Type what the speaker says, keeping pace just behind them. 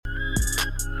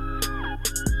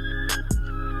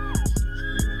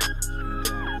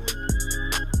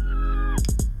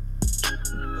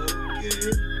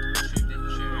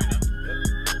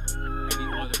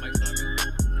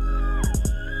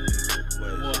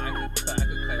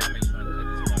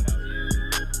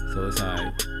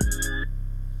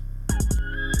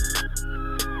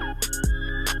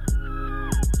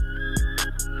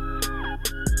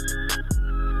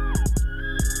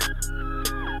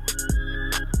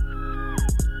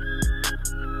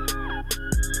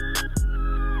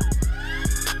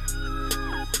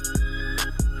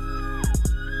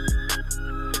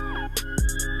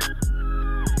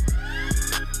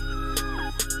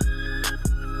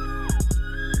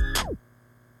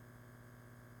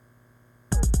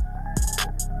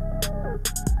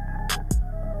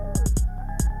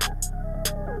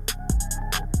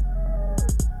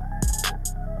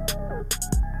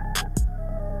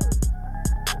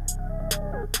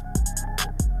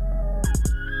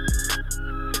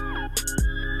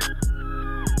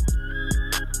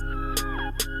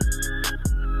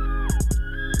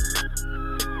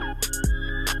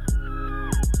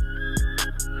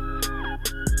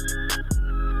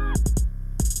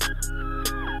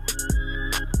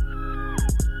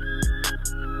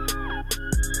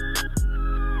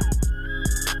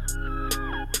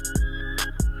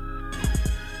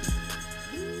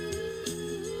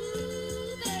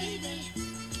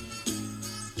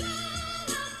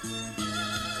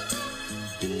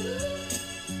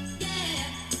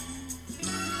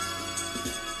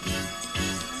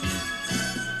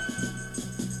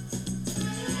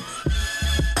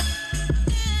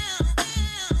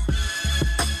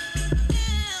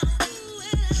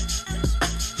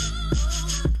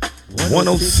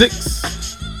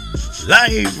106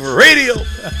 Live Radio.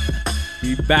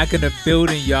 We back in the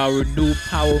building, y'all. Renewed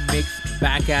Power Mix.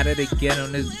 Back at it again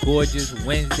on this gorgeous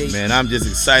Wednesday. Man, I'm just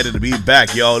excited to be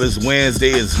back, y'all. This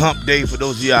Wednesday is hump day for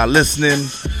those of y'all listening.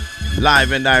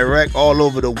 Live and direct all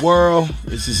over the world.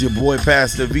 This is your boy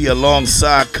Pastor V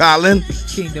alongside Colin, the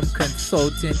Kingdom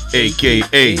Consultant,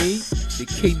 a.k.a. the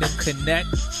Kingdom Connect,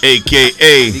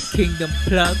 a.k.a. the Kingdom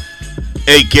Plug,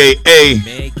 a.k.a.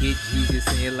 Man, get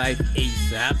Jesus in your life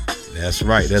ASAP. That's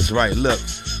right. Look,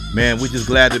 man, we're just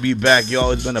glad to be back,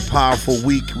 y'all. It's been a powerful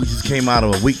week. We just came out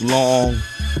of a week-long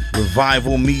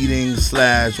revival meeting /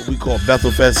 what we call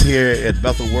Bethel Fest here at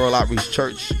Bethel World Outreach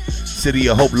Church, City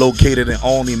of Hope, located in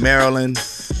Olney, Maryland,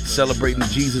 celebrating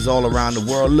Jesus all around the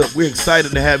world. Look, we're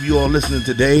excited to have you all listening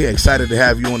today, excited to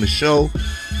have you on the show.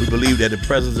 We believe that the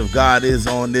presence of God is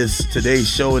on today's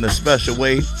show in a special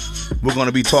way. We're going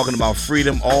to be talking about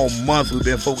freedom all month. We've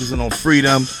been focusing on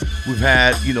freedom. We've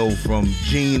had, from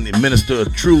Gene, Minister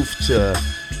of Truth, to,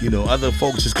 other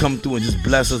folks just come through and just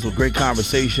bless us with great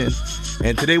conversation.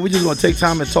 And today we're just going to take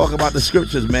time and talk about the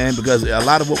scriptures, man, because a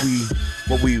lot of what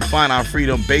we find our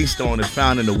freedom based on is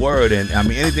found in the Word. And,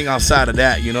 anything outside of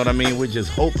that, we're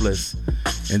just hopeless.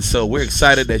 And so we're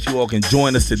excited that you all can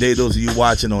join us today. Those of you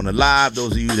watching on the live,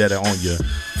 those of you that are on your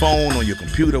phone, on your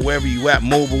computer, wherever you at,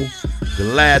 mobile,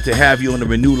 glad to have you on the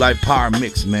Renew Life Power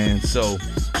Mix, man. So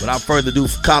without further ado,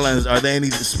 Collins, are there any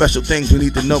special things we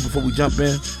need to know before we jump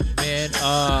in? Man,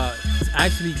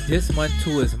 actually this month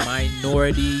too is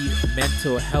Minority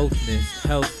Mental Health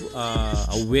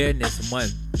Awareness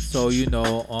Month. So,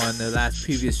 on the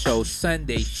previous show,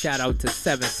 Sunday, shout out to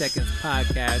 7 Seconds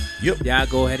Podcast. Yep. Y'all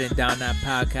go ahead and download that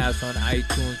podcast on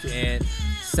iTunes and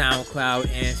SoundCloud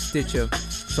and Stitcher.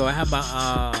 So I have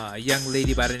my young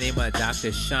lady by the name of Dr.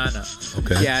 Shauna.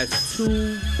 Okay. She has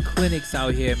 2 clinics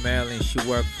out here in Maryland. She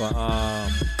worked for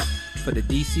the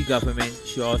DC government.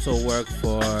 She also worked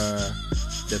for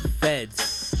the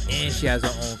feds. And she has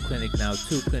her own clinic now.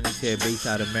 2 clinics here based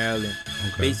out of Maryland.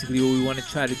 Okay. Basically, what we want to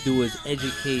try to do is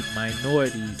educate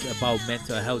minorities about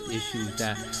mental health issues.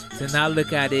 To not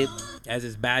look at it as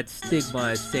this bad stigma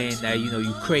as saying that,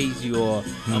 you crazy or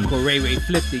Uncle Ray Ray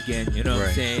flipped again. You know what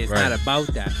I'm saying? It's not about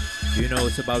that.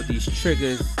 It's about these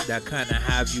triggers that kind of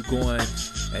have you going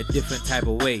a different type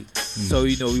of way. So,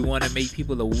 we want to make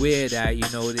people aware that,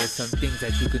 there's some things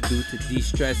that you can do to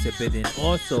de-stress a bit. And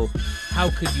also, how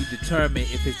can you determine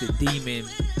if it's a demon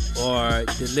or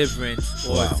deliverance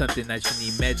or something that you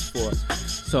need meds for?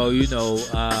 So,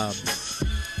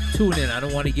 tune in. I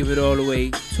don't want to give it all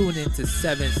away. Tune in to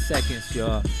 7 Seconds,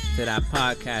 y'all, to that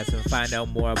podcast and find out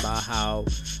more about how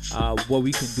what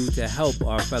we can do to help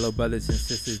our fellow brothers and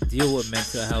sisters deal with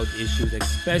mental health issues,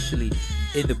 especially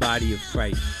in the body of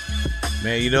Christ.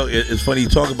 Man, it's funny you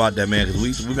talk about that, man,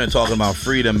 because we've been talking about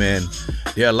freedom, and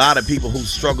there are a lot of people who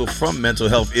struggle from mental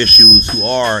health issues who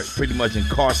are pretty much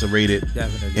incarcerated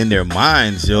in their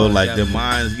minds, their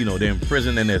minds, they're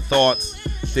imprisoned in their thoughts,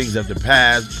 things of the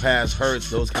past hurts,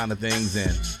 those kind of things,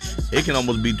 and it can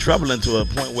almost be troubling to a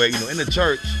point where, in the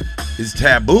church, it's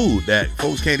taboo that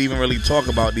folks can't even really talk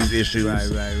about these issues.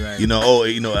 Right.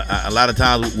 A lot of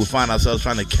times we'll find ourselves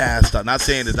trying to cast out, not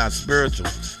saying it's not spiritual,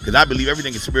 because I believe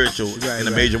everything is spiritual in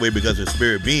a major way because we're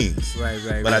spirit beings.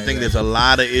 But I think there's a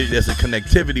lot of there's a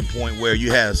connectivity point where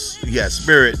you have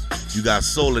spirit, you got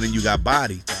soul, and then you got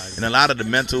body. And a lot of the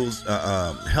mental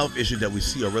health issues that we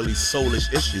see are really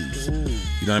soulish issues. Ooh.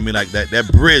 You know what I mean? Like that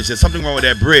bridge. There's something wrong with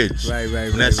that bridge.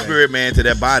 From that spirit man to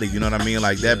that body. You know what I mean?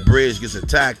 Like that bridge gets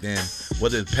attacked, and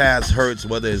whether it's past hurts,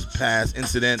 whether it's past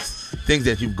incidents, things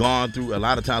that you've gone through, a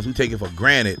lot of times we take it for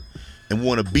granted and we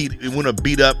want to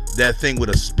beat up that thing with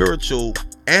a spiritual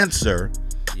answer.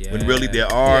 When really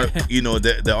there are,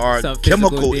 there are some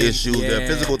chemical issues, there are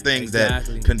physical things that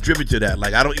contribute to that.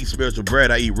 Like I don't eat spiritual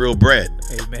bread, I eat real bread.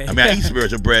 Amen. I eat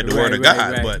spiritual bread, the word of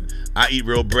God, but I eat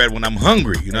real bread when I'm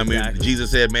hungry. You know what I mean?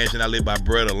 Jesus said, man should not live by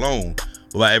bread alone,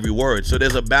 but by every word. So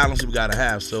there's a balance we got to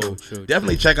have. So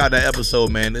definitely check out that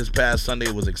episode, man. This past Sunday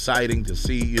it was exciting to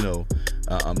see,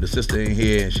 the sister in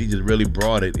here, and she just really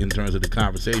brought it in terms of the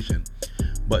conversation.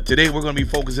 But today we're going to be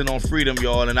focusing on freedom,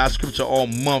 y'all, and our scripture all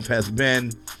month has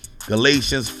been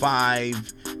Galatians 5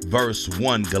 verse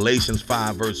 1. Galatians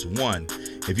 5 verse 1.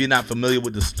 If you're not familiar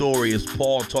with the story, it's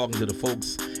Paul talking to the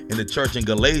folks in the church in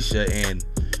Galatia, and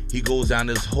he goes down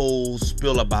this whole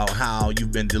spiel about how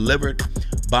you've been delivered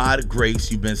by the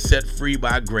grace, you've been set free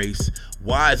by grace.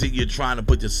 Why is it you're trying to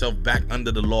put yourself back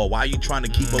under the law? Why are you trying to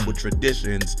keep up with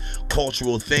traditions,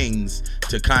 cultural things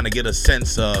to kind of get a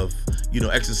sense of,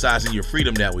 exercising your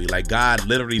freedom that way? Like, God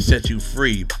literally set you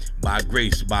free by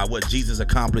grace, by what Jesus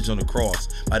accomplished on the cross,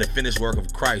 by the finished work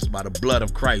of Christ, by the blood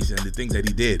of Christ and the things that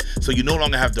he did. So you no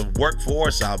longer have to work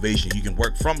for salvation. You can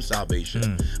work from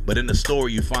salvation. But in the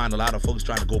story, you find a lot of folks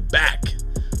trying to go back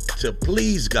to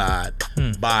please God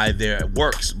by their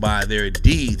works, by their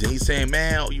deeds. And he's saying,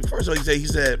 man, first of all, he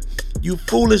said, you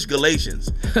foolish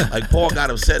Galatians. Like Paul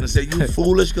got upset and said, you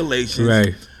foolish Galatians.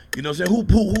 Right. You know what I'm saying?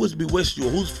 Who has bewitched you?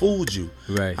 Who's fooled you?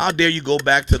 Right. How dare you go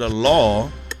back to the law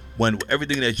when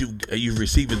everything that you've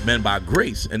received is meant by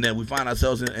grace? And then we find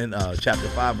ourselves in chapter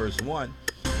 5, verse 1,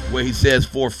 where he says,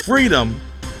 for freedom,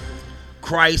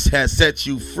 Christ has set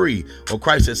you free, or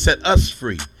Christ has set us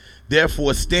free.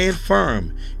 Therefore, stand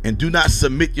firm and do not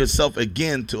submit yourself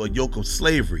again to a yoke of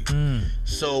slavery.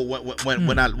 So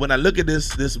when I look at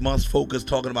this month's focus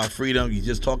talking about freedom, you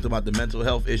just talked about the mental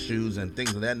health issues and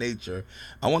things of that nature.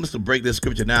 I want us to break this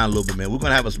scripture down a little bit, man. We're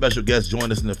going to have a special guest join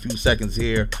us in a few seconds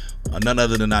here. None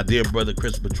other than our dear brother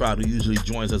Chris Bertrand, who usually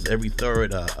joins us every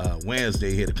third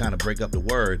Wednesday here to kind of break up the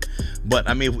word. But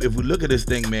I mean, if we look at this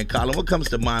thing, man, Colin, what comes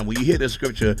to mind when you hear this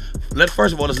scripture?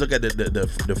 First of all, let's look at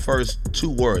the first two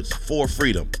words: for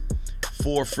freedom,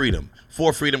 for freedom,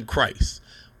 for freedom, Christ.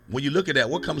 When you look at that,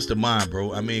 what comes to mind,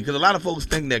 bro? I mean, because a lot of folks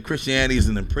think that Christianity is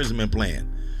an imprisonment plan.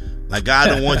 Like, God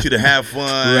don't want you to have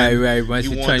fun. Right. Once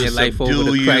you turn your life over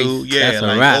to Christ, yeah, that's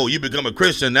like, a wrap. oh, you become a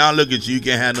Christian, now look at you, you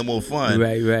can't have no more fun.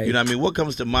 Right. You know what I mean? What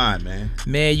comes to mind, man?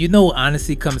 Man,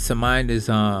 honestly comes to mind is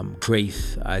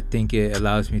grace. I think it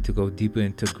allows me to go deeper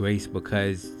into grace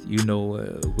because,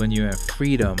 when you're in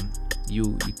freedom,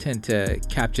 you tend to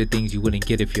capture things you wouldn't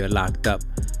get if you're locked up,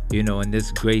 and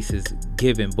this grace is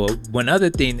given. But one other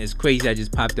thing is crazy that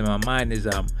just popped in my mind is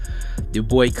the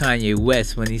boy Kanye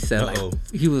West, when he said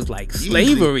he was like,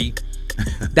 slavery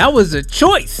that was a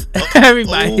choice.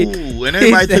 Everybody and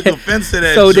everybody took offense to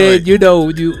that. So then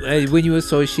when you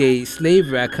associate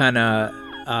slavery, I kind of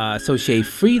associate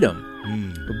freedom.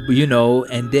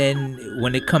 And then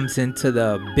when it comes into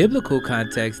the biblical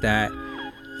context, that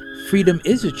freedom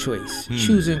is a choice.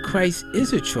 Choosing Christ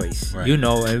is a choice. Right.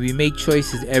 And we make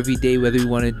choices every day, whether we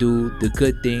want to do the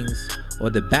good things or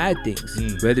the bad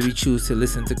things, whether we choose to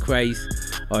listen to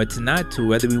Christ or to not to,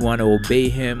 whether we want to obey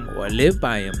him or live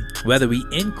by him, whether we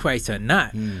in Christ or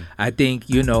not. I think,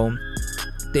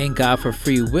 thank God for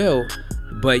free will,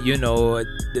 but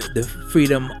the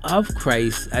freedom of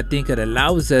Christ, I think it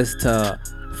allows us to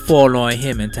fall on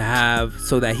him and to have,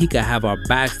 so that he can have our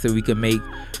backs, so we can make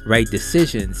right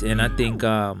decisions. And I think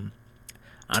I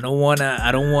don't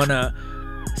wanna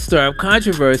stir up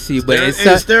controversy, but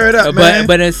stir it up, man.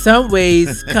 But in some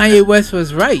ways, Kanye West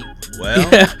was right.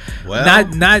 Well,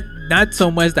 not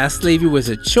so much that slavery was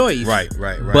a choice, right.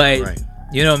 But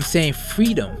you know what I'm saying,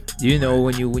 freedom.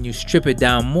 When you strip it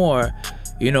down more,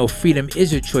 freedom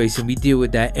is a choice, and we deal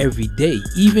with that every day.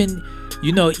 Even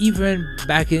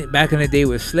back in the day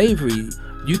with slavery,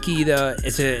 you can either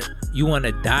you want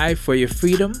to die for your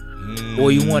freedom,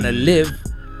 or you want to live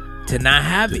to not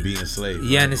have it. Be enslaved.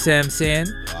 You understand what I'm saying?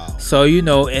 Wow. So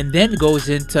and then goes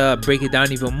into, break it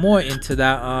down even more into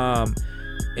that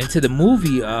into the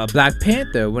movie Black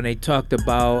Panther, when they talked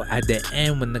about at the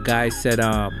end when the guy said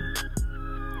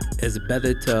it's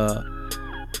better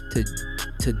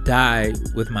to die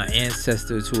with my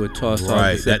ancestors who were tossed off.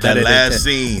 Right, that last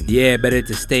scene. Yeah, better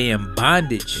to stay in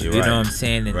bondage. You're you right. know what I'm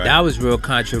saying? And that was real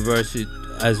controversial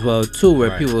as well too,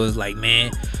 where people was like,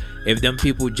 man, if them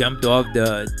people jumped off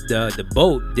the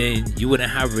boat, then you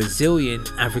wouldn't have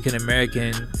resilient African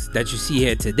Americans that you see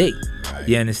here today. Right.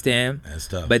 You understand? That's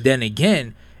tough. But then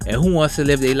again, and who wants to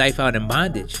live their life out in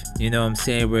bondage? You know what I'm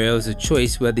saying? Where it was a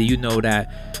choice, whether that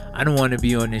I don't want to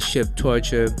be on this ship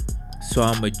tortured, so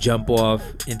I'm going to jump off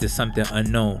into something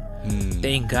unknown.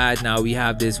 Thank God now we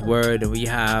have this word and we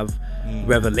have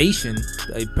revelation.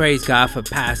 Praise God for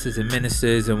pastors and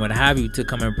ministers and what have you to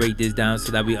come and break this down,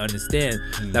 so that we understand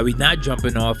that we're not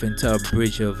jumping off into a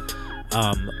bridge of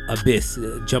abyss,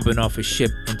 jumping off a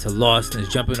ship into lostness,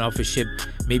 jumping off a ship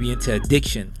maybe into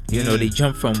addiction. They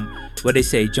jump from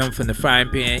jump from the frying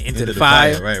pan into the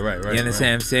fire. Right. You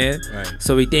understand what I'm saying? Right.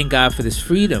 So we thank God for this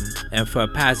freedom and for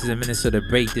pastors and ministers to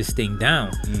break this thing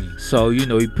down. So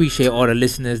we appreciate all the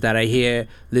listeners that are here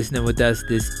listening with us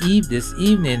this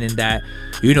evening, and that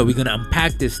we're gonna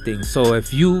unpack this thing. So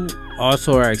if you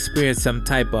also are experiencing some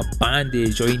type of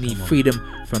bondage, or you need freedom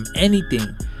from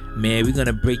anything, man, we're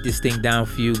gonna break this thing down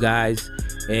for you guys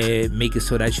and make it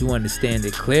so that you understand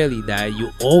it clearly, that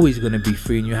you're always gonna be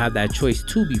free and you have that choice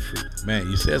to be free. Man,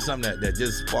 you said something that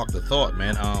just sparked a thought,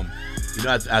 man. You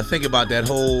know, I think about that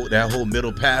whole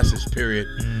Middle Passage period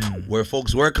where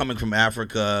folks were coming from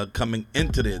Africa, coming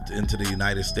into the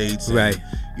United States, and, right?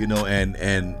 You know,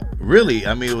 and really,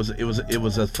 I mean, it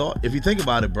was a thought. If you think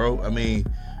about it, bro, I mean,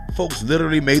 folks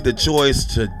literally made the choice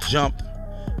to jump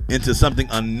into something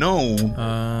unknown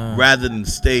rather than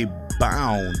stay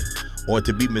bound or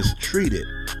to be mistreated.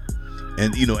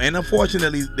 And you know, and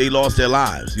unfortunately, they lost their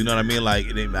lives. You know what I mean? Like,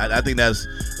 I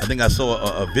think I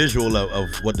saw a visual of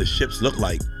what the ships look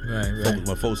like, right.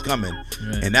 When folks coming,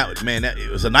 right. And that it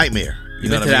was a nightmare. You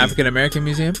been to the African American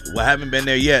Museum? Well, I haven't been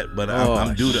there yet, but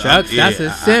I'm due to. Shucks, that's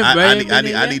a sip, right?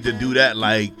 I need to do that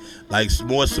like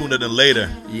more sooner than later.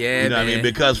 Yeah, you know what I mean?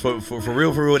 Because for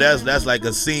real, that's like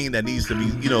a scene that needs to be.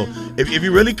 You know, if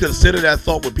you really consider that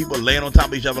thought with people laying on top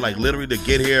of each other, like literally to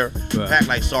get here, packed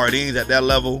like sardines at that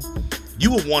level. You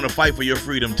would want to fight for your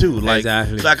freedom too, like.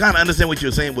 Exactly. So I kind of understand what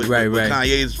you're saying with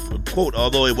Kanye's quote,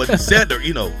 although it wasn't said, or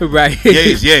you know, right?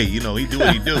 Ye's yay, you know, he do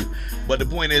what he do. But the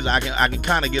point is, I can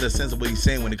kind of get a sense of what he's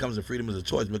saying when it comes to freedom as a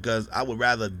choice, because I would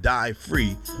rather die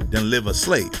free than live a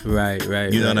slave. Right.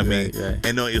 You know what I mean? Right.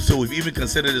 And so we've even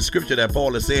considered the scripture that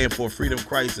Paul is saying, "For freedom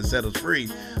Christ has set us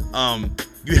free."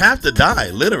 You have to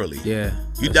die, literally. Yeah.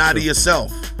 You die to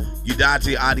yourself. You die to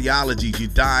your ideologies. You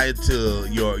die to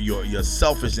your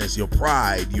selfishness, your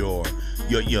pride, your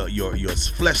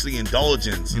fleshly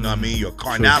indulgence. You know what I mean? Your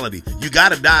carnality. You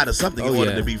got to die to something in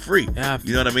order to be free.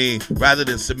 You know what I mean? Rather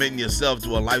than submitting yourself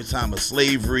to a lifetime of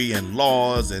slavery and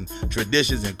laws and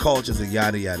traditions and cultures and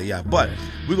yada yada yada. But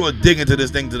we're gonna dig into this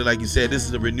thing today, like you said. This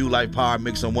is the Renew Life Power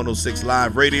Mix on 106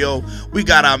 Live Radio. We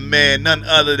got our man, none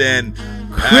other than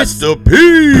Pastor P.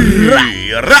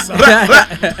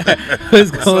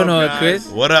 What's going on, Chris?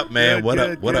 What up, man? What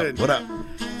up?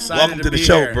 Welcome to the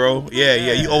show, here, bro.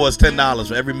 Yeah. You owe us $10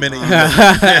 for every minute.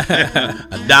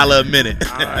 $1 a minute.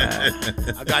 All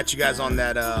right. I got you guys on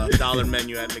that dollar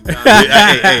menu at McDonald's.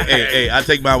 Hey, I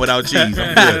take mine without cheese.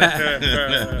 I'm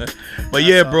good. But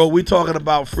yeah, bro, we talking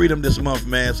about freedom this month,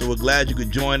 man. So we're glad you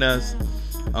could join us.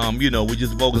 You know, we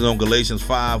just focus on Galatians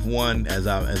 5:1 as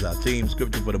our theme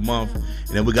scripture for the month, and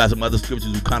then we got some other scriptures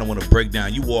we kind of want to break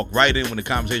down. You walked right in when the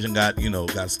conversation got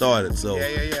started. So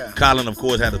yeah. Colin, of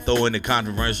course, had to throw in the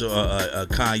controversial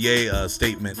Kanye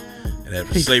statement that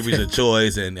slavery's a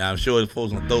choice, and I'm sure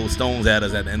folks gonna throw stones at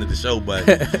us at the end of the show, but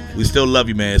we still love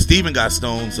you, man. Steven got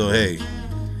stoned, so hey.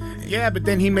 Yeah, but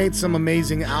then he made some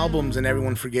amazing albums and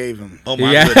everyone forgave him. Oh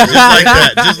my goodness, just like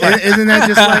that. Isn't that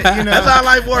just like, you know? That's how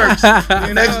life works.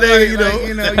 Next day, you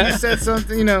said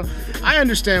something, you know. I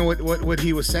understand what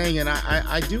he was saying, and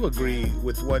I do agree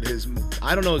with what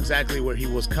I don't know exactly where he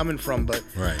was coming from, but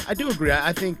I do agree.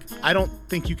 I don't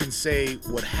think you can say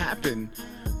what happened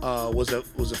was a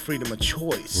freedom of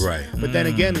choice. Right. But then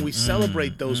again, we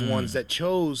celebrate those ones that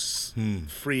chose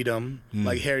freedom,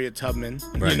 like Harriet Tubman,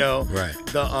 right. you know, right.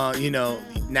 the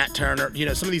Nat Turner, you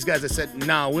know, some of these guys that said,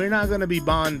 "No, we're not going to be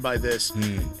bound by this,"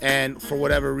 and for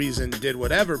whatever reason did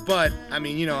whatever. But I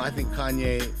mean, you know, I think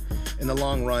Kanye, in the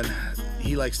long run,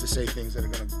 he likes to say things that are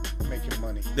going to make him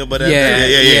money. No, but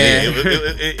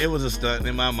it was a stunt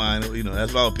in my mind. You know,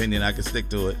 that's my opinion. I can stick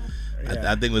to it.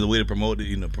 I think it was a way to promote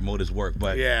his work.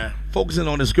 But focusing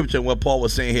on the scripture and what Paul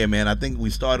was saying here, man, I think we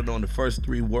started on the first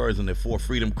three words in the "For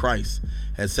freedom Christ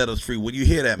has set us free." When you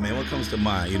hear that, man, what comes to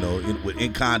mind? You know,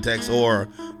 in context or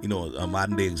a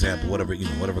modern day example, whatever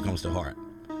comes to heart.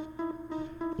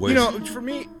 You know, for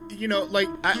me, you know, like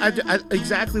I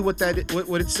exactly what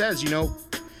it says. You know,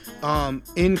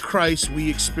 in Christ we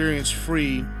experience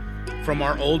free from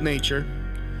our old nature,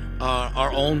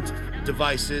 our own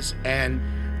devices, and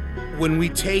when we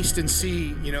taste and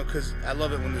see, you know, because I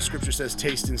love it when the scripture says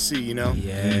taste and see, you know.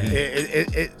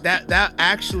 That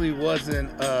actually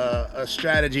wasn't a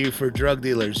strategy for drug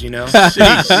dealers, you know.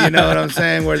 You know what I'm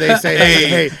saying? Where they say,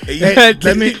 hey,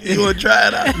 let me. You want to try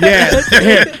it out? Yeah.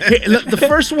 Here, look, the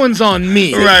first one's on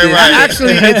me. Right.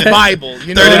 Actually, it's Bible.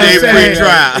 You know 30-day free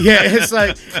trial. Yeah, it's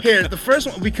like, here, the first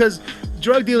one, because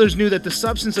drug dealers knew that the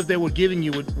substance that they were giving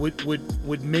you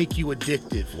would make you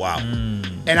addictive. Wow.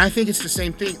 And I think it's the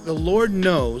same thing. The Lord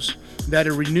knows that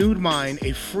a renewed mind,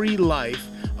 a free life,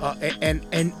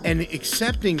 and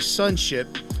accepting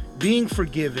sonship, being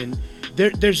forgiven,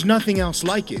 there's nothing else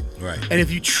like it. Right. And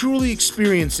if you truly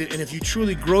experience it, and if you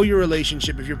truly grow your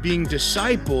relationship, if you're being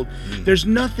discipled, there's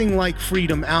nothing like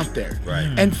freedom out there.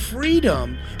 Right. And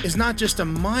freedom is not just a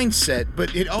mindset,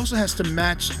 but it also has to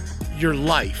match your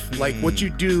life, like what you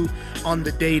do on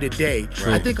the day to day.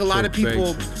 I think a lot of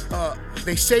people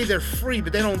they say they're free,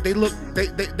 but they look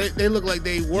like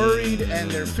they worried and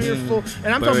they're fearful.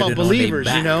 And I'm talking about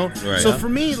believers, you know. Right. So for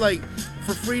me, like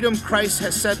for freedom, Christ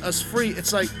has set us free.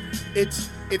 It's like,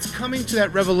 it's coming to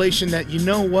that revelation that, you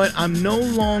know what, I'm no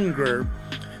longer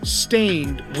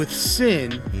stained with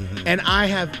sin, and I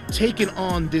have taken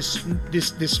on this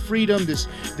freedom,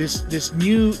 this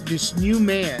new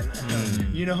man.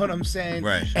 You know what I'm saying?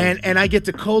 Right. And I get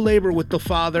to co-labor with the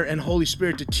Father and Holy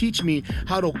Spirit to teach me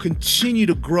how to continue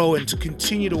to grow and to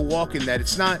continue to walk in that.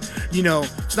 It's not,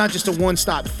 it's not just a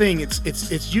one-stop thing.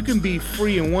 It's you can be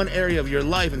free in one area of your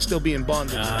life and still be in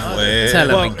bondage.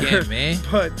 Tell him again, man.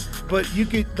 But you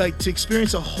could, like, to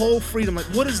experience a whole freedom. Like,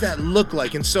 what does that look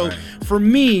like? And so for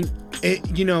me,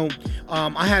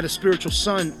 I had a spiritual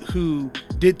son who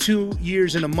did 2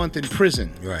 years and a month in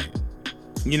prison. Right.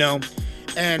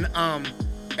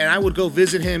 And I would go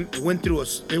visit him. Went through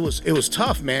it was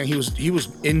tough, man. He was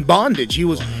in bondage. He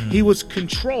was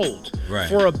controlled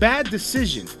for a bad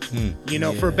decision.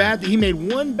 He made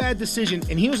one bad decision,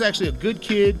 and he was actually a good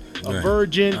kid, a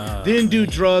virgin, didn't do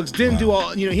drugs, didn't do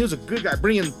all. He was a good guy,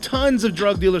 bringing tons of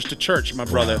drug dealers to church. My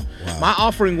brother, my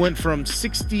offering went from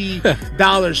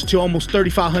 $60 to almost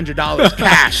 $3,500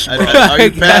 cash. Bro. Are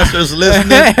you pastors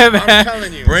listening? I'm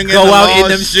telling you, bring go out in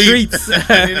them streets.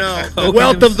 The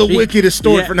wealth of the wicked is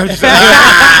stored for them.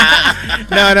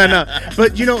 No.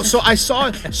 But so I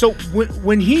saw. So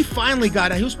when he finally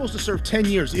got out, he was supposed to serve 10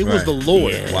 years. It was the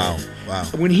Lord. Yeah. Wow.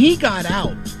 When he got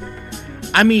out,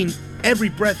 I mean, every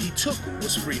breath he took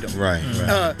was freedom. Right.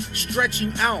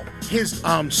 Stretching out, his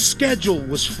schedule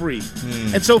was free.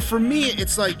 And so for me,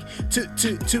 it's like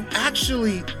to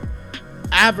actually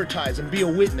advertise and be a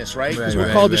witness, right? Because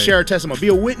we're called to share our testimony. Be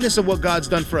a witness of what God's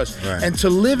done for us. Right. And to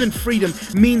live in freedom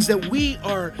means that we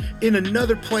are in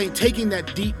another plane, taking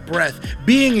that deep breath,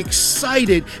 being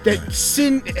excited that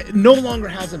sin no longer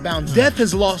has a bound. Death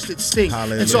has lost its sting.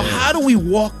 Hallelujah. And so how do we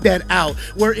walk that out?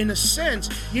 Where in a sense,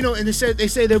 and they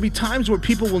say there'll be times where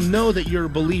people will know that you're a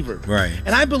believer. Right.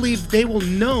 And I believe they will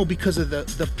know because of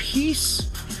the peace.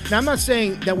 Now, I'm not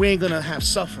saying that we ain't going to have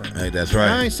suffering. Hey, that's right.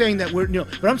 I ain't saying that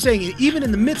but I'm saying even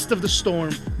in the midst of the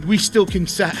storm, we still can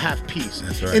have peace.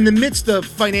 That's right. In the midst of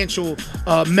financial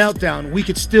meltdown, we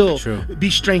could still be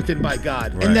strengthened by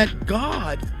God. Right. And that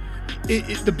God,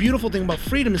 the beautiful thing about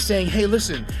freedom is saying, hey,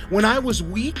 listen, when I was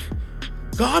weak,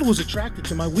 God was attracted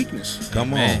to my weakness.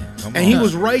 Come on. And he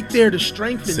was right there to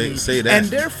strengthen me. Say that. And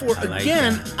therefore,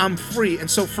 again, I'm free.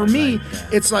 And so for me,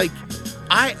 it's like,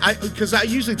 because I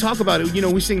usually talk about it.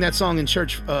 We sing that song in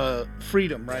church,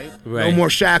 freedom, right? No more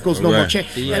shackles, no more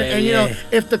chains. And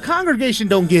if the congregation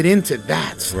don't get into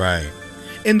that,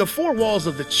 in the four walls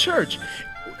of the church,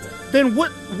 then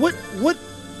what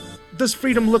does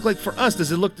freedom look like for us?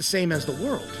 Does it look the same as the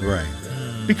world? Right.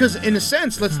 Because in a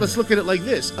sense, let's look at it like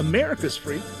this: America's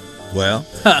free. Well,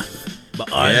 but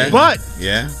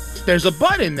there's a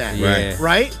but in that,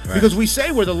 right? Because we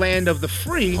say we're the land of the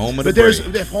free, home of but the there's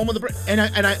brave. home of the brave. And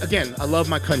I again, I love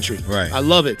my country. Right. I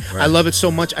love it. Right. I love it so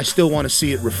much. I still want to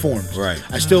see it reformed. Right.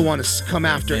 I still want to come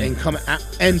after and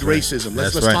end racism.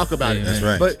 Let's talk about it. That's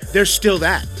right. But there's still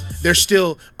that. There's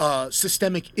still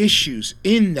systemic issues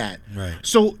in that. Right.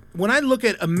 So when I look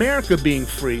at America being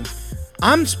free,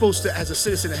 I'm supposed to, as a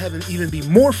citizen of heaven, even be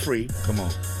more free. Come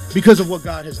on. Because of what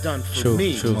God has done for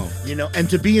me, True. And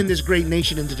to be in this great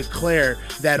nation and to declare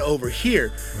that over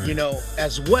here,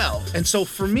 as well. And so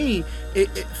for me,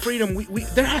 freedom, we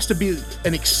there has to be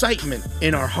an excitement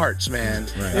in our hearts, man.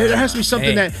 Right. There has to be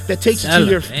something that takes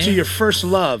you to your first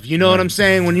love. You know what I'm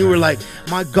saying? When you were like,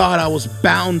 my God, I was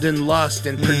bound in lust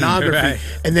and pornography,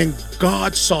 and then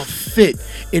God saw fit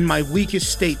in my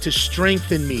weakest state to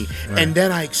strengthen me, and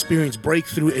then I experienced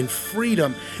breakthrough and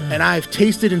freedom, and I've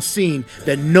tasted and seen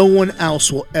that no one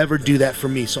else will ever do that for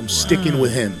me, so I'm sticking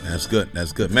with him. That's good.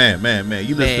 Man.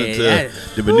 You listening to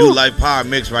the ReNewed Life Power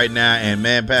Mix right now, and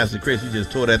man, Pastor Chris, you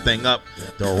just tore that thing up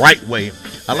the right way.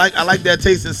 I like that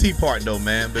taste and see part though,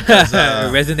 man, because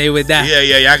resonate with that.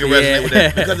 Yeah, I can resonate with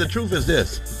that, because the truth is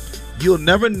this: you'll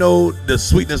never know the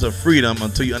sweetness of freedom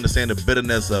until you understand the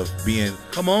bitterness of being,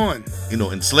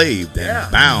 enslaved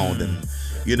and bound, and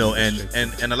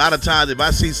and a lot of times if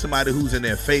I see somebody who's in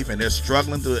their faith and they're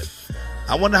struggling through it,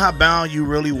 I wonder how bound you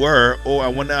really were, or I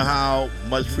wonder how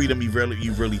much freedom you've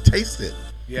really tasted.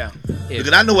 Yeah.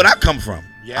 Because I know where I come from.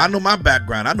 Yeah. I know my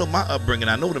background. I know my upbringing.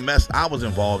 I know the mess I was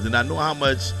involved in. I know how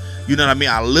much,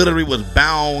 I literally was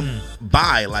bound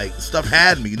by, like, stuff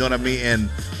had me, you know what I mean? And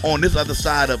on this other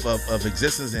side of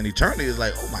existence and eternity, it's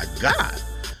like, oh my God.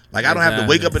 Like, I don't have to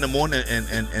wake up in the morning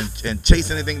and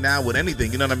chase anything down with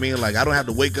anything, you know what I mean? Like, I don't have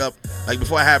to wake up, like,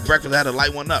 before I had breakfast, I had to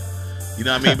light one up. You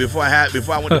know what I mean? Before I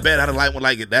went to bed, I had to light one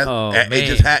like it. It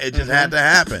just had to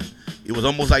happen. It was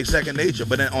almost like second nature.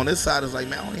 But then on this side, it's like,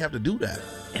 man, I don't even have to do that.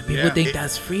 And people think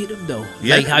that's freedom, though.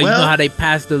 Yeah, like how you know how they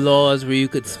passed the laws where you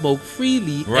could smoke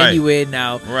freely anywhere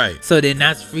now. Right. So then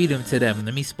that's freedom to them.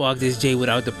 Let me spark this J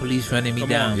without the police running me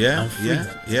down. Yeah,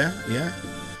 yeah.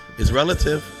 It's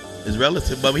relative. It's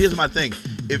relative. But here's my thing.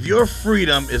 If your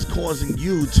freedom is causing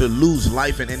you to lose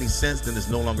life in any sense, then it's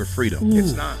no longer freedom. Ooh.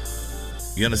 It's not.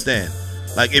 You understand?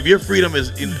 Like if your freedom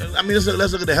is, I mean,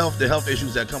 let's look at the health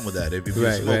issues that come with that. If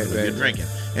you're smoking, if you're drinking,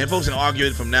 and folks can argue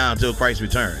it from now until Christ's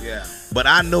return. Yeah. But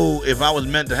I know if I was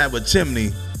meant to have a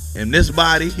chimney in this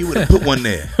body, he would have put one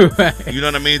there. You know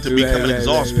what I mean? To become an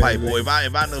exhaust pipe, or if I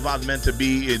know if I was meant to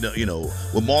be,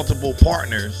 with multiple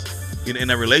partners in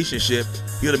a relationship,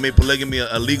 he would have made polygamy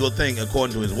a legal thing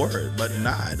according to his word. But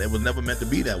nah, that was never meant to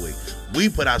be that way. We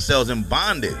put ourselves in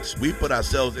bondage. We put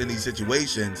ourselves in these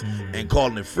situations and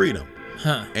calling it freedom.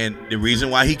 Huh. And the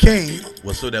reason why he came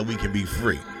was so that we can be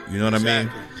free. You know what I mean?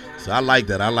 So I like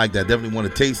that. Definitely want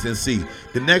to taste and see.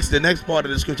 The next part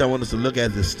of the scripture I want us to look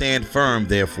at is stand firm,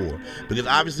 therefore. Because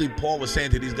obviously Paul was saying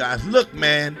to these guys, look,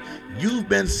 man, you've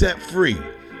been set free.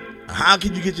 How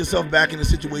can you get yourself back in a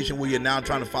situation where you're now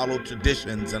trying to follow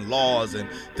traditions and laws and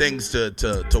things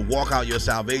to walk out your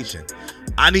salvation?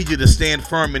 I need you to stand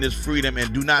firm in this freedom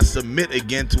and do not submit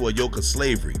again to a yoke of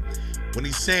slavery. When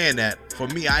he's saying that, for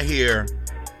me, I hear,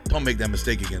 don't make that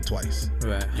mistake again twice.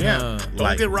 Right. Yeah.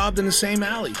 Don't get robbed in the same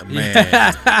alley. Man,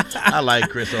 I like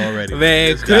Chris already.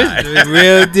 Man, Chris,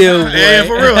 real deal, boy. Yeah,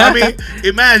 for real. I mean,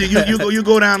 imagine you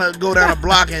go down a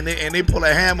block and they pull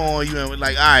a hammer on you and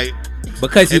like, all right.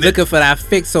 Because you're looking for that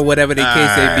fix or whatever the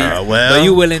case may be. But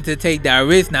you willing to take that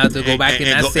risk now to go back in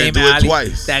that same alley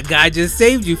twice. That guy just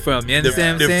saved you from. You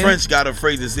understand what I'm saying? The French got a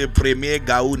phrase that says, premier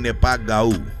gaou n'est pas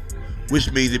gaou. Which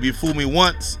means if you fool me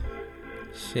once,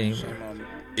 shame on me.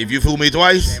 If you fool me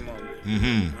twice,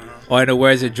 Or in the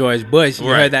words of George Bush, you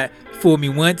heard that? Fool me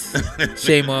once,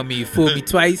 shame on me. Fool me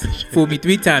twice, fool me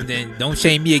 3 times, then don't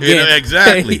shame me again.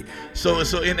 Exactly. So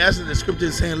in essence, the scripture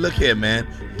is saying, look here, man,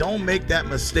 don't make that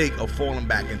mistake of falling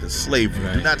back into slavery.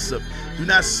 Right. Do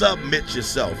not submit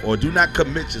yourself or do not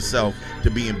commit yourself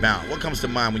to being bound. What comes to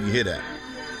mind when you hear that?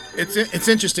 It's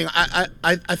interesting.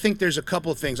 I think there's a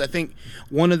couple of things. I think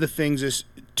one of the things is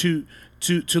to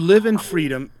live in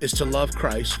freedom is to love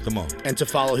Christ. Come on. And to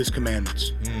follow his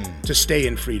commandments. To stay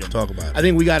in freedom. Talk about it. I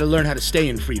think we got to learn how to stay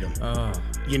in freedom.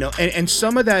 And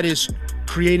some of that is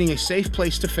creating a safe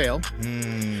place to fail.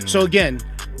 So again,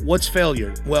 what's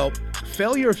failure? Well,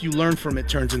 failure, if you learn from it,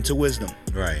 turns into wisdom.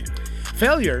 Right.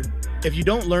 Failure, if you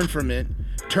don't learn from it,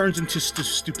 turns into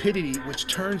stupidity, which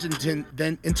turns into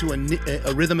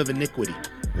a rhythm of iniquity.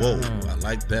 Whoa, I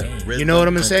like that. Rhythm. You know what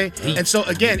I'm gonna say? And so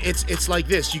again, it's like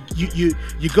this.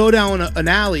 You go down an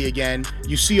alley again,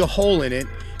 you see a hole in it,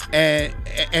 and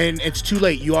it's too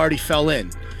late. You already fell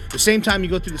in. The same time you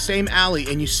go through the same alley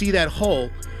and you see that hole,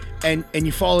 and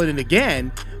you fall in it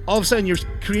again. All of a sudden, you're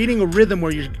creating a rhythm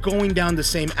where you're going down the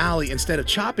same alley instead of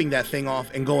chopping that thing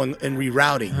off and going and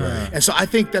rerouting. Right. And so I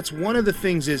think that's one of the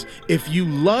things is if you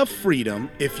love freedom,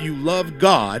 if you love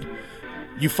God,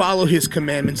 you follow his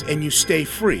commandments and you stay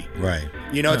free. Right.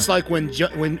 You know, it's like when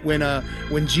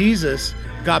Jesus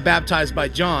got baptized by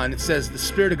John, it says the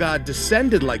Spirit of God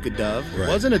descended like a dove. Right.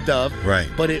 It wasn't a dove,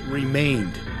 but it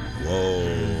remained.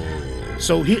 Whoa.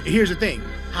 So here's the thing.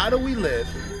 How do we live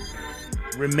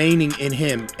remaining in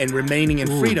him and remaining in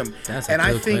freedom? That's and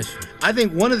a good question. I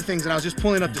think one of the things, and I was just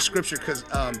pulling up the scripture because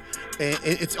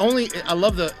it's only, I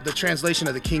love the translation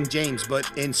of the King James, but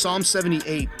in Psalm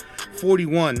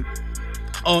 78:41,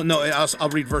 I'll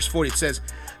read verse 40. It says,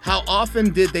 how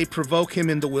often did they provoke him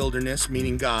in the wilderness,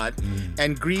 meaning God,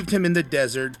 and grieved him in the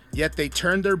desert, yet they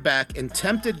turned their back and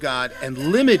tempted God and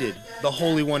limited the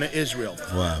Holy One of Israel.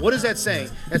 Wow. What is that saying?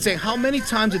 That's saying how many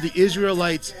times did the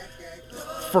Israelites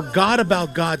forgot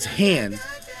about God's hand,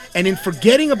 and in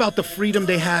forgetting about the freedom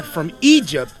they had from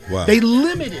Egypt, they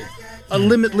limited a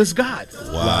limitless God.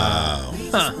 Wow.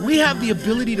 We have the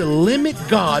ability to limit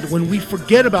God when we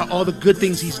forget about all the good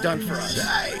things he's done for us.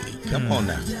 Come on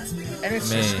now. And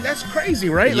it's just, that's crazy,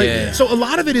 right? Like, so a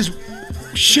lot of it is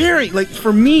sharing. Like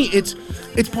for me, it's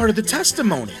part of the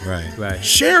testimony. Right.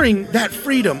 Sharing that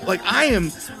freedom. Like I am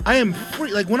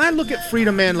free. Like when I look at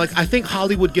freedom, man, like I think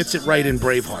Hollywood gets it right in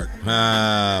Braveheart.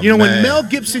 When Mel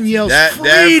Gibson yells freedom,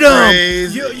 that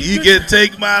phrase, you can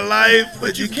take my life,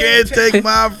 but you can't take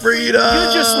my freedom.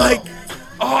 You're just like,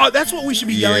 Oh, that's what we should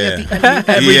be yelling at the enemy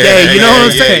every day. You know what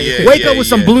I'm saying? Wake up with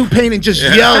some blue paint and just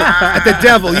yell at the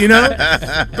devil. You know.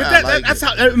 But that's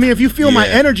how. I mean, if you feel my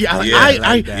energy,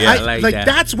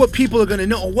 that's what people are gonna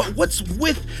know. What's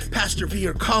with Pastor V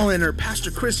or Colin or Pastor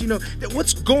Chris? You know,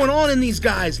 what's going on in these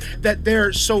guys that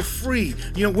they're so free.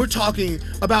 You know, we're talking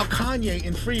about Kanye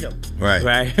and freedom.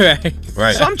 Right.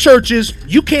 Some churches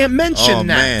you can't mention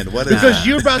that. Man, what is because that?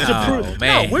 you're about to prove.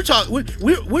 Man. No,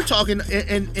 we're talking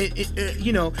and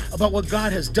you know, about what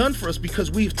God has done for us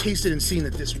because we've tasted and seen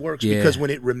that this works. Yeah. Because when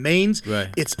it remains,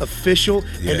 it's official,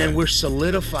 and then we're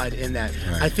solidified in that.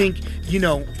 I think, you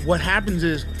know, what happens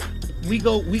is we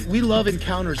love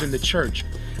encounters in the church,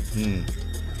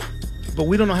 but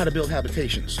we don't know how to build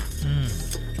habitations.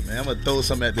 Man, I'm gonna throw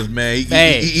something at this man.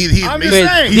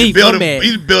 He's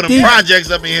building projects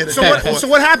up in here. So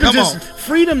what happens is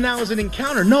freedom now is an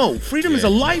encounter. No, freedom is a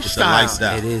lifestyle. It's a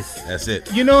lifestyle. It is. That's it.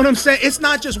 You know what I'm saying? It's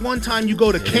not just one time you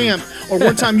go to camp or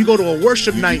one time you go to a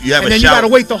worship night you have and a then shout. you got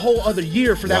to wait the whole other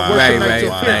year for that worship night to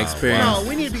appear. That experience. No,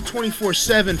 we need to be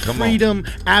 24/7 freedom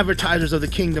advertisers of the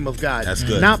kingdom of God. That's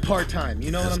good. Not part-time.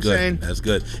 You know what I'm saying? That's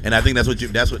good. And I think that's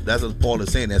what Paul is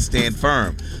saying. That stand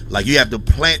firm. Like you have to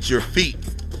plant your feet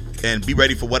and be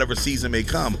ready for whatever season may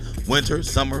come. Winter,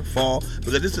 summer, fall.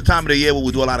 Because this is the time of the year where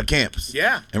we do a lot of camps.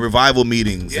 Yeah. And revival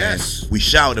meetings. Yes. And we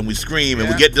shout and we scream and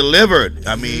we get delivered.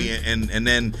 I mean, and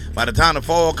then by the time the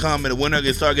fall come and the winter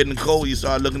start getting cold, you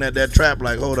start looking at that trap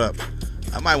like, hold up.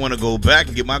 I might want to go back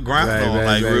and get my grind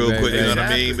on real quick. You know what I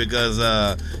mean? Because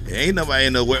ain't nobody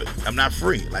in the world. I'm not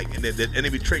free. Like, the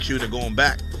enemy tricks you into going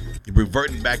back. You're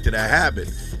reverting back to that habit.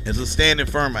 And so standing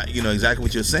firm, you know exactly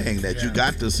what you're saying, that you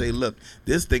got to say, look,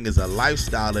 this thing is a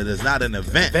lifestyle. It is not an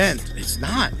event. It's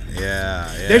not.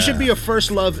 Yeah. There should be a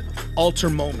first love altar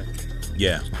moment.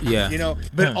 Yeah. You know,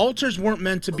 but altars weren't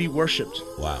meant to be worshipped.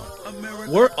 Wow.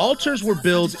 Altars were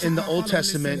built in the Old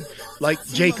Testament, like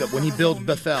Jacob when he built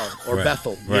Bethel or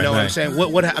Bethel. You know what I'm saying?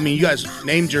 I mean, you guys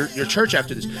named your church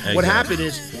after this. Exactly. What happened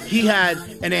is he had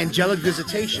an angelic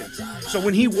visitation. So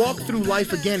when he walked through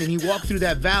life again and he walked through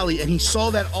that valley and he saw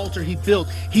that altar he built,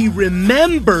 he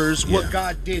remembers what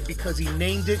God did because he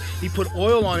named it. He put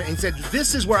oil on it and said,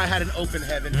 "This is where I had an open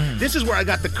heaven. This is where I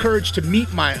got the courage to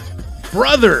meet my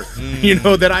brother, you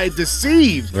know, that I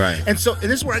deceived." Right. And this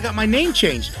is where I got my name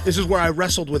changed. This is where I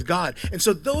wrestled with God. And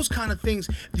so those kind of things,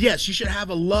 yes, you should have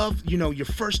a love, you know, your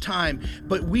first time,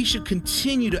 but we should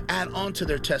continue to add on to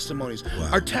their testimonies. Wow.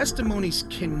 Our testimonies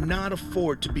cannot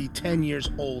afford to be 10 years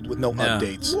old with no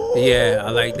updates. Yeah,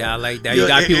 I like that. You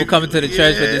got people coming to the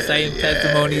church with the same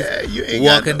testimonies,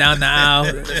 walking down the aisle.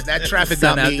 That traffic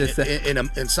got me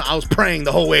and so I was praying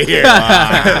the whole way here.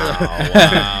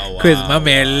 Wow. Chris, my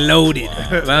man loaded.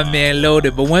 My man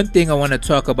loaded. But one thing I want to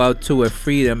talk about too with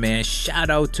freedom, man.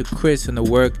 Shout out to Chris and the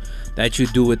work that you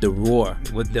do with the Roar,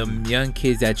 with them young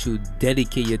kids that you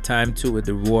dedicate your time to with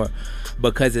the Roar,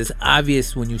 because it's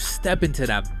obvious when you step into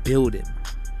that building,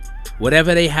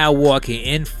 whatever they have walking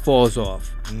in falls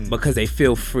off because they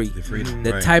feel free.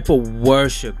 The type of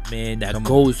worship, man, that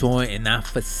goes on in that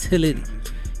facility.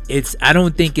 I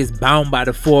don't think it's bound by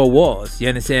the four walls. You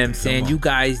understand what I'm saying? You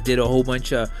guys did a whole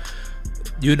bunch of,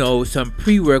 you know, some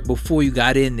pre-work before you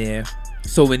got in there.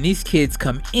 So when these kids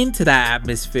come into that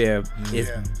atmosphere,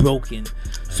 it's broken.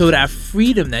 So that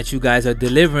freedom that you guys are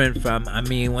delivering from, I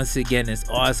mean, once again, it's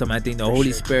awesome. I think the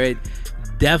Holy Spirit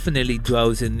definitely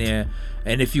dwells in there.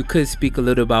 And if you could speak a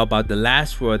little about the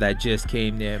last Roar that just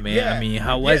came there, man. I mean,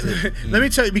 how was it? Let me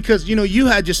tell you, because, you know, you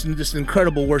had just this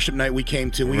incredible worship night we came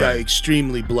to. We got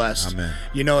extremely blessed. Amen.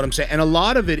 You know what I'm saying? And a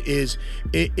lot of it is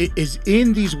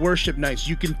in these worship nights.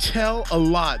 You can tell a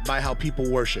lot by how people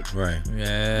worship. Right.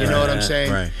 Yeah. You know what I'm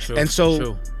saying? Right. True, and so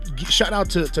true. Shout out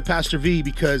to Pastor V,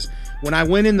 because when I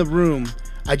went in the room,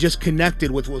 I just connected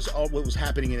with what was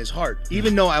happening in his heart,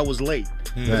 even though I was late,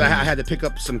 because I had to pick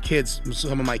up some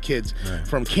of my kids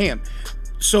from camp.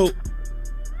 So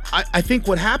I think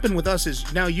what happened with us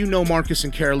is, now you know Marcus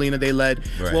and Carolina, they led.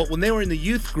 Right. Well, when they were in the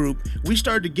youth group, we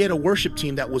started to get a worship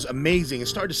team that was amazing. It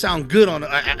started to sound good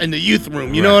in the youth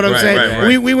room. You know what I'm saying?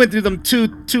 Right. We went through them two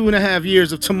and a half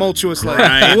years of tumultuous,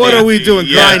 like, what are we doing,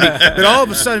 grinding? But all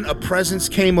of a sudden, a presence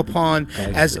came upon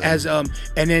and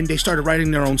then they started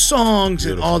writing their own songs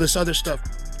and all this other stuff.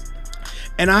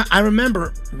 And I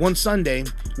remember one Sunday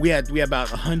we had about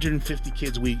 150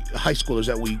 kids, high schoolers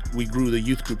that we grew the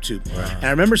youth group to. Right. And I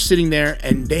remember sitting there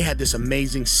and they had this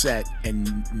amazing set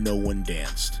and no one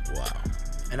danced. Wow.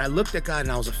 And I looked at God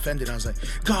and I was offended. I was like,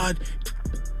 God,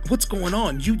 what's going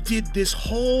on? You did this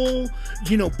whole,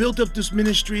 built up this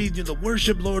ministry, the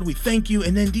worship, Lord, we thank you.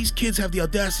 And then these kids have the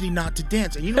audacity not to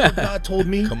dance. And you know what God told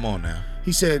me? Come on now.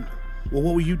 He said, well,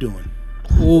 what were you doing?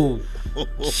 Ooh.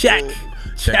 Check me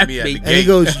at the me. gate. And he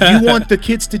goes, you want the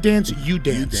kids to dance? You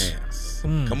dance.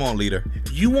 Come on, leader.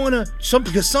 You want to,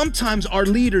 because sometimes our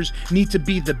leaders need to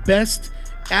be the best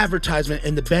advertisement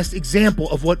and the best example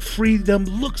of what freedom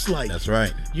looks like. That's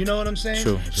right. You know what I'm saying?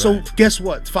 True. So guess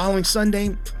what? Following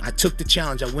Sunday, I took the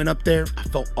challenge. I went up there. I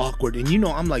felt awkward. And you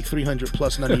know I'm like 300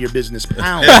 plus none of your business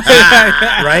pounds.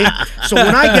 Right? So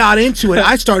when I got into it,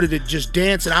 I started to just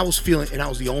dance and I was feeling, and I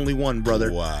was the only one,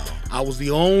 brother. Wow. I was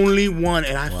the only one,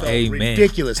 and I felt Amen.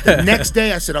 ridiculous. The next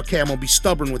day, I said, okay, I'm going to be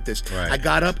stubborn with this. Right. I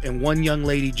got up, and one young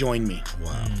lady joined me.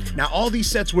 Wow. Now, all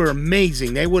these sets were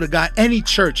amazing. They would have got any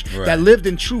church Right. that lived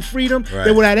in true freedom. Right.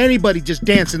 They would have had anybody just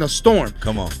dance in a storm.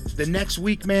 Come on. The next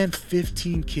week, man,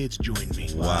 15 kids joined me.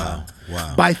 Wow.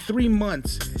 Wow. By 3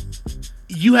 months,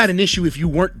 you had an issue if you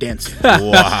weren't dancing.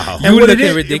 Wow. And what it looking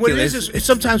is, ridiculous.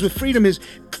 sometimes with freedom is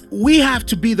we have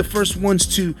to be the first ones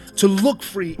to look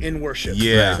free in worship.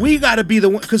 Yeah. We got to be the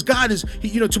one, because God is,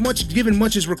 too much given,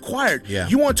 much is required. Yeah.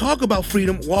 You want to talk about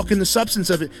freedom, walk in the substance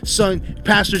of it. Son,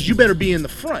 pastors, you better be in the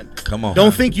front. Come on.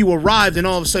 Don't think you arrived and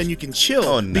all of a sudden you can chill.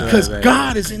 Oh, no. Because Right.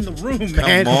 God is in the room,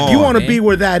 man. on, You want to man. be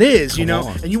where that is, Come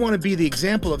on. and you want to be the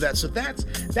example of that. So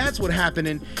that's what happened.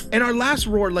 And our last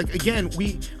roar, like, again,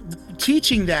 we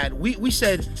teaching that, we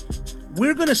said,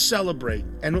 we're going to celebrate.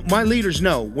 And my leaders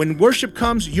know, when worship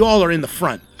comes, y'all are in the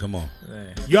front. Come on.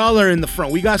 Y'all are in the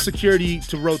front. We got security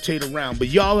to rotate around, but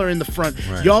y'all are in the front.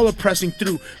 Right. Y'all are pressing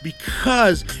through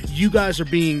because you guys are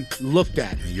being looked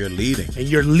at. And you're leading. And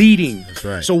you're leading. That's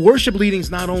right. So worship leading is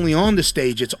not only on the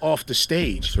stage, it's off the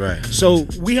stage. That's right. So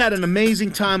we had an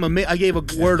amazing time. I gave a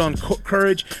word on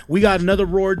courage. We got another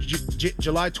roar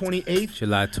July 28th.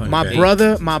 July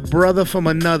 28th. My brother from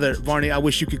another. Varney, I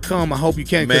wish you could come. I hope you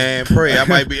can. Man, pray. I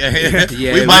might be.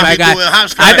 Yeah, we might be got- doing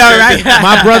hopscotch. I know, right?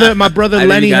 my brother I know you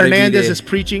Lenny gotta be Hernandez there. is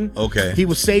preaching. Okay. He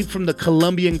was saved from the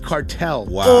Colombian cartel.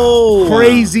 Wow. Oh,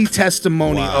 crazy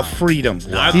testimony Wow. of freedom.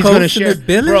 Wow. He's Narcos gonna in share. the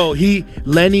building? Bro, he's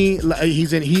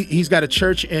got a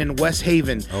church in West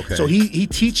Haven. Okay. So he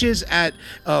teaches at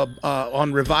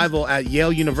on revival at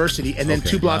Yale University, and then Okay.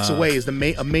 2 blocks away is a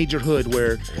major hood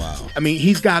where. Wow. I mean,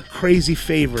 he's got crazy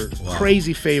favor. Wow.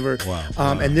 Crazy favor.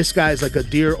 Wow. And this guy's like a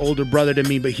dear older brother to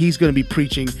me, but he's gonna be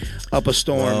preaching up a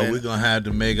storm. Well, and- we're going to have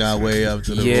to make our way up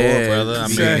to the Yeah. roar, brother. I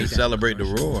mean, Right. celebrate the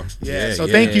roar. Yeah, so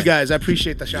thank you guys. I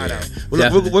appreciate the shout out. Well, look,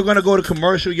 Definitely. we're going to go to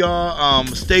commercial, y'all.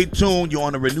 Stay tuned. You're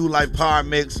on the Renew Life Power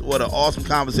Mix. What an awesome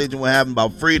conversation we're having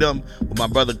about freedom with my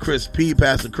brother Chris P,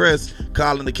 Pastor Chris,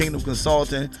 calling the Kingdom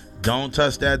Consultant. Don't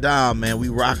touch that dial, man. We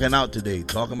rocking out today,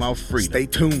 talking about freedom. Stay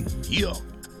tuned. Yeah.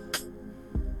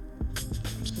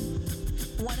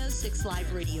 106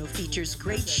 Live Radio features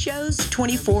great shows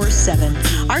 24/7.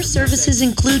 Our services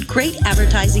include great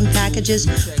advertising packages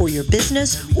for your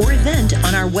business or event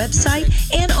on our website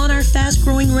and on our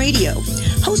fast-growing radio.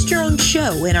 Host your own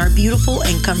show in our beautiful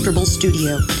and comfortable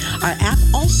studio. Our app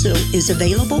also is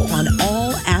available on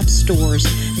all app stores.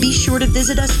 Be sure to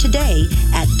visit us today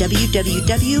at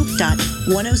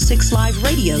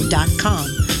www.106liveradio.com,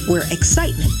 where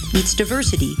excitement meets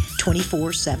diversity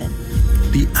 24/7.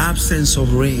 The absence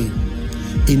of rain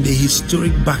in the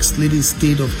historic backsliding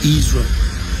state of Israel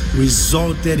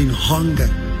resulted in hunger,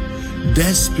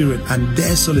 desperate and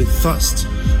desolate thirst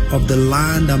of the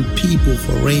land and people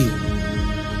for rain.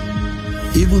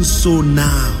 Even so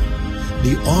now,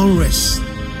 the unrest,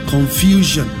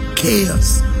 confusion,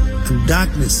 chaos, and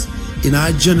darkness in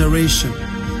our generation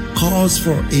calls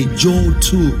for a Joel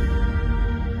 2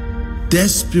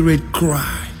 desperate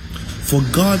cry for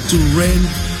God to rend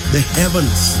the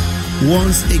heavens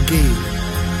once again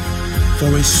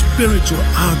for a spiritual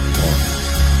outpour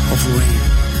of rain.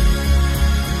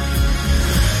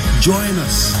 Join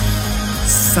us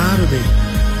Saturday,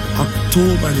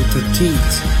 October the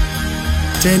 13th,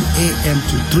 10 a.m.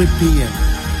 to 3 p.m.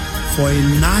 for a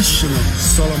national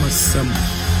solemn assembly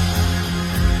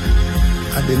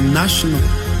at the National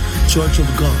Church of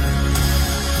God,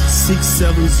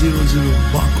 6700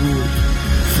 Buck Road,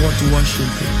 Fort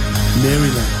Washington,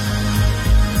 Maryland.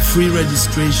 Free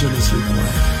registration is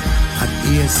required at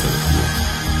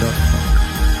aslp.org.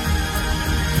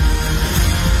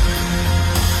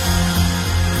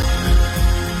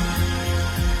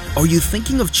 Are you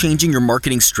thinking of changing your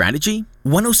marketing strategy?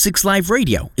 106 Live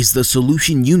Radio is the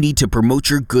solution you need to promote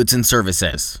your goods and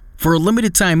services. For a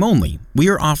limited time only, we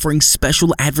are offering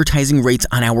special advertising rates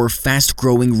on our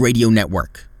fast-growing radio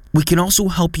network. We can also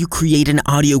help you create an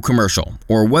audio commercial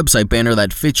or a website banner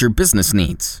that fits your business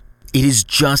needs. It is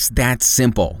just that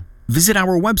simple. Visit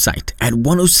our website at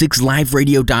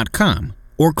 106liveradio.com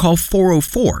or call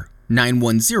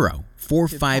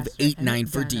 404-910-4589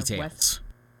 for details.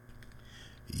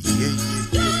 Yeah.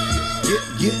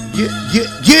 Yeah.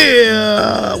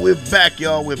 We're back,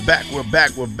 y'all. We're back.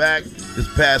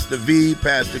 It's Pastor V,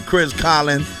 Pastor Chris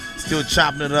Collin, still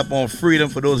chopping it up on freedom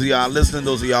for those of y'all listening,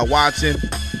 those of y'all watching.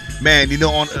 Man, you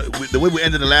know, on the way we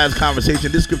ended the last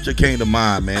conversation, this scripture came to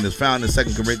mind, man. It's found in 2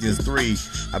 Corinthians 3,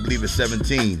 I believe it's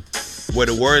 17, where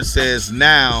the word says,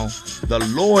 now the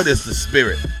Lord is the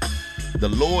Spirit. The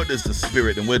Lord is the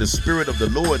Spirit, and where the Spirit of the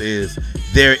Lord is,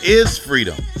 there is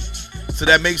freedom. So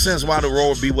that makes sense why the world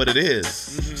would be what it is.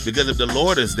 Mm-hmm. Because if the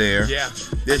Lord is there,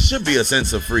 there should be a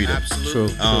sense of freedom.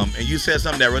 Absolutely. And you said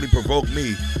something that really provoked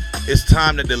me. It's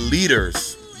time that the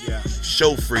leaders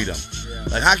show freedom. Yeah.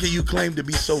 Like, how can you claim to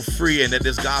be so free and that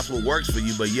this gospel works for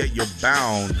you, but yet you're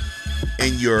bound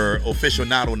in your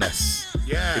officialness?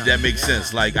 Yeah. If that makes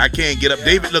sense. Like, I can't get up. Yeah.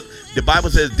 David, look, the Bible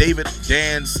says David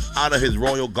danced out of his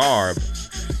royal garb.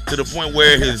 To the point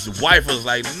where his wife was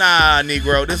like, nah,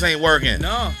 Negro, this ain't working.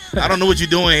 No. I don't know what you're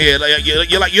doing here. Like,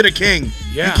 you're the king.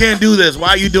 Yeah. You can't do this. Why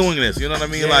are you doing this? You know what I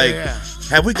mean?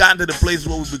 Have we gotten to the place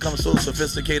where we become so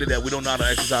sophisticated that we don't know how to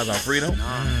exercise our freedom?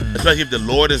 Especially if the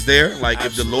Lord is there. Like,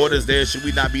 if the Lord is there, should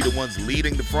we not be the ones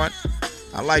leading the front?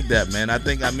 I like that, man.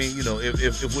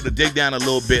 If we're to dig down a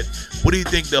little bit, what do you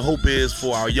think the hope is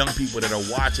for our young people that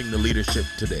are watching the leadership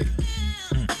today?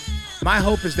 My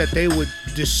hope is that they would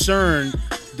discern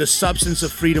the substance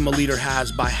of freedom a leader has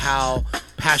by how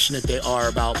passionate they are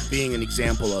about being an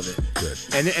example of it. Good.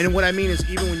 And what I mean is,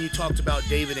 even when you talked about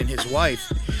David and his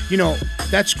wife, you know,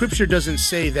 that scripture doesn't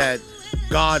say that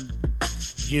God,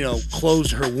 you know,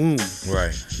 closed her womb.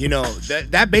 Right. You know,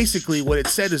 that basically what it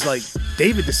said is, like,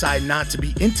 David decided not to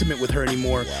be intimate with her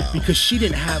anymore because she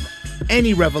didn't have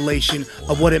any revelation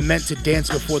of what it meant to dance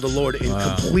before the Lord in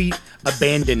complete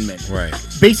abandonment. Right.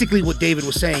 Basically what David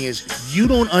was saying is, you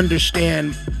don't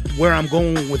understand where I'm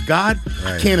going with God.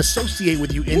 Right. I can't associate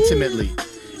with you intimately.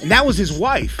 And that was his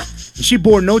wife. And she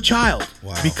bore no child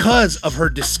because of her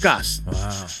disgust.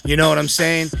 Wow. You know what I'm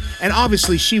saying? And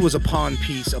obviously she was a pawn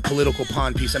piece, a political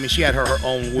pawn piece. I mean, she had her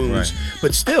own wounds. Right.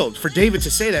 But still, for David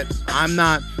to say that, I'm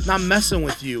not messing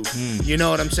with you. You know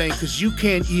what I'm saying? Because you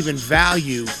can't even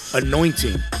value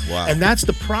anointing. Wow. And that's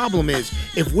the problem is,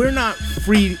 if we're not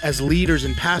free as leaders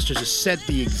and pastors to set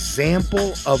the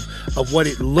example of what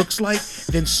it looks like,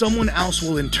 then someone else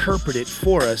will interpret it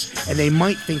for us, and they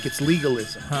might think it's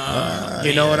legalism.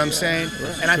 You know what I'm saying?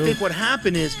 And I think what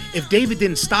happened is, if David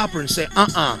didn't stop her and say,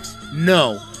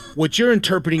 no, what you're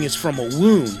interpreting is from a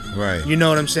wound. Right. You know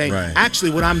what I'm saying? Right.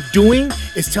 Actually, what I'm doing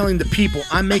is telling the people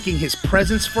I'm making his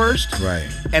presence first. Right.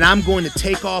 And I'm going to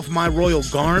take off my royal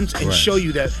garments and show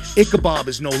you that Ichabod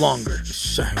is no longer.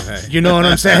 Right. You know what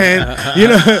I'm saying? You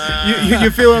know, you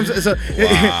feel what I'm saying? So,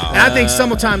 and I think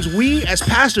sometimes we as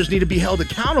pastors need to be held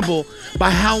accountable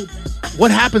by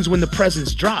what happens when the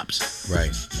presence drops.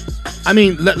 Right. I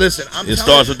mean, listen. It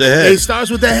starts with the head. It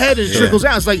starts with the head and it trickles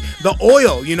out. It's like the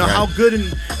oil. You know how good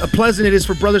and pleasant it is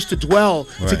for brothers to dwell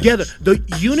together. The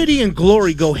unity and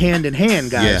glory go hand in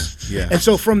hand, guys. Yeah. And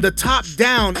so from the top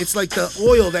down, it's like the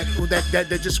oil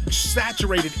that just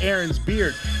saturated Aaron's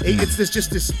beard. It's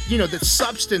this you know, that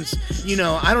substance. You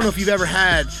know, I don't know if you've ever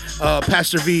had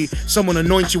Pastor V, someone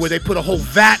anoint you where they put a whole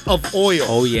vat of oil.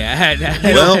 Oh yeah.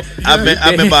 Well,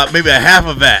 I've been about maybe a half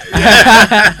of that.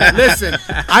 Listen,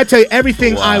 I tell you,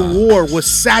 everything I wore was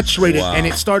saturated, and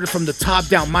it started from the top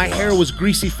down. My hair was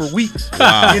greasy for weeks.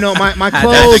 You know, my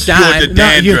clothes.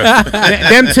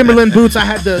 Them Timberland boots, I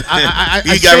had to.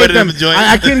 I got rid of them joints.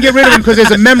 I couldn't get rid of them because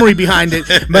there's a memory behind it.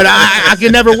 But I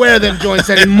can never wear them joints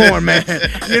anymore, man.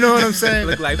 You know what I'm saying?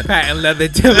 Look like patent leather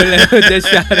Timberland with the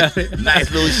shot of it.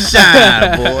 Nice little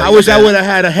shine, boy. I wish I would have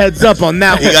had a heads up on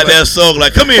that one. You got that soul glow.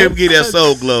 Come here, get that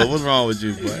soul glow. What's wrong with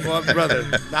you, boy? Well, brother,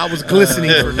 I was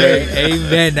glistening for days.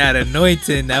 Amen. That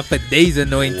anointing, not for days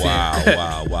anointing.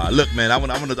 Wow. Look, man, I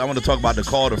want to talk about the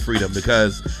call to freedom,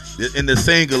 because in the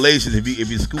same Galatians, if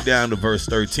you scoot down to verse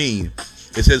 13,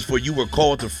 it says, "For you were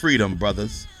called to freedom,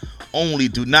 brothers. Only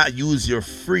do not use your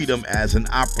freedom as an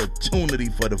opportunity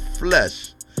for the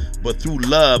flesh, but through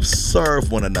love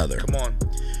serve one another." Come on.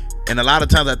 And a lot of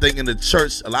times, I think in the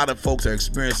church, a lot of folks are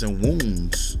experiencing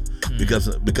wounds because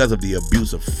of the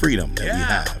abuse of freedom that we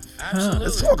have. Absolutely.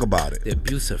 Let's talk about it. The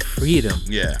abuse of freedom.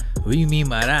 Yeah. What do you mean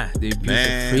by that? The abuse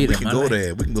of freedom. We can go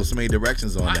there. We can go so many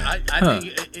directions on that. I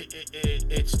think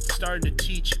it's starting to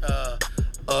teach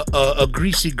a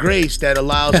greasy grace that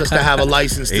allows us to have a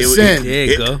license to sin. There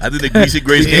you go. I think the greasy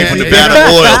grace came from the vat of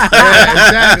oil. Yeah,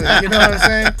 exactly. You know what I'm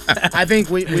saying? I think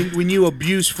when you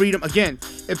abuse freedom, again,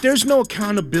 if there's no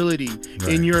accountability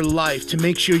in your life to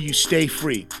make sure you stay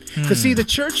free. Because see, the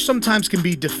church sometimes can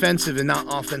be defensive and not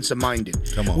offensive minded.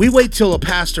 Come on. We wait till a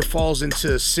pastor falls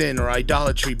into sin or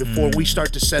idolatry before we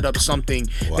start to set up something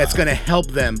that's going to help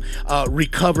them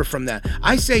recover from that.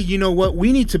 I say, you know what?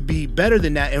 We need to be better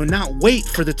than that and not wait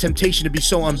for the temptation to be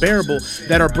so unbearable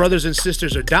that our brothers and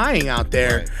sisters are dying out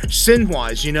there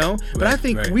sin-wise, you know? But I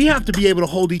think we have to be able to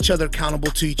hold each other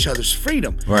accountable to each other's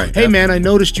freedom. Right. Hey, man, I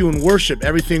noticed you in worship.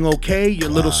 Everything okay? You're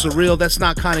a little surreal. That's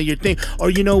not kind of your thing. Or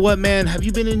you know what, man? Have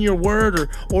you been in your word?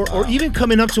 Or even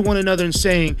coming up to one another and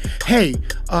saying, hey,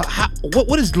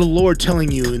 what is the Lord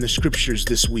telling you in the scriptures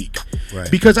this week? Right.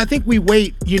 Because I think we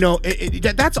wait, you know,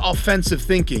 that's offensive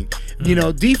thinking. You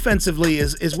know, defensively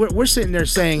is we're sitting there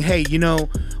saying, hey, you know,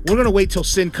 we're going to wait till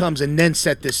sin comes and then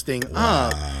set this thing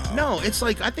up. No, it's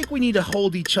like, I think we need to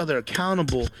hold each other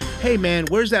accountable. Hey, man,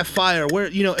 where's that fire? Where,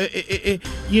 you know,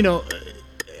 you know,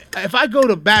 if I go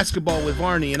to basketball with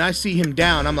Varney and I see him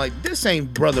down, I'm like, this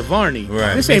ain't brother Varney.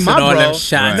 Right. This ain't my bro.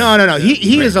 Right. No.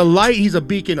 He is a light. He's a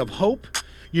beacon of hope.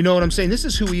 You know what I'm saying? This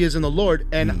is who he is in the Lord.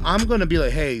 And I'm going to be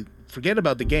like, hey, forget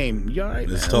about the game. You all right?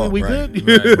 Let's man? talk. We Right.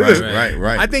 good?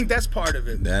 Right. I think that's part of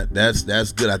it.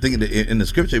 That's good. I think in the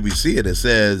scripture we see it. It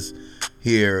says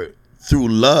here, through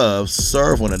love,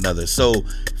 serve one another. So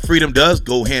freedom does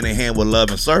go hand in hand with love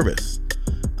and service.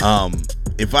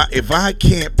 If I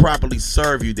can't properly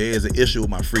serve you, there is an issue with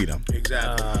my freedom.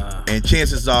 Exactly. And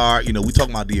chances are, you know, we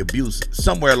talking about the abuse.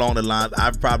 Somewhere along the line,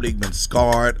 I've probably been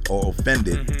scarred or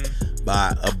offended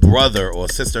by a brother or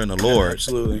sister in the Lord.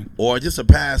 Absolutely. Or just a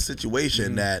past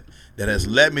situation that has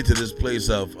led me to this place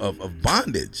of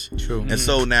bondage. True. And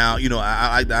so now, you know,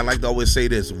 I like to always say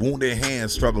this: wounded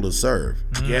hands struggle to serve.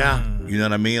 Yeah. You know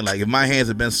what I mean? Like if my hands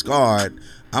have been scarred,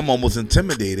 I'm almost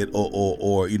intimidated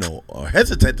or you know, or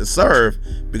hesitant to serve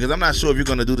because I'm not sure if you're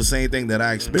going to do the same thing that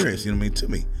I experienced. You know what I mean? To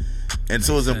me. And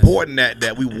so it's important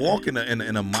that we walk in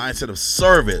a mindset of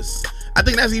service. I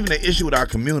think that's even an issue with our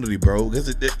community, bro.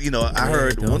 Because you know, I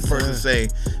heard one person say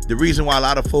the reason why a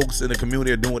lot of folks in the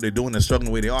community are doing what they're doing and struggling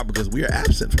the way they are because we are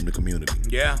absent from the community.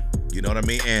 Yeah. You know what I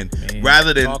mean? And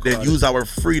rather than use our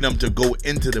freedom to go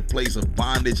into the place of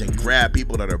bondage and grab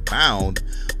people that are bound,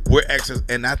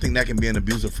 and I think that can be an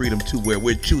abuse of freedom too, where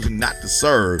we're choosing not to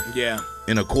serve. Yeah.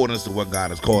 In accordance to what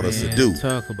God has called us to do.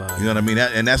 Talk about you know what I mean?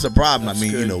 And that's a problem. That's I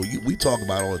mean, good. you know, we talk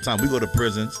about it all the time. We go to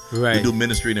prisons. Right. We do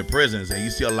ministry in the prisons. And you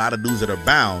see a lot of dudes that are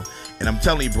bound. And I'm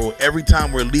telling you, bro, every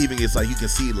time we're leaving, it's like you can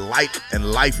see light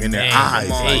and life in their eyes.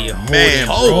 Like, man,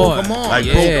 bro, come on. Like,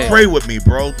 bro, pray with me,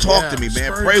 bro. Talk to me,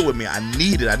 man. Spurge. Pray with me. I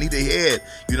need it. I need to hear it.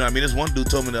 You know what I mean? This one dude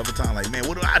told me the other time, like, man,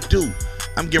 what do I do?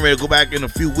 I'm getting ready to go back in a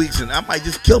few weeks, and I might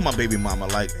just kill my baby mama,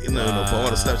 like, you know, for all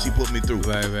the stuff she put me through.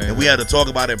 Right, and we had to talk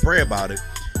about it and pray about it.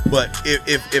 But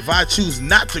if I choose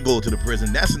not to go to the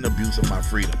prison, that's an abuse of my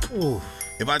freedom. Ooh.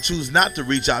 If I choose not to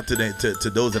reach out to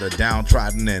those that are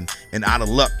downtrodden and out of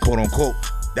luck, quote unquote,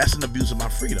 that's an abuse of my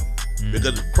freedom.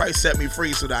 Because Christ set me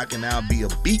free so that I can now be a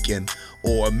beacon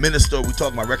or a minister. We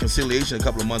talked about reconciliation a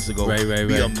couple of months ago. Right.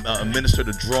 A minister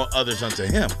to draw others unto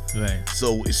Him. Right.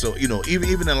 So you know,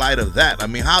 even in light of that, I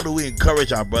mean, how do we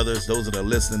encourage our brothers, those that are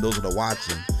listening, those that are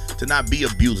watching, to not be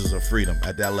abusers of freedom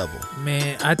at that level?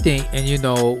 Man, I think, and you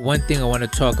know, one thing I want to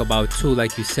talk about too,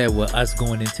 like you said, with us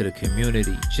going into the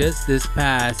community. Just this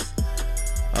past,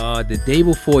 the day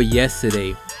before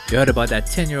yesterday, you heard about that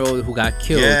 10-year-old who got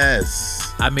killed.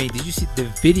 Yes. I mean, did you see the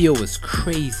video? Was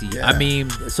crazy. Yeah. I mean,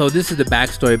 so this is the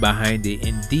backstory behind it.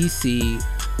 In DC,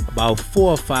 about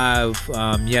 4 or 5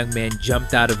 young men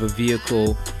jumped out of a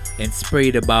vehicle and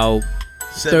sprayed about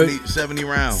 70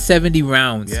 rounds. 70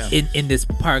 rounds Yeah. in this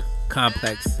park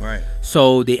complex. Right.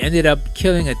 So they ended up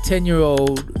killing a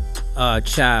 10-year-old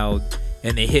child,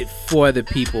 and they hit 4 other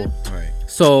people. Right.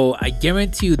 So I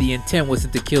guarantee you the intent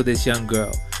wasn't to kill this young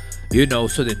girl. You know,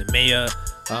 so then the mayor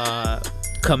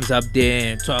comes up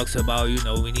there and talks about, you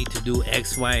know, we need to do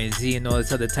X, Y, and Z and all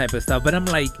this other type of stuff. But I'm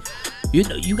like, you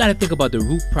know, you got to think about the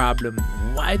root problem.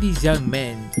 Why these young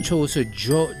men chose to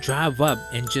drive up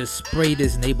and just spray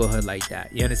this neighborhood like that?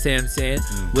 You understand what I'm saying?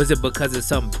 Was it because of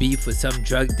some beef with some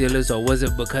drug dealers, or was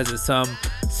it because of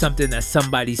something that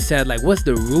somebody said? Like, what's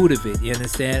the root of it? You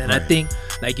understand? And I think,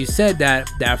 like you said,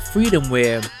 that freedom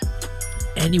where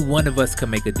any one of us can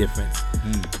make a difference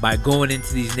by going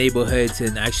into these neighborhoods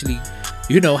and actually,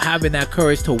 having that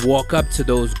courage to walk up to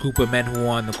those group of men who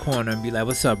are on the corner and be like,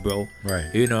 what's up, bro? Right.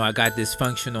 I got this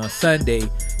function on Sunday.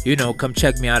 Come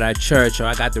check me out at church. Or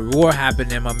I got the roar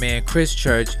happening in my man Chris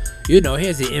church.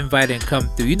 Here's an invite and come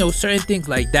through. Certain things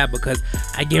like that, because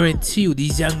I guarantee you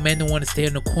these young men don't want to stay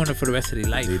in the corner for the rest of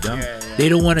their life. They don't. They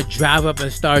don't want to drive up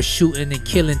and start shooting and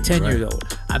killing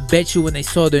 10-year-olds. I bet you when they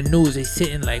saw the news, they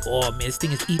sitting like, oh man, this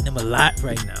thing is eating them alive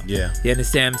right now. Yeah. You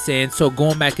understand what I'm saying? So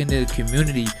going back into the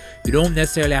community, you don't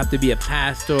necessarily have to be a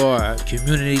pastor or a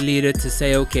community leader to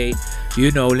say, okay,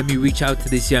 let me reach out to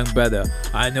this young brother.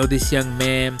 I know this young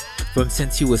man from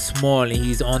since he was small and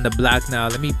he's on the block now.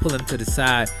 Let me pull him to the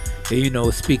side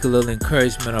and, speak a little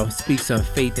encouragement or speak some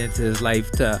faith into his life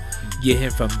to get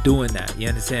him from doing that. You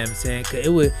understand what I'm saying?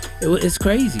 'Cause it's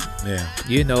crazy. Yeah.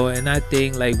 And I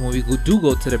think like when we do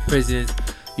go to the prisons,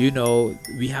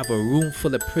 we have a room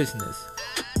full of prisoners.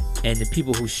 And the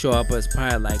people who show up is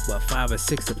probably like 5 or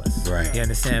 6 of us. Right. You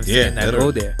understand what I'm saying? That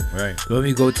go there. Right. When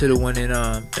we go to the one in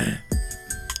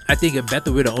I think in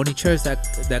Bethel we're the only church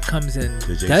that comes and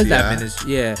does that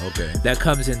ministry. Yeah. Okay. That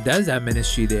comes and does that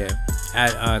ministry there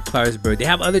at Clarksburg. They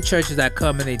have other churches that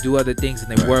come and they do other things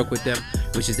and they work with them,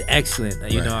 which is excellent.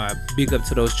 I big up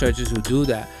to those churches who do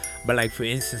that. But like for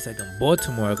instance, like in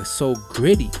Baltimore, it's so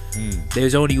gritty.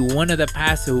 There's only one other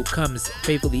pastor who comes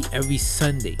faithfully every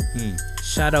Sunday.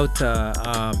 Shout out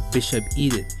to Bishop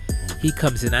Edith. He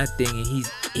comes in that thing and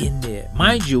he's in there.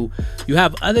 Mind you, you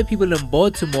have other people in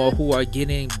Baltimore who are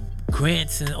getting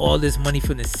grants and all this money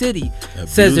from the city.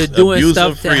 Says they're doing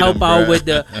stuff to help out with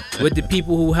the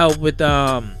people who help with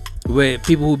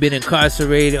people who've been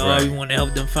incarcerated, or we want to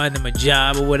help them find them a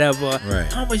job or whatever.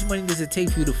 Right. How much money does it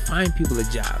take for you to find people a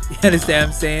job? You understand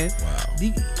what I'm saying?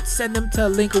 Wow. Send them to a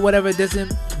link or whatever. It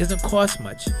doesn't cost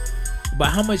much. But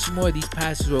how much more these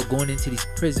pastors are going into these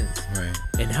prisons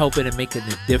and helping and making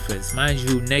a difference? Mind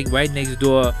you, right next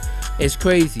door, it's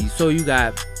crazy. So you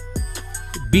got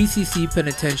BCC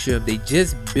Penitentiary. They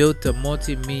just built a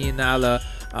multi-million-dollar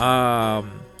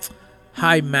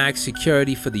high max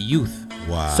security for the youth.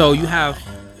 Wow. So you have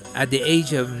at the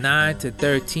age of 9 to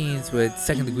 13s with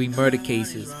second-degree murder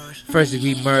cases,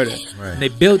 first-degree murder. Right. And they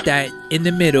built that in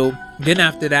the middle. Then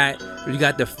after that, you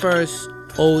got the first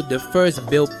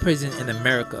built prison in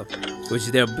America, which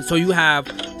is there. So you have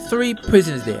 3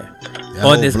 prisons there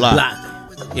on this block.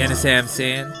 You understand what I'm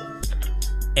saying?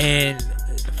 And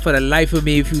for the life of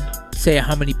me, if you say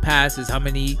how many pastors, how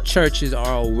many churches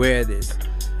are aware of this,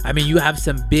 I mean, you have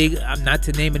some big, not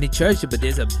to name any churches, but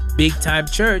there's a big time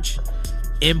church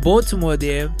in Baltimore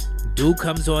there. Dude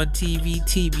comes on TV,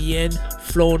 TBN,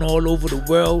 flown all over the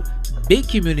world. Big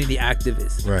community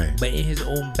activist. Right. But in his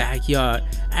own backyard,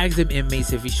 asked them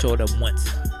inmates if he showed up once.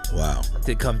 Wow.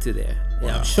 To come to there. Wow.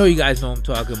 Yeah, I'm sure you guys know what I'm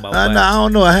talking about. No, I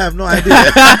don't know. I have no idea.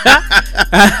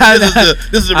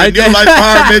 this is a ReNewed Life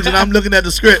Power and I'm looking at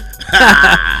the script.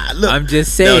 Look, I'm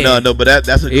just saying. No, but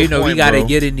that's a good point, we gotta bro.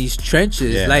 get in these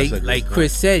trenches. Yeah, like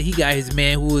Chris said, he got his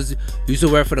man who used to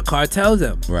work for the cartels.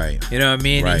 Right. You know what I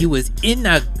mean? Right. And he was in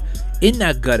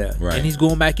that gutter, right. And he's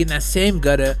going back in that same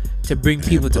gutter to bring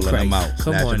people to Christ. Them out,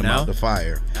 Come on them now, out the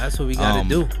fire. That's what we gotta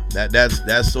do.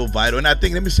 That's so vital. And I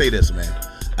think, let me say this, man.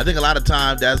 I think a lot of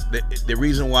times that's the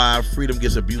reason why freedom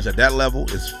gets abused at that level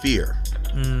is fear.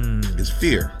 It's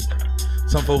fear.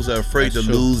 Some folks are afraid to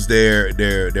lose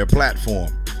their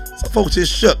platform. Some folks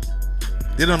just shook.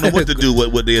 They don't know what to do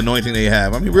with the anointing they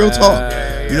have. I mean, real talk.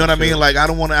 You know what I mean? Like, I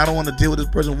don't want to deal with this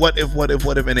person. What if?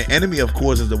 And the enemy, of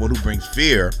course, is the one who brings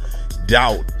fear,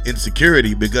 doubt,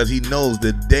 insecurity, because he knows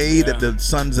the day that the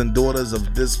sons and daughters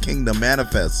of this kingdom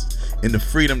manifest in the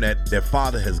freedom that their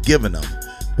Father has given them,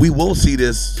 we will see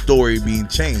this story being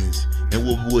changed, and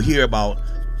we'll hear about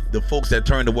the folks that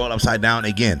turned the world upside down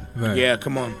again. Right. Yeah,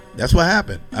 come on. That's what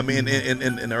happened. I mean, in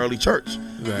the early church. Right.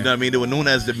 You know what I mean? They were known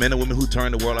as the men and women who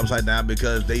turned the world upside down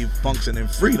because they functioned in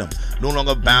freedom, no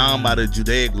longer bound by the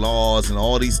Judaic laws and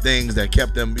all these things that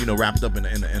kept them, wrapped up in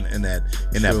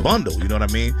that bundle. You know what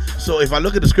I mean? So if I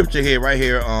look at the scripture here, right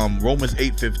here, Romans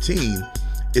 8:15,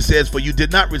 it says, "For you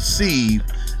did not receive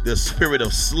the spirit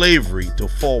of slavery to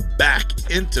fall back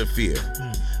into fear,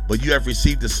 but you have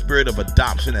received the spirit of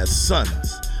adoption as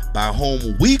sons, by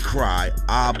whom we cry,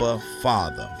 Abba,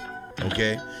 Father."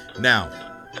 Okay? Now,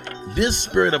 this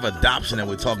spirit of adoption that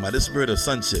we're talking about, this spirit of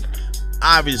sonship,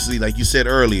 obviously, like you said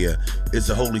earlier, it's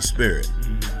the Holy Spirit.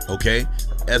 Okay?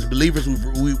 As believers,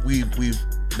 we've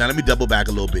now let me double back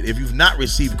a little bit. If you've not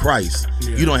received Christ,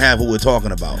 you don't have what we're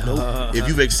talking about. If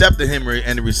you've accepted him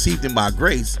and received him by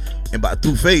grace and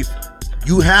through faith,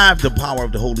 you have the power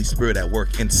of the Holy Spirit at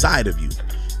work inside of you.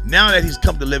 Now that he's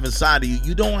come to live inside of you,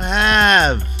 you don't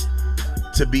have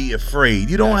to be afraid.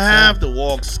 You don't have to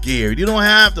walk scared. You don't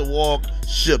have to walk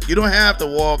shook. You don't have to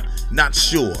walk not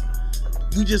sure.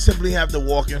 You just simply have to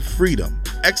walk in freedom.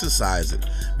 Exercise it.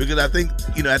 Because I think,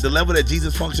 at the level that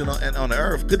Jesus functioned on the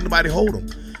earth, couldn't nobody hold him.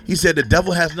 He said, the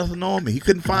devil has nothing on me. He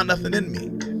couldn't find nothing in me.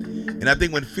 And I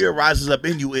think when fear rises up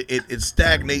in you, it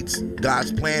stagnates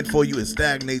God's plan for you. It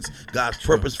stagnates God's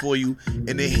purpose for you.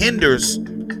 And it hinders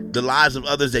the lives of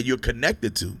others that you're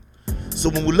connected to. So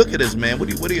when we look at this, man, what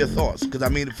are your thoughts? Because,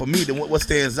 for me, what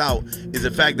stands out is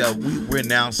the fact that we're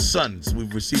now sons.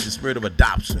 We've received the spirit of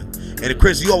adoption. And,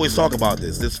 Chris, you always talk about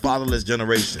this fatherless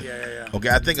generation. Yeah. Okay,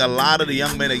 I think a lot of the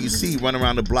young men that you see running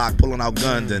around the block, pulling out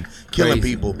guns and killing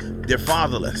people, they're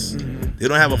fatherless. Mm-hmm. They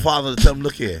don't have a father to tell them,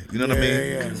 look here. You know what I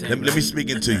mean? Yeah. Let me speak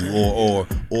into you.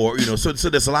 Or so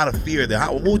there's a lot of fear there.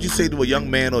 What would you say to a young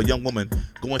man or a young woman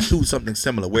going through something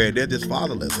similar where they're just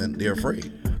fatherless and they're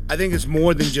afraid? I think it's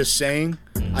more than just saying.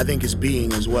 I think it's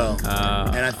being as well.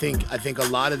 And I think a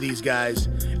lot of these guys,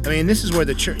 this is where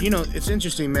the church, it's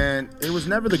interesting, man. It was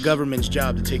never the government's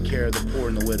job to take care of the poor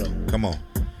and the widow. Come on.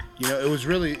 It's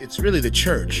really the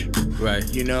church. Right.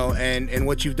 And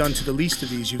what you've done to the least of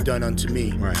these, you've done unto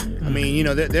me. Right.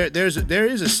 There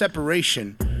is a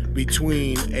separation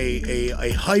between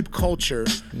a hype culture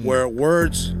where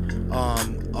words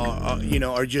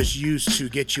are just used to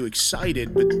get you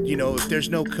excited, but if there's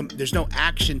no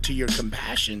action to your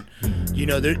compassion,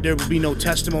 there would be no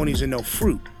testimonies and no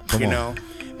fruit. Come on.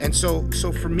 And so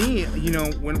for me,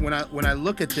 when I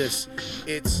look at this,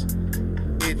 it's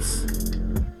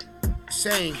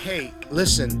saying, hey,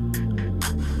 listen,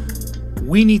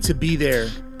 we need to be there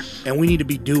and we need to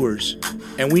be doers,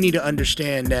 and we need to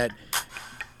understand that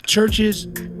churches,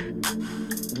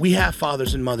 we have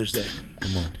fathers and mothers there.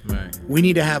 Come on. Right. We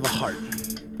need to have a heart.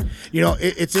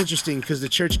 It's interesting because the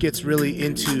church gets really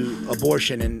into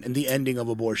abortion and the ending of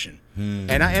abortion.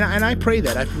 And I pray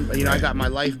that. I got my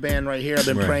life band right here. I've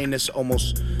been praying this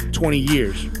almost 20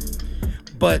 years.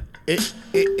 But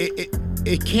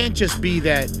it can't just be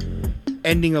that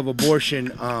ending of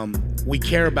abortion. We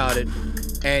care about it,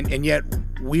 and yet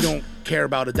we don't care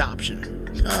about adoption.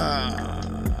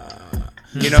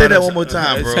 Say that one more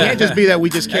time, bro. It can't just be that we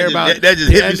just care about. That just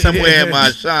hit me somewhere in my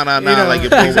shana now, like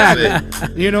it exactly.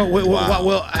 Wow.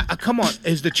 Well, come on.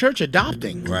 Is the church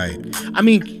adopting? Right.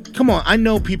 Come on. I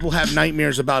know people have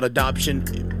nightmares about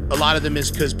adoption. A lot of them is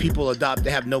because people adopt.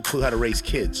 They have no clue how to raise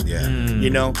kids. Yeah.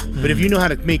 But if you know how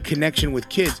to make connection with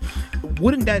kids,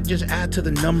 wouldn't that just add to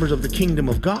the numbers of the kingdom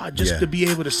of God? Just to be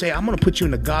able to say, I'm going to put you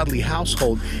in a godly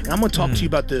household, and I'm going to talk to you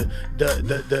about the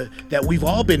that we've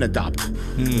all been adopted.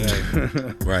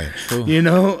 Right.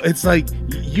 It's like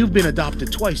you've been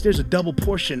adopted twice. There's a double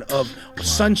portion of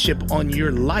sonship on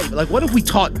your life. Like, what if we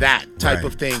taught that type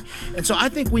of thing? And so I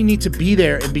think we need to be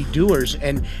there and be doers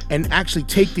and actually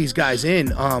take these guys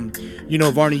in.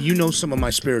 Varney, some of my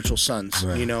spiritual sons.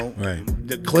 Right.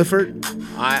 The Clifford,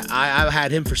 I've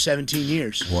had him for 17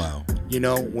 years. Wow.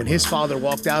 When his father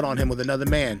walked out on him with another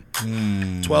man,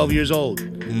 12 years old.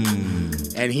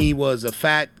 And he was a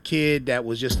fat kid that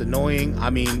was just annoying.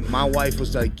 My wife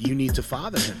was like, you need to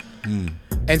father him.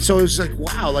 And so it was like,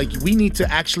 wow, like we need to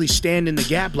actually stand in the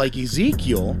gap like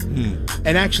Ezekiel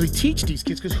and actually teach these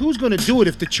kids, because who's going to do it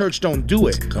if the church don't do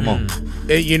it? Come on.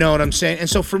 You know what I'm saying? And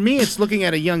so for me, it's looking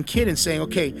at a young kid and saying,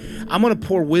 okay, I'm going to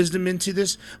pour wisdom into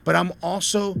this, but I'm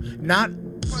also not,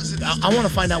 I want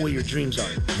to find out what your dreams are.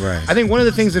 Right. I think one of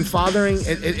the things in fathering,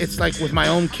 it's like with my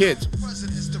own kids,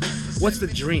 what's the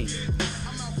dream?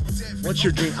 What's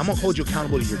your dream? I'm going to hold you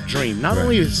accountable to your dream, not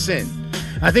only your sin.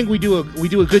 I think we do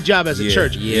a good job as a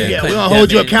church. Yeah, we're gonna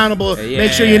hold you accountable.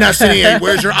 Make sure you're not sitting here.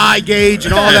 Where's your eye gauge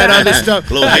and all that other stuff?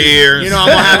 Close your ears. I'm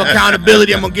gonna have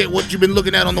accountability. I'm gonna get what you've been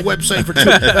looking at on the website for 2.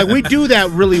 Like, we do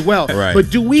that really well. Right. But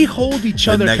do we hold each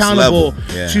other accountable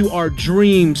to our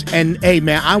dreams? And hey,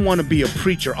 man, I want to be a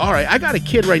preacher. All right, I got a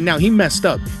kid right now. He messed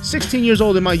up. 16 years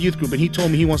old in my youth group, and he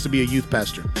told me he wants to be a youth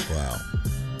pastor. Wow.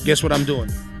 Guess what I'm doing?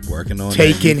 Working on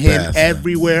taking him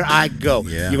everywhere I go.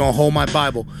 Yeah. You're gonna hold my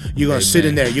Bible. You're gonna sit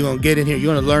in there. You're gonna get in here.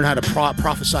 You're gonna learn how to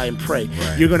prophesy and pray.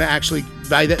 Right. You're gonna actually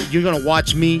you're gonna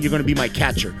watch me. You're gonna be my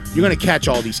catcher. You're gonna catch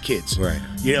all these kids. Right.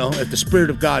 If the Spirit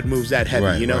of God moves that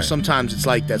heavy. Right. Sometimes it's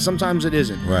like that. Sometimes it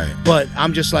isn't. Right. But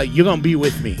I'm just like, you're gonna be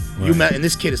with me. Right. And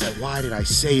this kid is like, why did I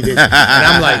say this? And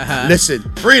I'm like, listen,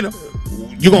 freedom.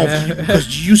 You're gonna,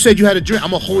 because you said you had a dream.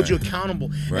 I'm gonna hold you accountable.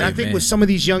 Right, and I think with some of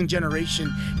these young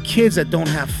generation kids that don't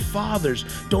have fathers,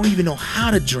 don't even know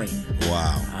how to dream.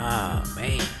 Wow. Oh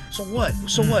man. So what?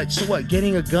 So what?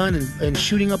 Getting a gun and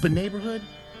shooting up a neighborhood?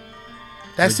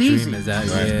 That's easy.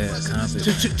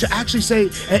 To actually say,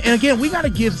 and again, we got to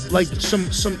give like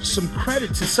some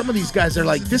credit to some of these guys. They're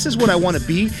like, this is what I want to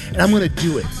be, and I'm going to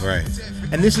do it. Right.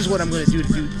 And this is what I'm going to do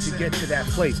to get to that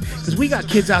place. Because we got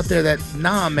kids out there that,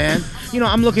 nah, man. You know,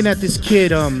 I'm looking at this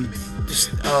kid,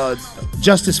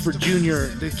 Justice for Junior,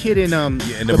 the kid in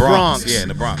the Bronx. Yeah, in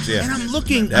the Bronx. Yeah. And I'm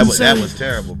looking. That was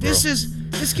terrible, bro.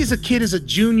 This kid's a kid is a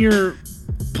junior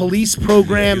police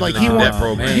program. Yeah, like he wants that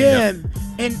program. Yeah.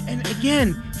 And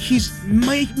again, he's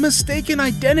mistaken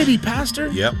identity, Pastor.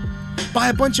 Yep. By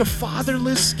a bunch of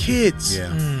fatherless kids. Yeah.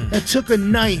 That took a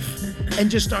knife and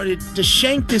just started to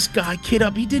shank this kid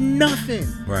up. He did nothing.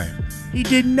 Right. He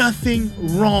did nothing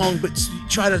wrong, but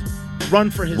try to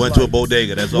run for his life. Went to a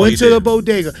bodega. That's all Went he to did. the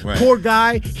bodega. Right. Poor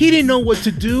guy. He didn't know what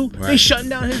to do. Right. They shutting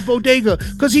down his bodega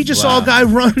because he just saw a guy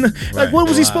run. Like, what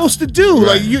was he supposed to do?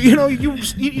 Right. Like,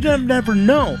 you never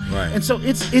know. Right. And so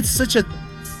it's such a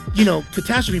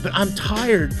catastrophe. But I'm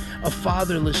tired of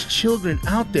fatherless children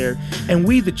out there, and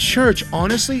we, the church,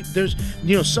 honestly, there's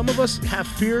some of us have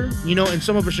fear, and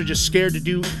some of us are just scared to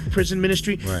do prison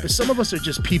ministry. Right. But some of us are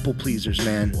just people pleasers,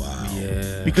 man. Wow.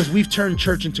 Yeah. Because we've turned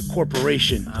church into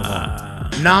corporation.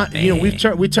 Man.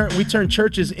 we turn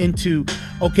churches into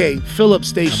fill-up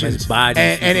stations,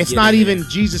 and it's not even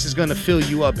Jesus is going to fill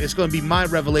you up. It's going to be my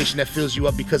revelation that fills you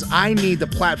up because I need the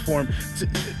platform,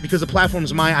 because the platform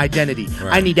is my identity.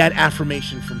 Right. I need that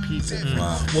affirmation from people.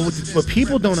 Wow. What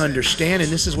people don't understand,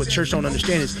 and this is what church don't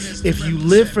understand, is if you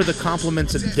live for the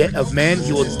compliments of men,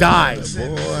 you will die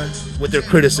with their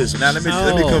criticism. Now let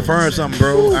me confirm something,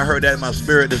 bro. I heard that in my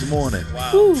spirit this morning.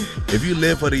 Wow. If you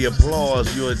live for the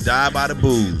applause, you'll die by the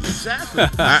booze. Exactly.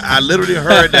 I literally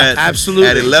heard that. Absolutely.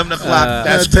 At 11 o'clock.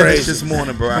 That's crazy. crazy This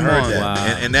morning, bro. I heard that.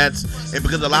 Wow. And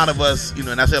because a lot of us,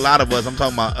 and I say a lot of us, I'm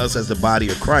talking about us as the body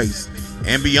of Christ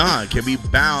and beyond, can be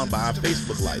bound by our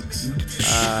Facebook likes.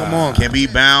 Come on. Can be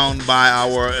bound by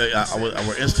our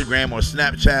Instagram or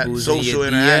Snapchat social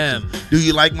interaction. Do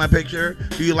you like my picture?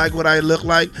 Do you like what I look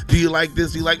like? Do you like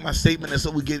this? Do you like my statement? And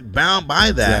so we get bound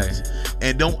by that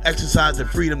and don't exercise the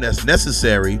freedom that's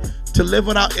necessary to live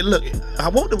without it. Look,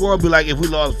 how won't the world be like if we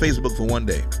lost Facebook for one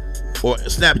day? Or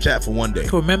Snapchat for one day.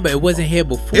 Remember, it wasn't here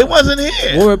before. It wasn't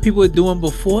here. What were people doing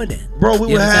before then? Bro,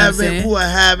 we were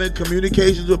having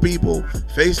communications with people,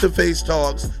 face-to-face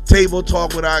talks, table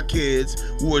talk with our kids.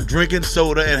 We were drinking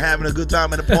soda and having a good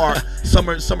time in the park.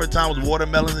 Summertime was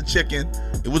watermelon and chicken.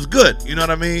 It was good. You know what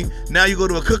I mean? Now you go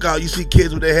to a cookout, you see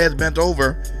kids with their heads bent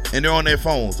over and they're on their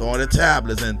phones or on their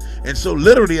tablets. And so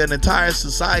literally an entire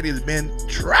society has been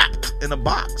trapped in a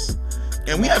box.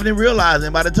 And we haven't even realized,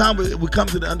 and by the time we come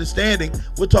to the understanding,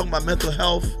 we're talking about mental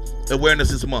health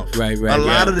awareness this month. Right. A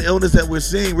lot of the illness that we're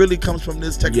seeing really comes from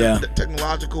this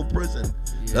technological prison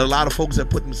that a lot of folks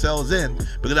have put themselves in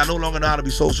because I no longer know how to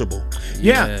be sociable.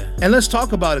 Yeah. And let's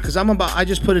talk about it because I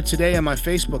just put it today on my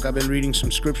Facebook. I've been reading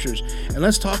some scriptures, and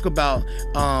let's talk about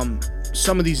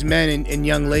some of these men and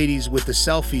young ladies with the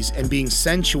selfies and being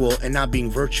sensual and not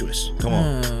being virtuous. Come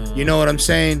on. You know what I'm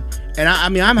saying? And I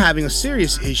mean, I'm having a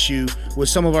serious issue with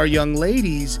some of our young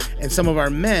ladies and some of our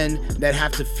men that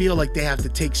have to feel like they have to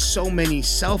take so many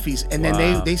selfies, and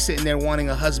then they sitting there wanting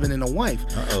a husband and a wife.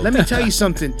 Let me tell you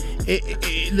something.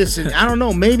 Listen, I don't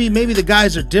know. Maybe the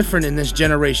guys are different in this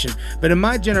generation, but in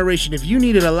my generation, if you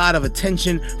needed a lot of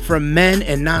attention from men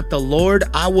and not the Lord,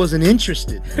 I wasn't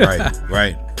interested.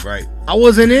 Right. I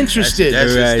wasn't interested.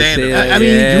 That's your standard. I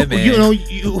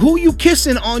mean, who you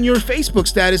kissing on your Facebook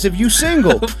status if you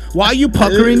single? Why you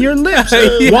puckering your lips?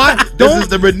 Why? This is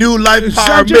the ReNewed Life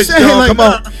Power Mix, saying, come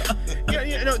on.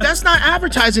 That's not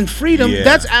advertising freedom. Yeah.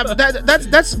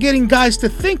 That's getting guys to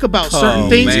think about certain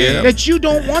things that you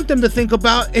don't want them to think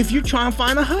about if you try and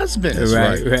find a husband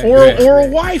or a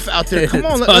wife out there. Come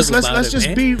on, let's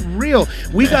just be real.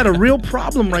 We got a real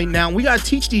problem right now. We got to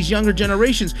teach these younger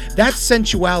generations that's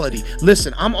sensuality.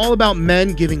 Listen, I'm all about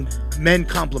men giving men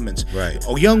compliments. Right.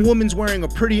 A young woman's wearing a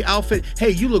pretty outfit. Hey,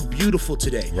 you look beautiful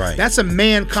today. Right. That's a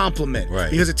man compliment.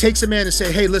 Right. Because it takes a man to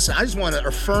say, hey, listen, I just want to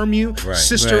affirm you,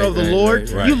 sister of the Lord.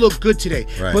 Right. You look good today.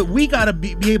 Right. But we got to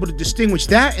be able to distinguish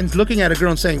that and looking at a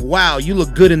girl and saying, wow, you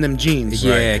look good in them jeans.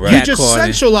 Yeah, You just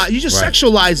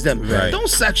sexualize them. Right. Don't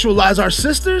sexualize our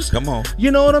sisters. Come on. You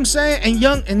know what I'm saying? And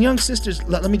young sisters,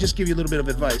 let me just give you a little bit of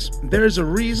advice. There's a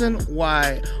reason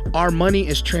why our money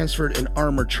is transferred in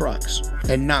armored trucks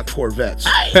and not Corvettes.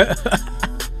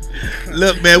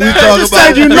 Look, man, we talk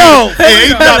about. Hey, he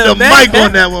dropped the mic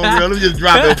on that one, bro. Let me just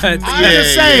drop it. I'm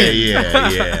just saying.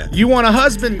 Yeah. You want a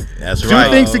husband? That's Do right.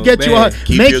 things to get you a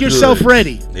husband. Make yourself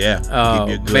ready. Yeah. Oh, keep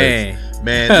your goods.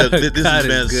 Man, look, this has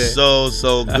been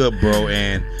so good, bro.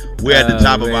 And We're at the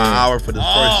top of our hour for the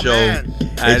first show. Man.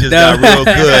 It just got real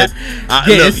good.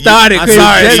 Getting started.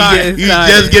 He's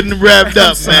just getting wrapped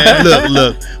up, man.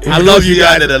 Look. I love you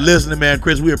guys that are listening, man.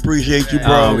 Chris, we appreciate you,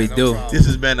 bro. Oh, we do. This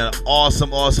has been an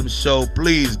awesome show.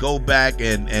 Please go back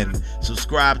and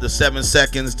subscribe to 7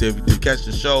 Seconds to catch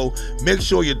the show. Make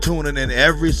sure you're tuning in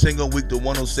every single week to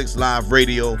 106 Live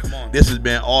Radio. This has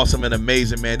been awesome and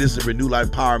amazing, man. This is a ReNewed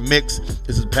Life Power Mix.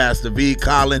 This is Pastor V,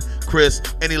 Colin, Chris.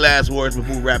 Any last words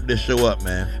before we wrap this show up,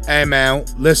 man? Hey, man,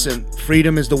 listen,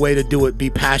 freedom is the way to do it. Be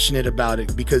passionate about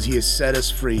it because he has set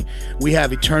us free. We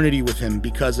have eternity with him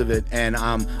because of it. And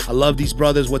I love these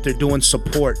brothers, what they're doing.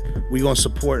 Support. We're going to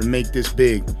support and make this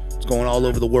big. It's going all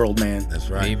over the world, man. That's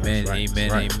right. Amen. That's right. Amen.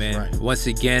 That's Amen. right. Once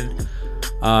again,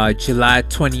 July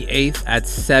 28th at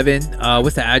 7.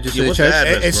 What's the address of the what's church?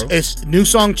 the address, bro? It's New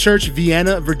Song Church,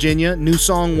 Vienna, Virginia. New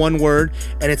Song, one word.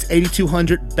 And it's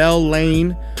 8200 Bell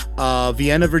Lane,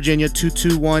 Vienna, Virginia,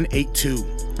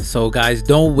 22182. So, guys,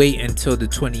 don't wait until the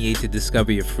 28th to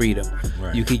discover your freedom.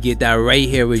 Right. You could get that right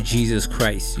here with Jesus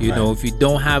Christ. You know, if you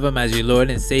don't have him as your Lord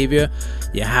and Savior,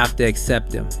 you have to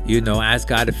accept him. You know, ask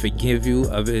God to forgive you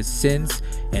of his sins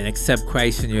and accept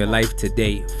Christ in your life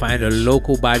today. Find a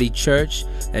local body church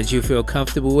that you feel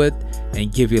comfortable with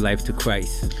and give your life to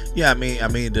Christ. Yeah, I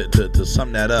mean, to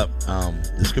sum that up,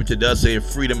 the scripture does say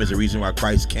freedom is the reason why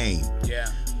Christ came. Yeah.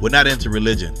 We're not into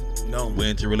religion. No. We're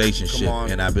into relationship. Come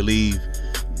on. And I believe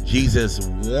Jesus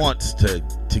wants to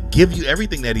give you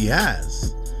everything that he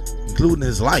has, including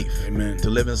his life. Amen. To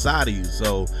live inside of you.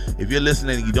 So if you're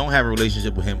listening and you don't have a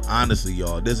relationship with him, honestly,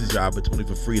 y'all, this is your opportunity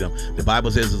for freedom. The Bible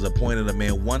says it's appointed a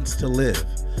man once to live,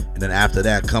 and then after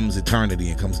that comes eternity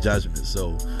and comes judgment.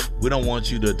 So we don't want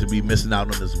you to be missing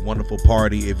out on this wonderful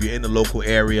party. If you're in the local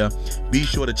area, be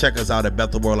sure to check us out at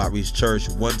Bethel World Outreach Church,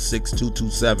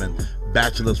 16227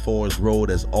 Bachelor's Forest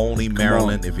Road, as Olney,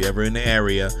 Maryland. If you're ever in the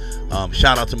area,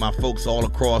 shout out to my folks all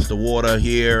across the water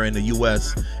here in the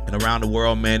U.S. and around the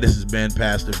world, man. This has been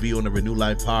Pastor V on the ReNewed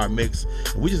Life Power Mix.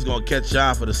 And we're just gonna catch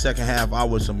y'all for the second half hour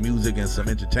with some music and some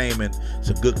entertainment,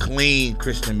 some good, clean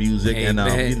Christian music. Amen.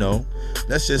 And you know,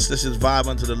 let's just vibe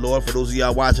unto the Lord. For those of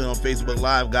y'all watching on Facebook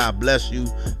Live, God bless you.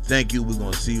 Thank you. We're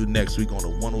gonna see you next week on the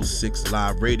 106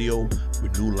 Live Radio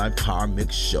ReNewed Life Power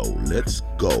Mix show. Let's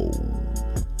go.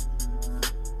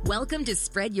 Welcome to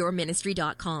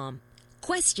SpreadYourMinistry.com.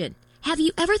 Question: have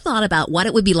you ever thought about what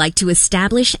it would be like to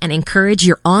establish and encourage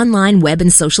your online web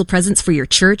and social presence for your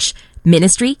church,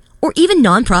 ministry, or even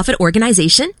nonprofit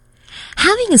organization?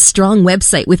 Having a strong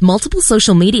website with multiple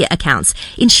social media accounts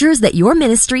ensures that your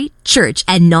ministry, church,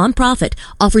 and nonprofit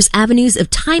offers avenues of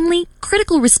timely,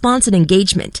 critical response and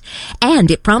engagement,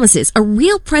 and it promises a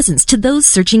real presence to those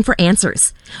searching for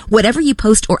answers. Whatever you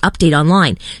post or update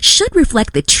online should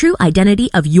reflect the true identity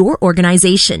of your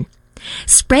organization.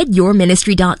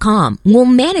 SpreadYourMinistry.com will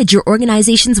manage your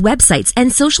organization's websites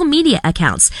and social media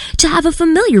accounts to have a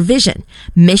familiar vision,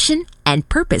 mission, and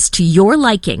purpose to your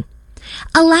liking.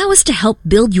 Allow us to help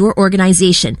build your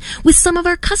organization with some of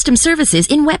our custom services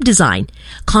in web design,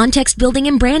 context building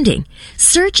and branding,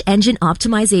 search engine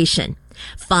optimization.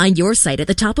 Find your site at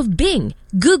the top of Bing,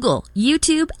 Google,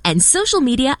 YouTube, and social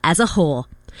media as a whole.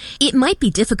 It might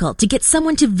be difficult to get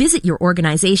someone to visit your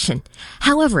organization.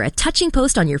 However, a touching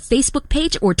post on your Facebook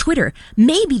page or Twitter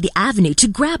may be the avenue to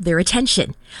grab their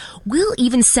attention. We'll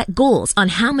even set goals on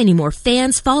how many more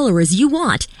fans, followers you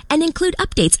want and include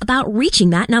updates about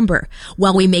reaching that number,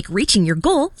 while we make reaching your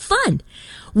goal fun.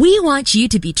 We want you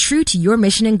to be true to your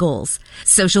mission and goals.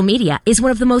 Social media is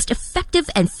one of the most effective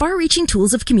and far-reaching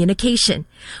tools of communication.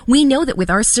 We know that with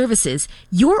our services,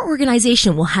 your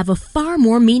organization will have a far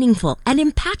more meaningful and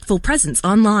impactful presence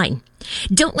online.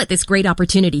 Don't let this great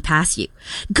opportunity pass you.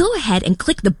 Go ahead and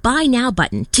click the Buy Now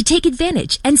button to take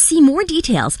advantage and see more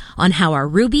details on how our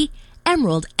Ruby,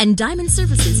 Emerald, and Diamond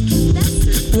services can best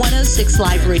serve. 106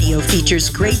 Live Radio features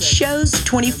great shows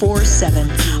 24/7.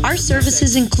 Our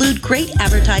services include great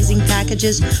advertising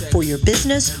packages for your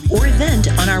business or event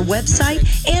on our website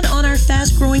and on our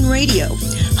fast-growing radio.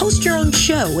 Host your own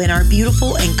show in our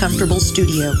beautiful and comfortable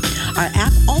studio. Our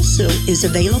app also is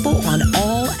available on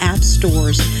all app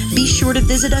stores. Be sure to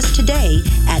visit us today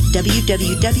at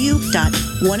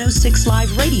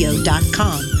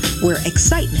www.106liveradio.com, where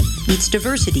excitement meets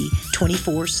diversity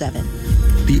 24/7.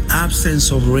 The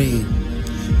absence of rain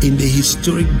in the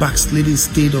historic backsliding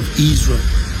state of Israel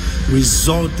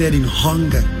resulted in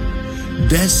hunger,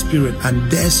 desperate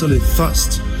and desolate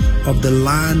thirst of the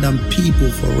land and people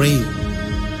for rain.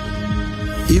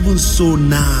 Even so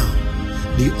now,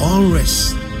 the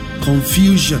unrest,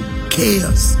 confusion,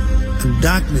 chaos, and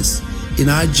darkness in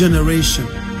our generation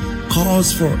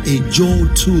calls for a Joel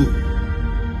 2.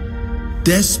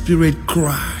 desperate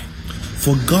cry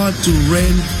for God to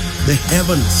rend the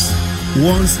heavens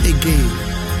once again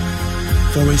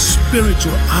for a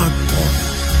spiritual outpour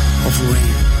of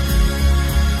rain.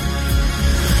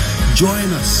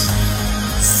 Join us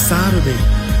Saturday,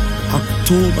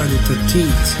 October the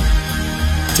 13th,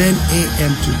 10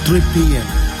 a.m. to 3 p.m.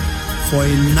 for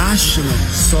a national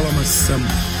solemn assembly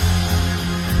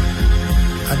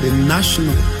at the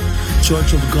National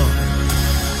Church of God,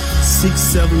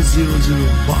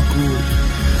 6700 Buck Road,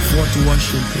 Fort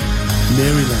Washington,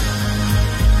 Maryland.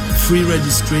 Free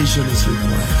registration is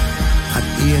required at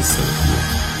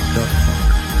aslpro.com.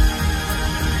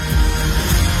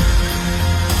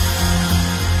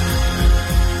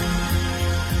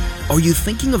 Are you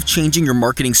thinking of changing your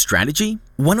marketing strategy?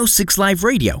 106 Live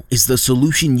Radio is the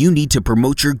solution you need to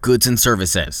promote your goods and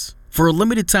services. For a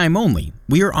limited time only,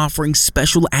 we are offering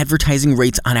special advertising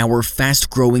rates on our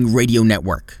fast-growing radio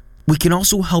network. We can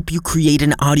also help you create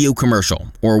an audio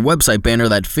commercial or a website banner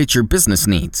that fits your business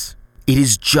needs. It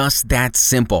is just that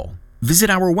simple. Visit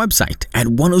our website at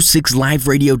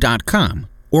 106liveradio.com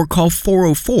or call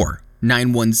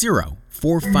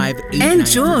 404-910-4589.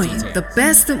 Enjoy the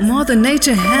best that Mother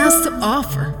Nature has to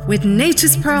offer with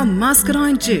Nature's Pearl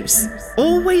Muscadine Juice.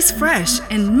 Always fresh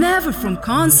and never from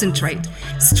concentrate.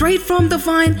 Straight from the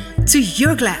vine to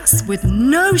your glass with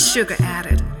no sugar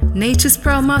added. Nature's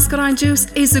Pearl Muscadine Juice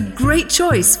is a great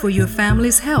choice for your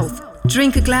family's health.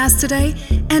 Drink a glass today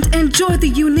and enjoy the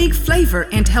unique flavor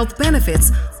and health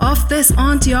benefits of this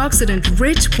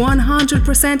antioxidant-rich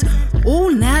 100%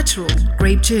 all-natural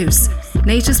grape juice.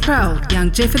 Nature's Pearl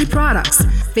Longevity Products.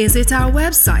 Visit our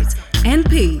website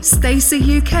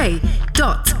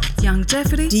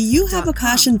npstacyuk.longevity.com. Do you have a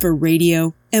passion for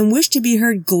radio and wish to be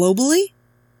heard globally?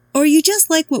 Or you just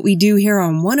like what we do here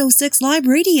on 106 Live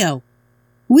Radio?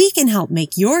 We can help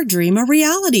make your dream a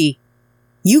reality.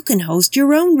 You can host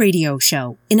your own radio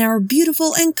show in our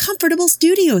beautiful and comfortable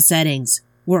studio settings,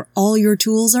 where all your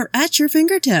tools are at your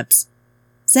fingertips.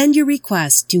 Send your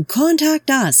request to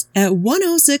contact us at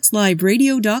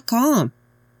 106liveradio.com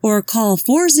or call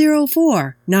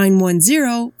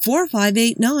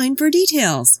 404-910-4589 for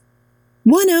details.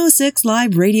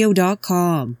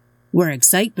 106liveradio.com, where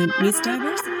excitement meets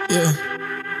diversity. Yeah,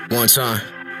 one time.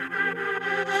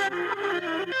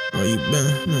 Where you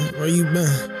been, man? Where you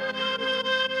been?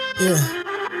 Yeah.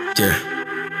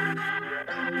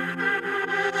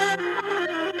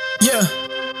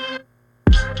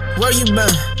 Where you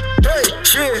been? Hey,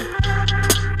 shit.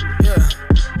 Yeah.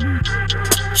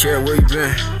 Where you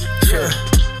been?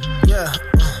 Yeah.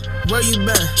 Where you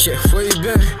been? Shit, where you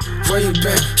been? Where you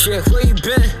been? Shit, where you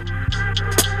been?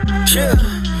 Shit.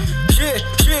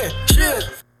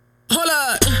 Hold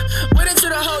up. Wait until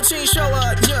the whole team show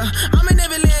up. Yeah. I'm in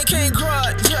Neverland, can't grow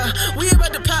up. Yeah. We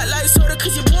about to pop like soda,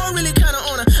 cause you're born really kinda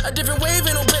on a different wave,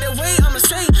 ain't no better way. I'ma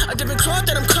say a different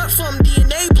cloth that I'm cut from.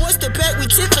 DNA, boy, step back,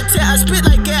 we tit for tat. I spit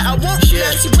like that, I won't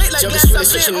she break like glass. I'm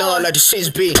switching on like the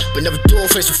shins be, but never do it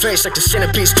face to face like the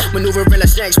centerpiece. Maneuvering like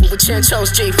snakes, moving 10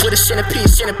 toes deep with a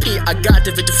centipede. I got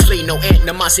the to flee, no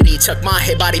animosity. Tuck my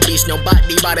head body beast, no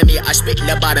body bottom me. I spit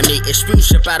lobotomy, it spews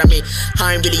up out of me.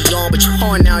 I ain't really on, but you're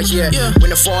on now, yeah.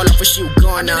 When I fall off, it's you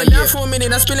gone now, yeah. For a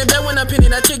minute, I spin it back when I pin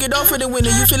it. I take it off for the winner.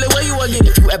 You feel it where you are getting.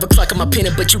 If you ever clock, I'm a pinner,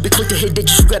 but you be quick to hit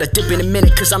digits. You gotta dip in a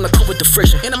minute, cause I'm not cool with the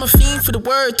friction. And I'm a fiend for the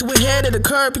word, to ahead of the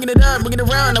curve, picking it up, bringing it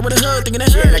around. I with a hood, thinking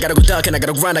ahead. Yeah, and I gotta go duck and I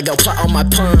gotta grind. I gotta plot on my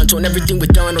punch on everything we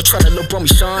done. Don't try to low bro me,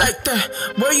 son. Like that,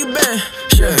 where you been?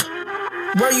 Yeah.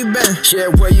 Where you been? Yeah,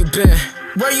 where you been?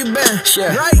 Where you been?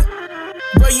 Yeah. Right?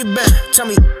 Where you been? Tell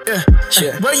me, yeah.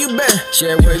 Where you been?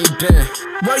 Yeah, where you been?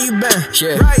 Where you been?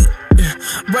 Yeah. Right?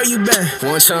 Where you been?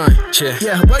 One time,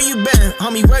 yeah. Where you been,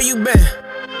 homie? Where you been?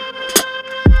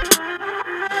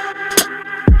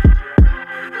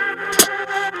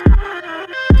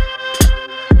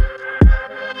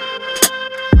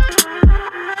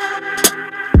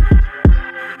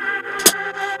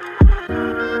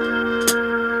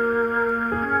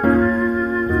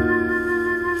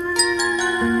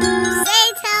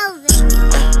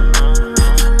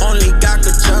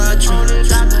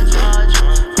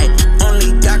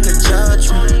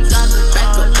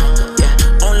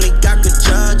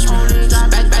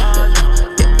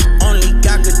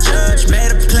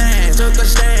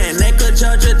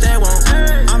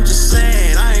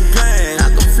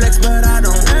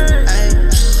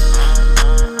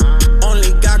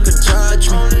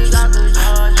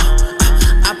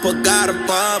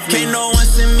 Can't no one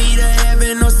send me to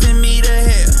heaven or send me to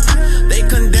hell. They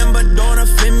condemn but don't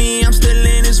offend me, I'm still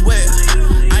in his web.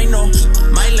 I know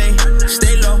my lane,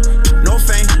 stay low, no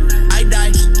fame. I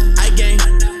die, I gain,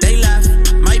 they laugh,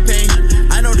 my pain.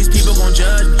 I know these people gon'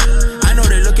 judge me, I know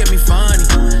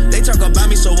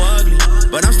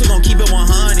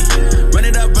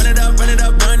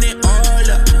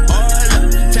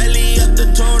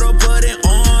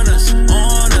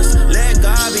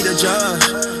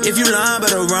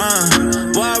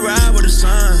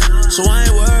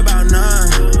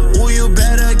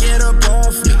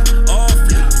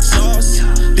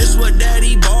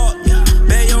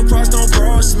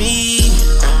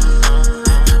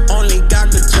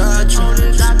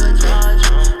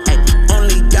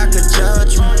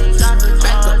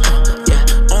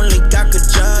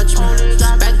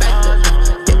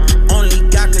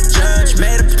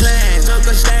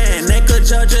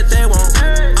judge it, they won't.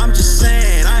 I'm just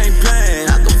saying, I ain't playing.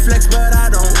 I can flex, but I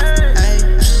don't. Ay.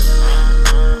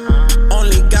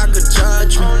 Only God could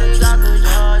judge me.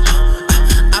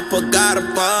 I put God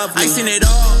above me. I seen it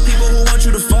all. People who want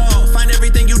you to fall. Find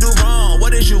everything you do wrong.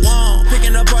 What is you want?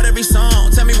 Picking apart every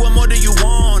song. Tell me what more do you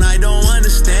want? I don't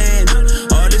understand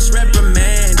it. All this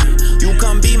reprimanding. You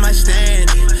come be my stand.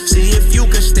 See if you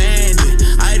can stand it.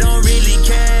 I don't really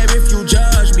care if you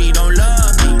judge me. Don't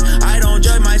love me. I don't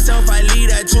judge myself. I leave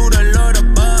that to the Lord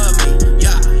above me.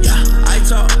 Yeah, yeah. I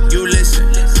talk, you listen.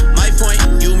 My point,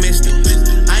 you missed it.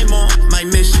 I'm on my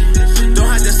mission. Don't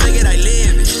have to sing it, I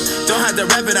live it. Don't have to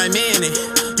rap it, I'm in it.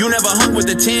 You never hung with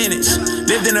the tenants.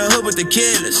 Lived in the hood with the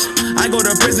killers. I go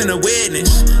to prison to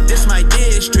witness. This my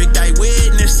district, I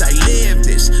witness, I live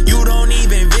this. You don't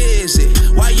even visit.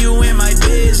 Why you in my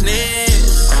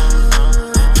business?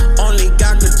 Only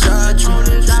God could judge me.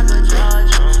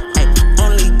 Ay,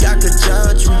 only God could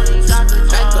judge me. Back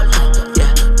up, yeah.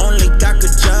 Only God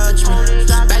could judge me.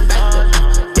 Back up,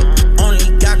 yeah. Only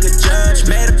God could judge.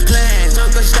 Made a plan,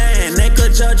 took a stand. They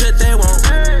could judge it, they won't.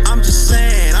 I'm just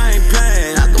saying, I ain't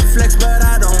playing. I can flex, but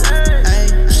I don't. Ay.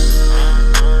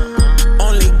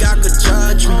 Only God could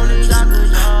judge me.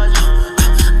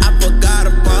 I put God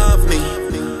above me.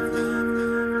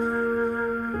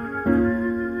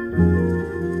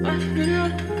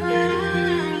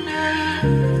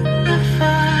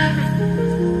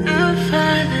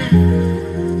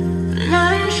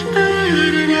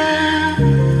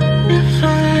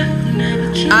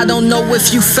 I don't know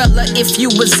if you fella, if you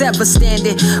was ever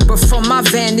standing, but from my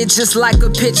vantage, it's like a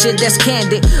picture that's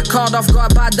candid. Caught off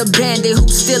guard by the bandit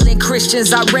who's stealing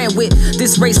Christians I ran with.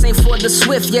 This race ain't for the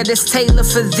swift, yet it's tailored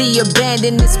for the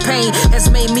abandoned. This pain has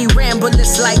made me ramble.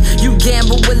 It's like you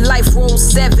gamble with life, roll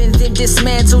 7, then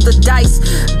dismantle the dice.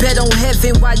 Bet on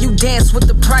heaven while you dance with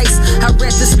the price. I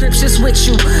read the scriptures with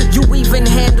you, you even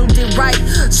handled it right.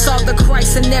 Saw the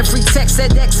Christ in every text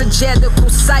at exegetical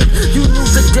sight. You knew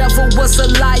the devil was a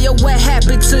liar. What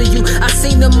happened to you? I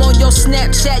seen them on your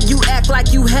Snapchat. You act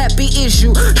like you happy, is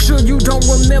you? Sure you don't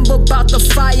remember about the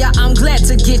fire? I'm glad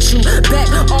to get you back.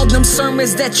 All them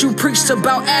sermons that you preached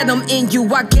about Adam in you.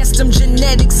 I guess them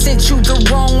genetics sent you the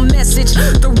wrong message,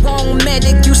 the wrong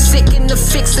medic. You sick in the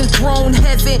fix and thrown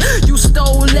heaven. You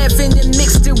stole heaven and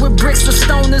mixed it with bricks of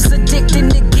stoners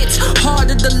addicted. It gets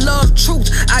harder to love truth.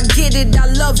 I get it, I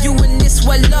love you, and this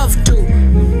what love do.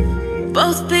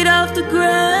 Both feet off the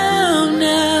ground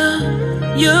now.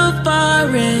 You're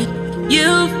foreign,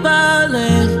 you're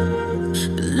falling.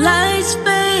 The lights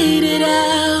faded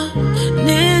out, and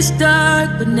it's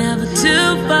dark, but never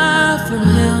too far from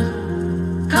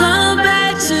him. Come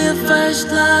back to your first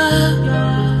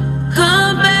love.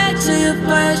 Come back to your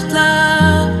first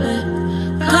love.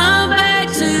 Come back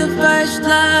to your first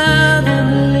love and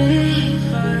believe.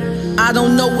 I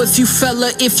don't know if you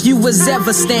fella, if you was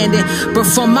ever standing, but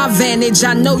from my vantage,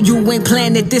 I know you ain't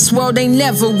planned it. This world ain't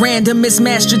never random, it's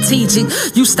mad strategic.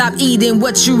 You stopped eating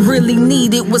what you really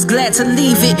needed, was glad to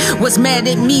leave it. Was mad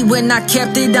at me when I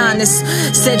kept it honest.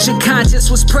 Said your conscience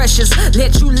was precious,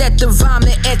 let the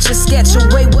vomit at your sketch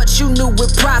away what you knew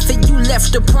with profit. You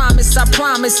left a promise, I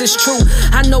promise it's true.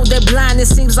 I know that blindness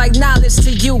seems like knowledge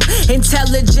to you.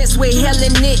 Intelligence with hell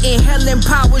in it, and hell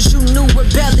empowers you. Knew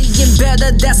rebellion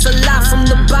better, that's a lie from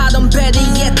the bottom. Better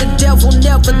yet, the devil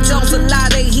never tells a lie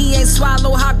that he ain't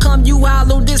swallow. How come you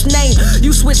hollow this name?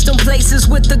 You switched them places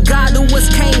with the God who was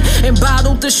Cain, and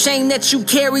bottled the shame that you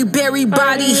carry. Buried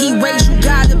body he raised. You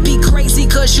gotta be crazy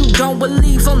cause you don't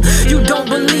believe him. You don't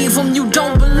believe him, you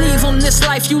don't believe him. This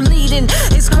life you leading,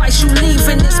 it's Christ you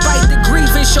leaving. Despite the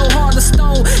grief, it's your heart of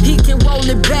stone. He can roll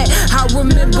it back. I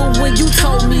remember when you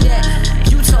told me that.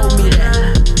 You told me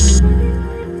that.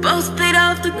 Both feet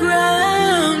off the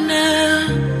ground now.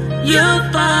 You're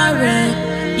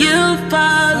foreign, you're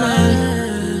falling.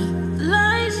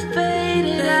 Lights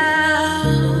faded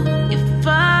out. You're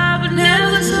far but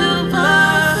never too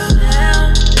far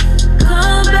now.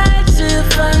 Come back to your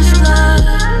first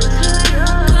love.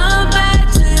 Come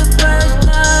back to your first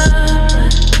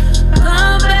love.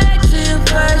 Come back to your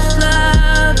first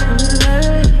love.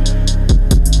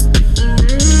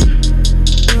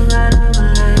 You gotta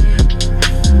believe.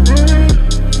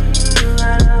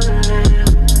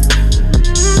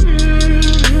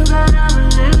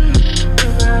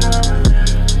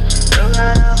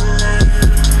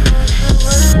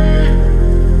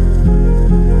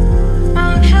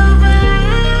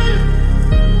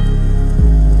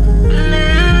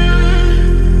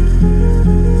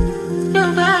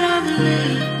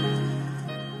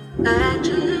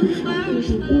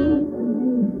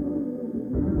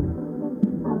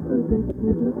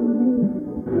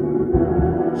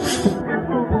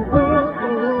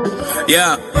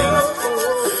 Yeah.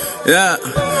 Yeah.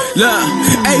 Look.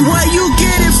 Hey, where you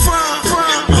get it from?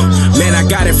 Man, I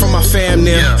got it from my fam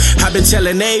now. I've been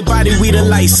telling everybody we the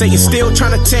light. Satan still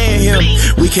trying to tan him.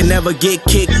 We can never get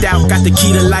kicked out. Got the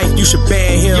key to life, you should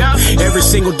ban him. Every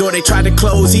single door they tried to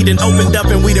close, he done opened up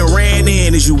and we done ran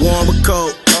in. Is you warm or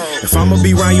cold? If I'ma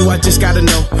be around you, I just gotta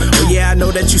know. Oh yeah, I know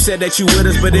that you said that you with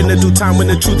us, but in the due time when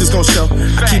the truth is gon' show,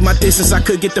 I keep my distance, I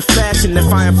could get the fashion.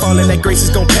 If I am falling, that grace is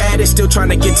gon' pad it. Still trying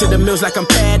to get to the mills like I'm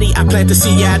Patty. I plant the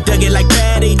seed, yeah, I dug it like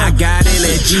Patty. I got it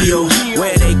at Geo,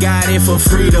 where they got it for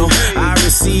free though. I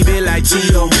receive it like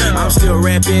Geo. I'm still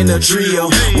rapping a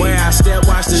trio, where I step,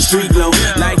 watch the street glow,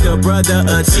 like the brother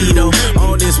of Tito.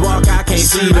 On this walk, I can't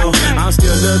see though. I'm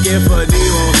still looking for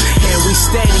Nemo, and we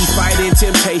steady fighting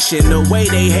temptation. The way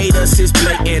they hate us is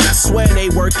blatant. I swear they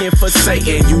working for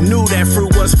Satan. You knew that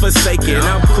fruit was forsaken.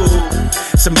 I'm cool.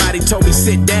 Somebody told me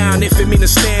sit down if it mean to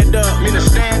stand up.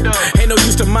 Ain't no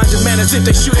use to mind your manners if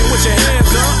they shooting with your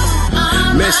hands up.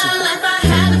 All Mission. my life I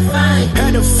had to fight.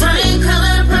 Same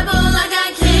color purple like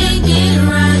I can't get it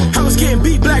right. I was getting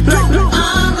beat black, blue. All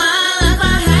my life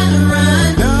I had to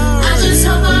run. I just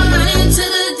hope I'm running to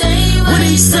the day when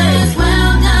he says,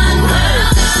 well done, well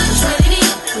done.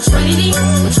 Which way did he go?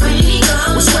 Which way did he go?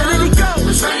 Which way did he go?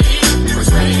 Which way did he go? Which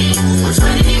way did he go? Which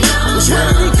way did he go? Which way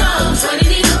did he go? Which way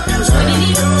did he go? Which way did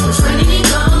he go? Which way did he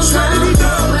go? Which way did he go?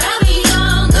 Wherever he go.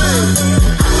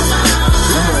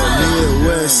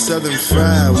 Midwest, Southern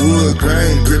fried, wood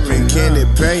grain gripping, candy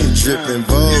paint dripping,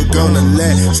 Vogue on the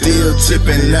left, still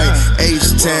tipping like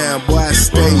H-Town. Boy, I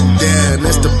stay down,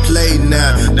 that's the play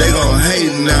now. They gon'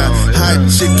 hate now. Hot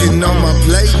chicken on my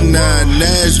plate now.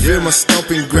 Nashville, my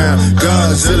stomping ground.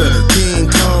 Godzilla, King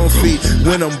Kong feet.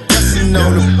 When I'm bustin'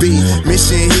 on the beat,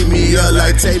 Mission hit me up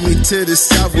like take me to the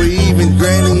south. Where even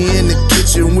Granny in the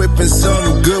kitchen whipping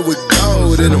something good with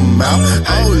gold in the mouth.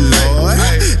 Oh Lord,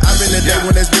 I've been the day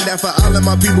when it's been down for all of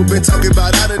my people. Been talking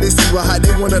about out of this evil, how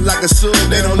they wanna lock us up.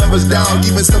 They don't love us down,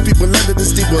 even some people under the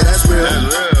steeple. That's real.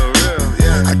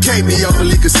 I can't be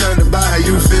overly concerned about how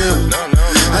you feel.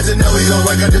 I just know we gon'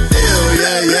 work out the deal.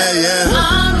 Yeah.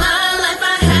 All my life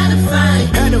I had to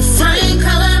fight. Same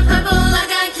color purple like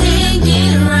I can't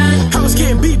get it right. I was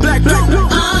getting beat black, blue. All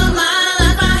my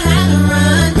life I had to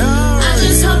run. I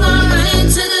just hope I'm running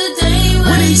to the day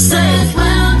when he says,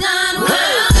 well done, well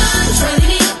done.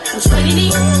 Which way did he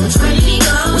go? Which way did he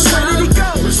go? Which way did he go?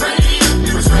 Which way did he go?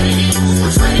 Which way did he go?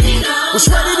 Which way did he go?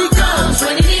 Which way did he go? Which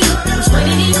way did he go? Which way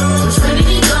did he go? Which way did he go? Which way did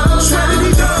he go? Which way did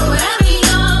he go? Wherever he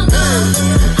go.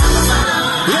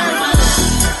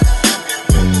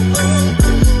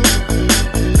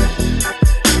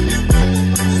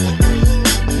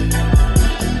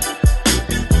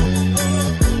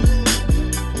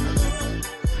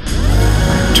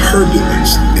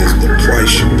 Turbulence is the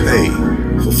price you pay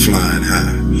for flying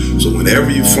high. So whenever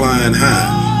you're flying high,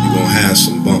 you're gonna have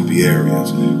some bumpy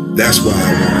areas. That's why I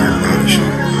want to admonish you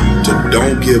to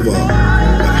don't give up,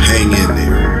 but hang in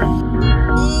there.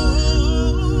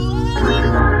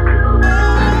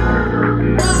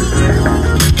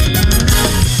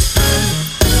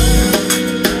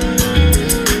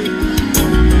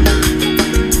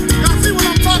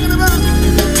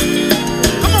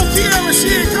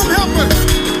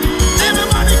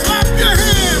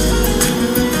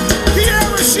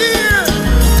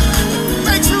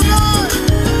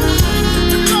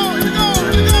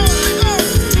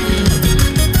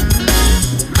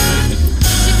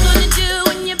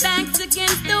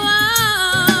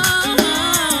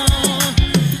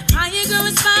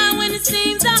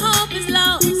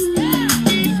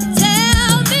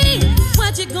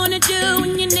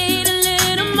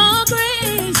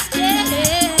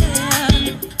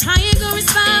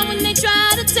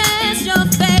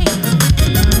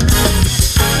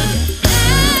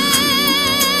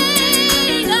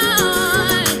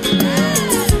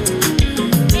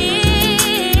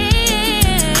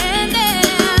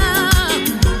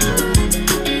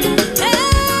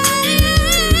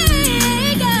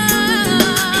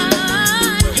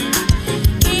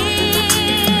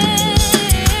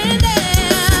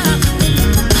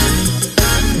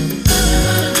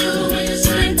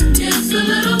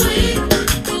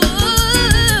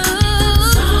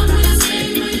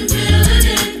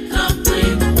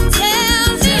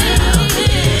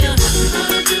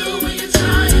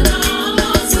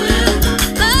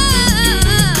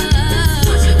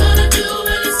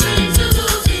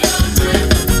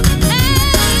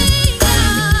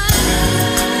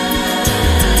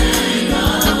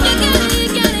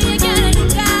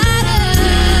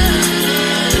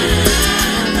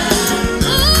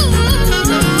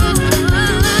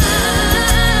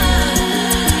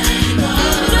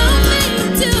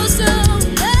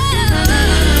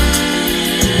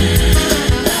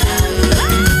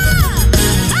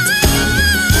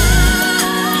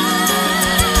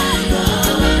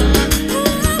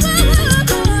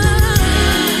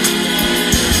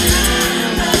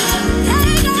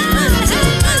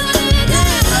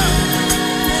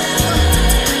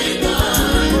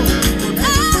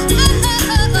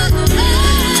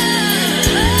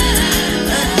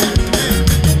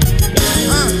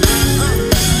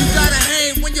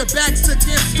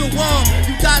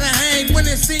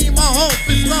 seem my hope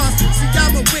is lost. See,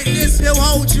 I'm a witness, he'll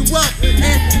hold you up.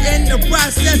 And in the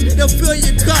process, he'll fill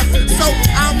your cup. So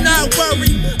I'm not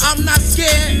worried, I'm not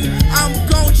scared. I'm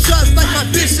gon' trust like my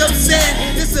bishop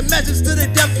said. It's a message to the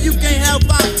devil, you can't help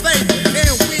our faith.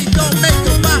 And we gon' make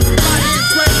it by his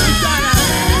grace. We gotta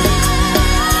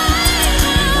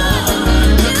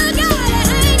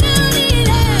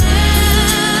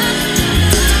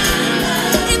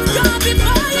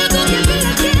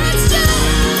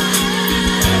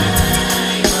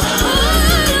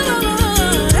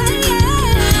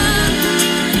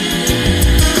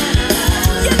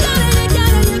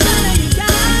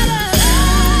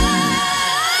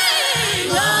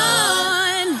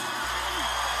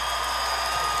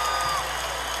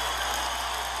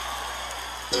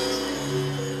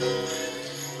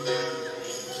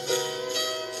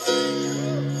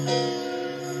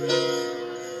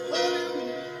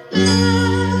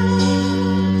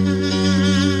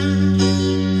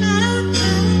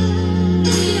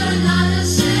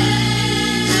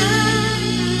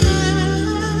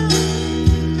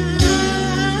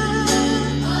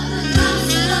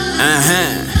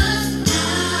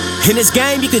in this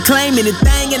game, you can claim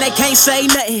anything and they can't say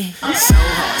nothing. So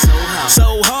hard,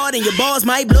 so hard, and your balls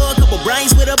might blow a couple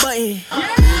brains with a button.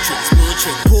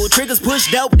 Pull triggers, push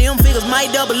dope, them figures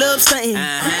might double up something.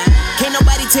 Can't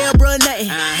nobody tell bruh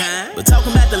nothing. But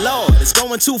talking about the Lord, it's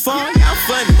going too far, y'all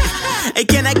funny. Hey,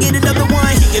 can I get another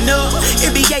one heating up?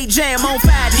 NBA jam on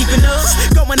fire, deeping up.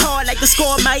 Going hard like the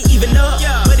score might even up.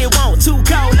 But it won't, too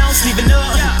cold, I'm sleeping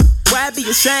up. Why be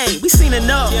ashamed? We seen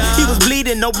enough. He was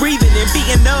bleeding, no breathing and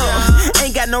beating up.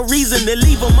 Ain't got no reason to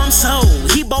leave him, I'm sold.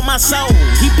 He bought my soul.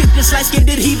 He picked this light skin,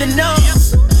 did he even know?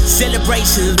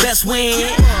 Celebrations, best win.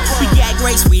 We got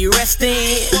grace, we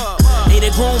resting. They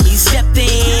the groom, we stepped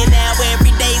in. Now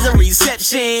every day's a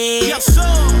reception.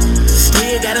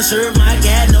 Still gotta serve my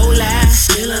God, no lie.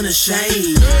 Still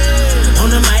unashamed. On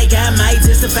the mic, I might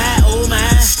testify, oh my.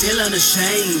 Still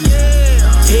unashamed.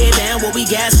 Tear down what we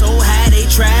got so high, they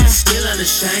try. Still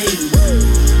unashamed.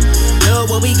 Love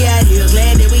what we got here,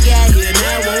 glad that we got here,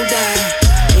 now won't die.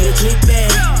 Need a click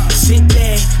back, sit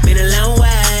back, been a long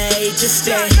way. Just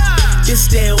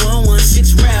that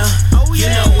 116 route, you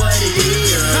know what it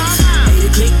is. Need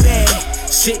a click back,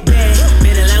 sit back,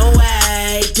 been a long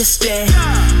way. Just that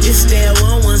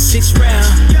 116 route,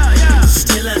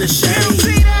 still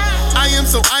unashamed. I am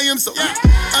so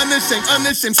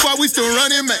unashamed. Squad, we still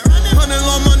running, man. 100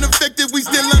 alarm unaffected, we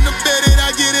still underbedded.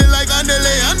 I get it like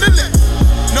underlay.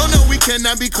 No, we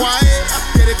cannot be quiet.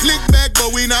 Get a click back,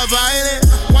 but we not violent.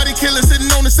 Why the killer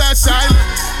sitting on the side silent?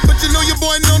 But you know your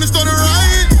boy known to start a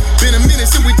riot. Been a minute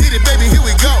since we did it, baby, here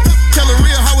we go. Tell her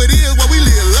real how it is while we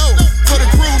live low. For the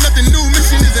crew, nothing new,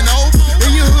 mission isn't old.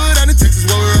 In your hood, out in Texas,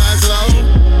 where we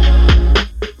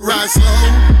ride slow.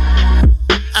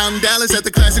 I'm Dallas at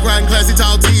the classic, riding classy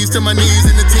tall tees to my knees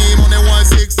in the team on that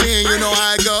 116. You know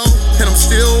how I go. And I'm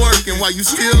still working while you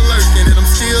still lurking, and I'm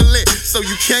still lit, so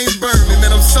you can't burn me. Man,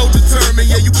 I'm so determined,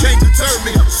 yeah, you can't deter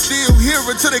me. Still here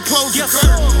until they close the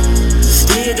curtain.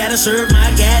 Still gotta serve my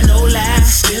God, no lie.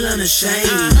 Still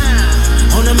unashamed.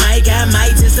 On the mic, I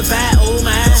might testify, oh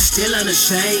my. Still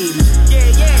unashamed.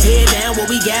 Tear down what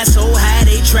we got so high,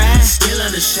 they try. Still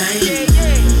unashamed.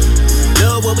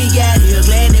 Love what we got here,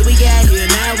 glad that we got here,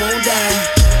 now I won't die.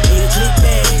 Need a click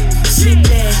back, sit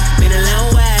back, been a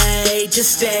long way.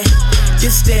 Just that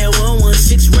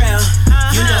 116 route,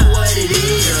 you know what it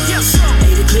is.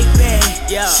 Need a click back,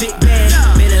 sit back,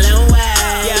 been a long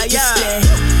way.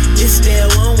 Just that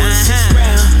 116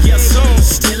 route,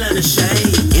 still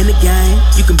unashamed. In the game,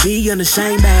 you can be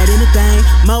unashamed about anything.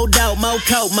 More dope, more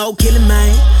coke, more killing,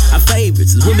 man. Our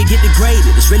favorites is when we get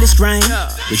degraded, it's really strange.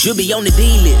 We should be on the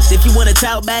D-list if you wanna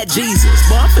talk about Jesus.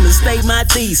 Boy, I'm finna state my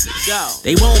thesis.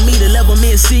 They want me to love them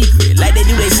in secret, like they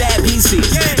do they side pieces.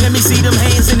 Let me see them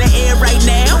hands in the air right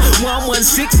now.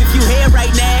 116 if you here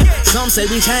right now. Some say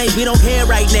we change, we don't care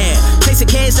right now.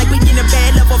 Chasing cash like we get a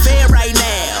bad love affair right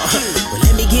now. Well,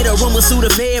 let me get a room with suit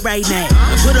affair right now.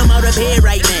 And put them out of bed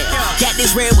right now. Got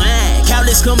this red wine, call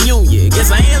this communion.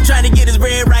 Guess I am trying to get this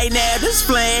bread right now. This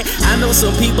plan. I know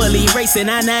some people erasing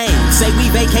our names, say we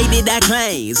vacated our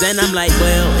claims, and I'm like,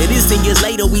 well, it is 10 years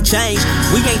later we changed.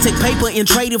 We ain't take paper and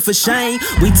trade it for shame.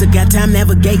 We took our time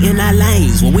navigating our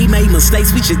lanes. When we made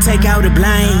mistakes, we should take out the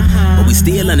blame. But we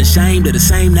still unashamed of the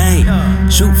same name.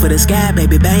 Shoot for the sky,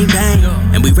 baby, bang bang.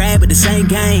 And we rap with the same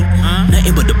gang.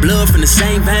 Nothing but the blood from the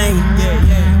same vein.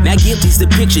 Now guilty's the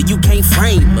picture, you can't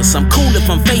frame us. I'm cool if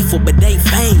I'm faithful, but they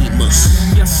famous.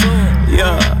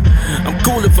 Yeah, I'm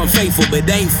cool if I'm faithful, but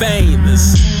they ain't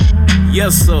famous.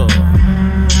 Yes, sir.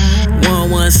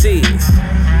 116.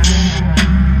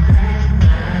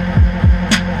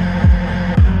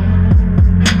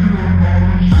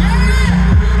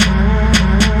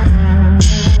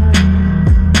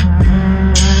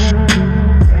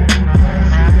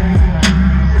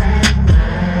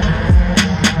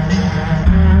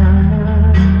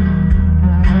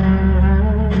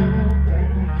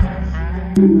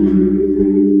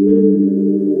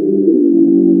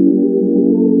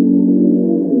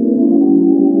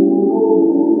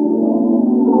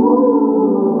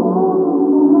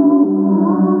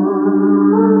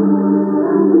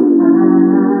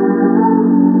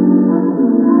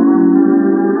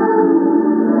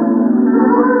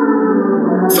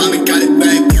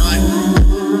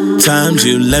 Sometimes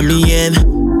you let me in,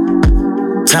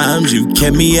 times you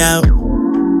kept me out,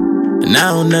 and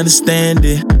I don't understand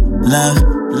it. Love,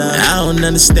 I don't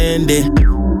understand it.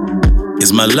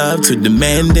 Is my love too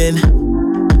demanding?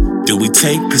 Do we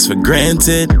take this for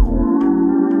granted?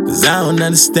 Cause I don't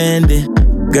understand it.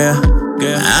 Girl,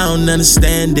 I don't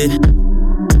understand it.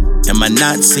 Am I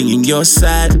not seeing your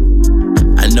side?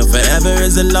 I know forever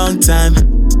is a long time,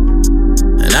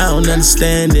 and I don't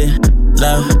understand it.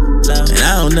 Love, and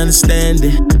I don't understand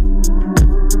it.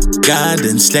 God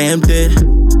done stamped it.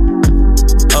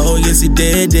 Oh yes he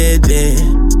did.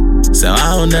 So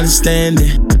I don't understand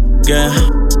it. Girl,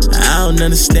 I don't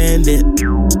understand it.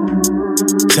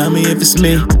 Tell me if it's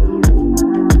me.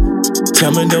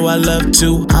 Tell me do I love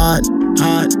too hard.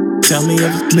 Tell me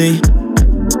if it's me.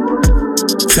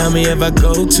 Tell me if I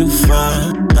go too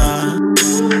far.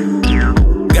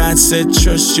 God said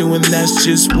trust you, and that's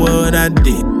just what I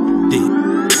did.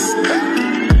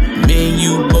 Me and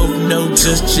you both know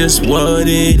just what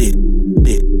it is.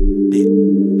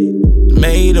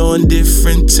 Made on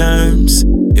different terms.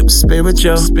 It was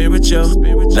spiritual.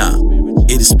 Nah,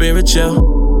 it is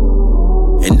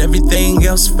spiritual, and everything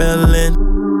else fell in.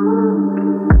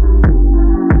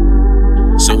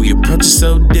 So we approach it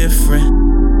so different.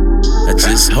 I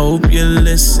just hope you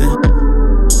listen.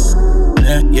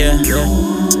 Yeah.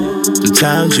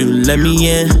 Sometimes you let me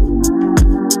in,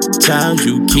 times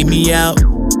you keep me out,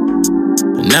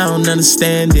 and I don't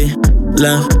understand it.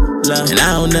 Love, and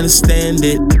I don't understand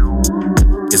it.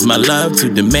 Is my love too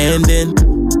demanding?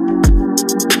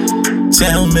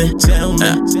 Tell me, cause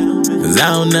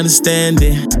I don't understand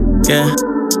it. Yeah,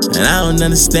 and I don't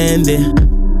understand it.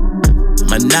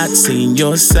 Am I not seeing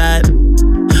your side?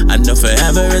 I know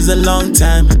forever is a long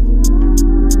time,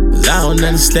 cause I don't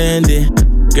understand it.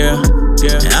 Girl,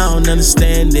 I don't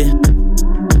understand it.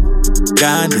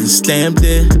 God done stamped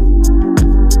it.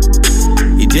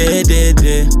 He did.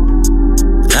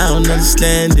 I don't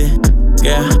understand it.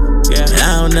 Girl,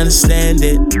 I don't understand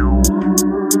it.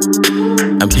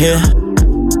 I'm here,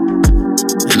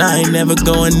 and I ain't never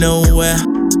going nowhere.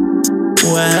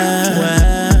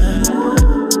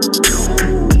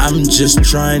 I'm just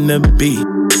trying to be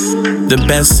the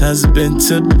best husband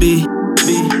to be.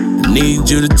 I need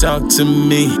you to talk to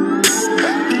me,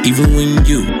 even when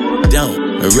you don't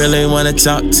really wanna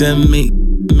talk to me.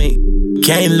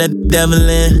 Can't let the devil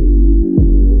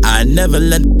in. I never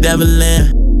let the devil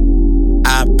in.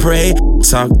 I pray,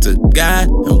 talk to God,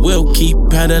 and we'll keep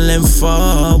pedaling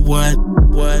forward.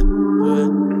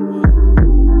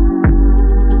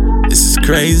 This is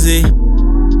crazy,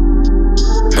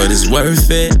 but it's worth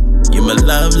it. You my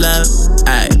love.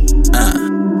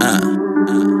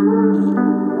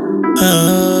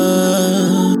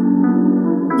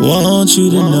 Want you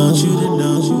to know,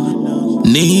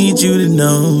 need you to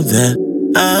know that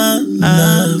I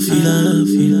love you.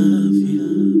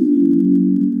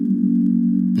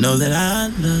 Know that I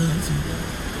love you.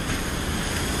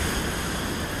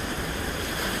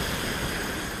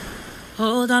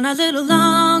 Hold on a little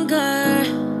longer.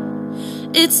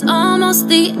 It's almost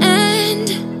the end.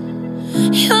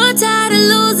 You're tired of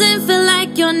losing, feel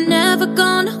like you're never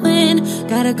gonna win.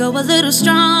 Gotta go a little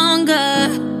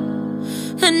stronger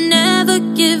and never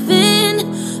give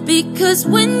in, because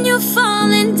when you're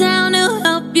falling down, it'll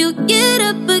help you get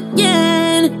up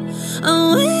again.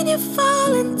 Oh, when you're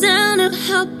falling down, it'll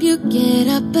help you get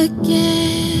up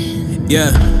again.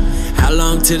 Yeah. How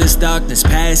long till this darkness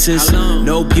passes?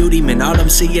 No beauty, man, all I'm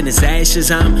seeing is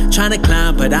ashes. I'm trying to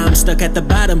climb, but I'm stuck at the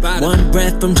bottom. One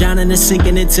breath from drowning and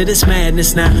sinking into this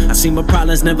madness. Now I see my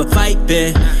problems never fight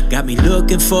fair. Got me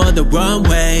looking for the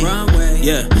runway.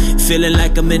 Yeah, feeling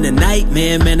like I'm in a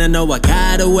nightmare. Man, I know I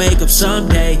gotta wake up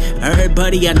someday.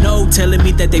 Everybody I know telling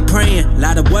me that they praying. A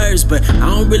lot of words, but I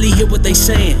don't really hear what they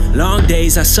saying. Long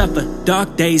days I suffer,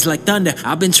 dark days like thunder.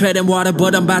 I've been treading water,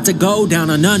 but I'm about to go down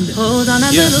and under. Hold on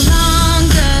a little longer.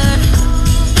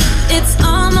 It's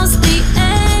almost the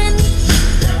end.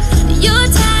 You're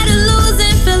tired of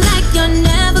losing, feel like you're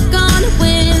never gonna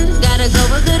win. Gotta go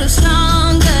a little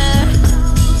stronger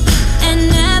and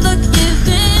never give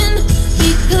in,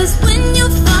 because when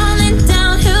you're falling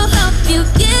down, he'll help you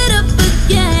get up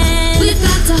again. We've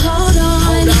got to hold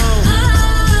on. Oh.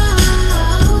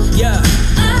 Yeah.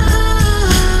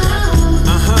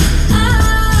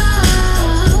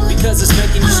 Because it's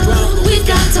making you stronger. We've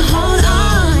got to hold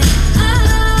on.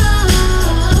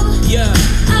 Yeah.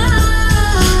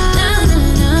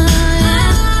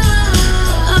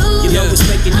 You know what's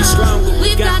making you stronger.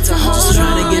 We've got to hold on. Just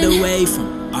trying to get away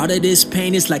from all of this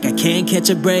pain. It's like I can't catch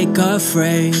a break,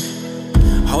 afraid.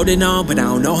 Holding on, but I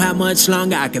don't know how much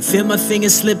longer. I can feel my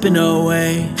fingers slipping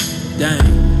away.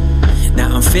 Dang.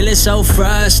 Now I'm feeling so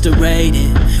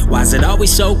frustrated. Why is it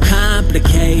always so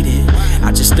complicated?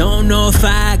 I just don't know if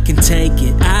I can take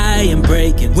it. I am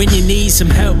breaking. When you need some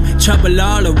help, trouble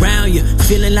all around you,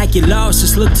 feeling like you're lost,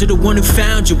 just look to the one who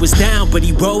found you. Was down, but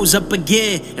he rose up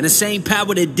again, and the same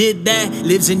power that did that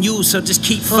lives in you, so just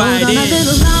keep fighting. Hold on a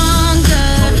little longer.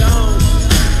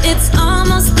 It's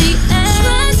almost the end.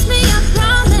 Trust me, I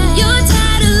promise. You're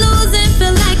tired of losing,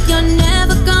 feel like you're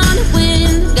never gonna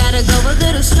win. Gotta go a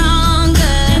little stronger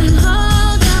and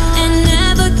hold on and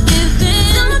never give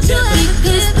in. Don't do it,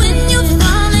 because when you're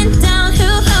falling down,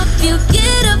 he'll help you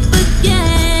get up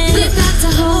again. We've got to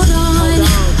hold on.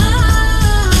 Oh,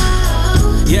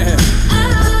 Yeah.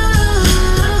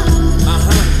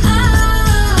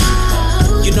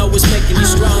 You know what's making you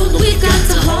stronger. We've got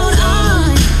to hold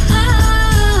on.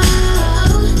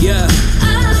 Yeah.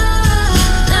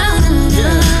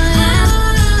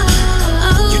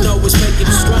 You know what's making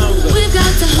you stronger. We've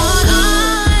got to hold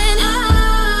on.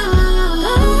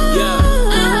 Yeah.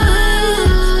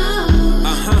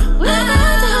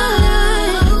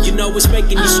 You know what's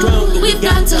making you stronger. We've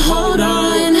got to hold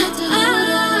on.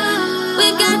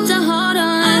 We've got to hold on.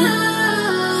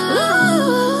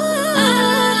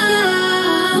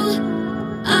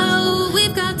 Oh,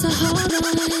 we've got to hold on.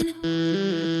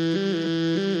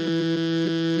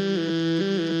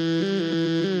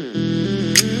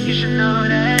 You should know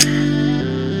that.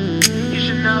 You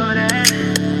should know that.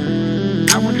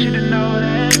 I want you to know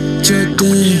that. Check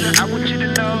in. I want you to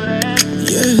know that.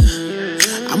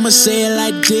 Yeah. I'ma say it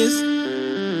like this.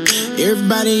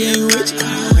 Everybody ain't rich,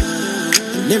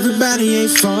 and everybody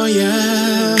ain't for ya.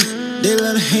 They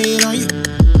love to hate on you,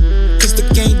 cause they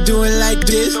can't do it like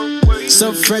this.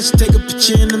 So fresh, take a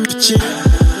picture in them picture.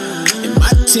 And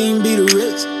my team be the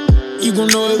rich. You gon'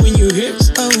 know it when you hear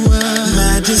it. Oh,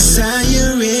 my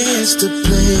desire is to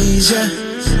please ya,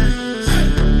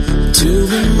 to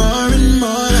be more and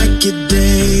more like you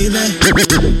daily.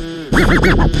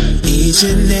 Each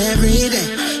and every day,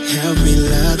 help me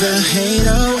love the hate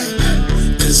away.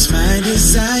 Cause my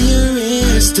desire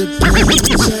is to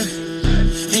please ya.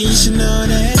 And you should know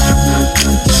that.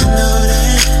 You should know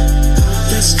that.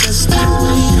 That's just the way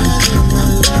I live my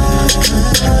life.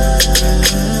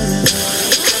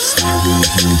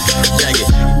 Check it.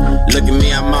 Look at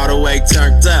me, I'm all the way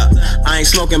turned up. I ain't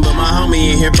smoking, but my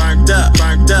homie in here burnt up.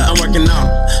 I'm working on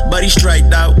him, but he straight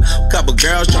though. Couple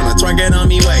girls tryna twerk it on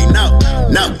me. Wait, no.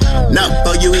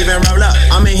 Before you even roll up,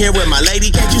 I'm in here with my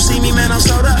lady. Can't you see me, man? I'm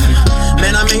sold up.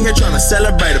 Man, I'm in here tryna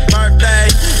celebrate a birthday.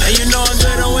 And you know I'm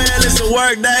good on when it's a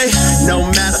work day. No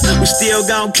matter, we still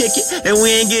gon' kick it, and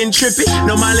we ain't getting trippy.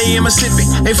 No Molly in Mississippi,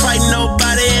 ain't fighting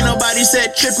nobody, ain't nobody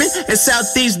said tripping. And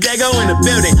Southeast Dago in the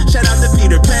building. Shout out to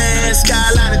Peter Pan,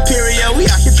 Skyline Imperial. We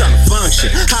out here tryna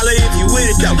function. Holla if you with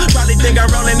it though. Probably think I'm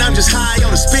rolling, I'm just high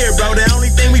on the spirit, bro. The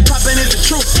only thing we poppin' is the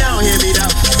truth. Y'all don't hear me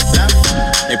though.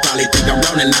 They probably think I'm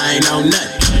rolling, I ain't on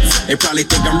nothing. They probably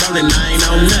think I'm rolling, I ain't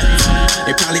on nothing.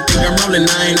 They probably think I'm rolling,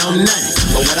 I ain't on nothing.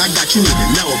 But what I got you need to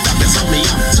know about is homie,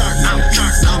 I'm turned.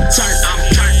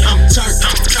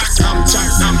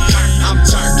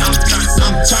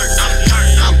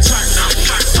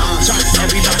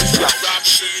 Everybody's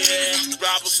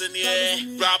Robles in the air,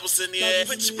 Robles in the air,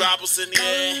 put your Robles in the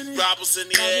air, Robles in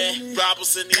the air,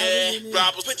 Robles in the air,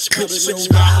 Robles, put your Robles in the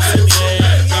air,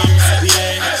 Robles in the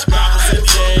air, Robles in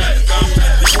the air,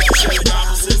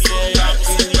 Robles in the air,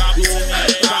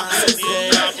 Robles in the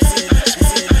air, Robles in the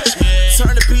air.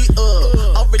 Turn the beat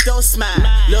up, overdose smile.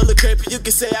 Little creepy, you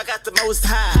can say I got the most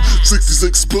high.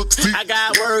 66 books deep. I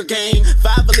got word game.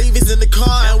 5 believers in the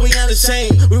car and we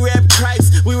unashamed. We rap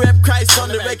Christ on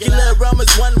the regular.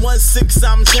 Romans 1:16,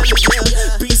 I'm telling you.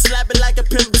 Be slapping like a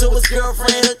pimp to his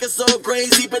girlfriend. Looking so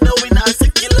crazy, but no, we not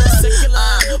secular.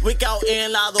 We go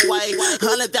in all the way.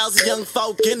 100,000 young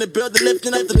folk in the building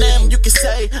lifting up the name. You can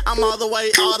say I'm all the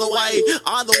way. Turned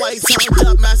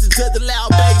up, master to the loud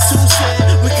bass. Who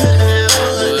said we couldn't have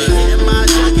fun? In my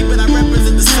junkie, but I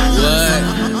represent the sun.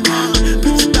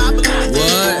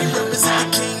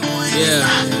 Yeah.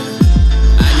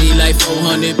 I need like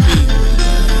 400 people.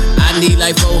 I need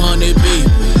like 400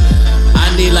 people.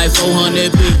 I need like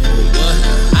 400 people.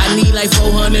 I need like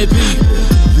 400 people.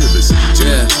 You're listening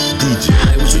to DJ.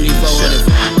 Like what you need 400 for?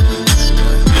 I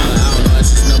don't know, that's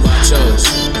just the number I chose.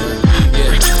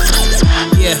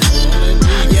 Yeah.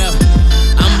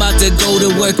 I'm about to go to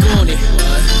work on it.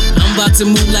 I'm about to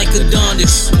move like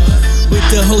Adonis. With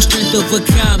the whole strength of a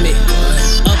comet.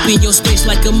 Up in your space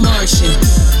like a Martian.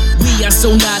 We are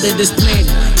so not of this planet.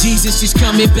 Jesus is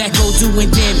coming back, doing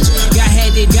damage. God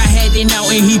had it now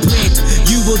and he planned.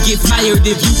 You will get fired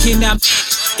if you cannot.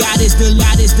 God is the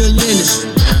light, is the liner.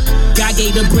 God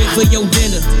gave the bread for your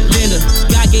dinner.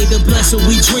 God gave the blood, so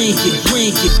we drink it.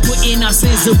 Putting our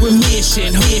sins of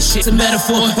remission. It's a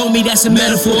metaphor, homie, that's a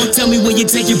metaphor. Tell me where you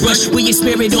take your brush, where your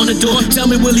spirit on the door.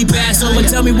 Tell me will he pass over,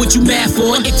 tell me what you mad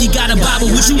for. If you got a Bible,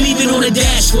 would you leave it on the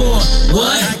dash for?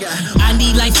 What? I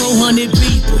need like 400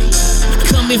 people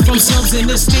coming from slums in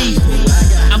the steeple.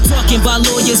 I'm talking about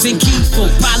lawyers and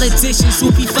Kifo, politicians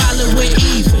who be following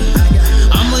evil.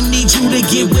 I'ma need you to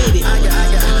get with it.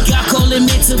 God calling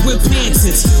me to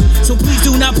repentance, so please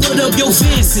do not put up your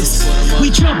fences.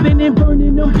 We jumping and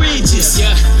burning them bridges.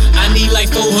 Yeah, I need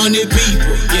like 400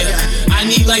 people. Yeah, I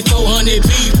need like 400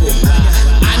 people.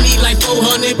 I need like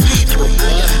 400 people.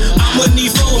 I'ma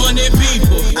need 400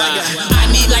 people. I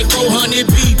need like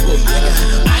 400 people.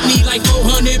 I need like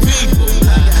 400 people.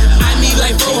 I need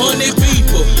like 400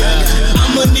 people.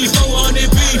 I'ma need 400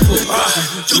 people.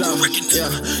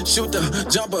 Shoot the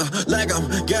jumper like I'm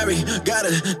Gary. Got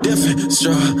a different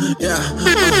straw. Yeah.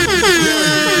 I'm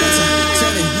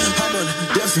on a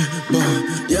different board.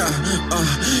 Yeah.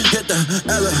 Hit the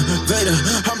elevator.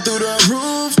 I'm through the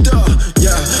roof door.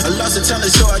 Yeah. I lost a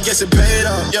talent show. I guess it paid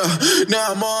off. Yeah.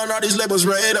 Now I'm on all these labels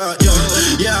radar. Yeah.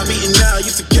 Yeah. I'm eating now.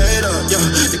 Used to cater. Yeah.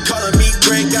 They calling me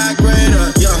great, got greater.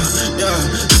 Yeah. Yeah.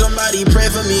 Somebody pray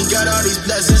for me. Got all these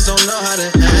blessings. Don't know how to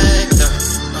act.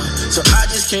 So I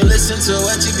just can't listen to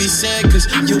what you be saying, cause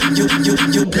you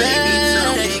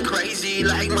bad. Baby, ain't crazy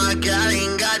like my guy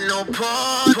ain't got no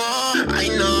pause. I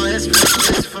know it's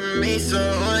for me, so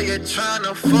who you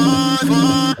tryna fall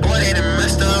for? Boy, they done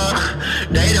messed up.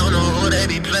 They don't know who they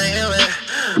be playing with.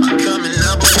 I'm coming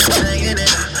up, boy, I'm saying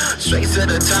it. Straight to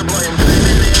the top, boy, I'm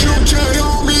blaming it. You can't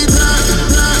hold me back.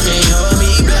 Can't hold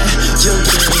me back. You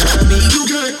can't hold me. You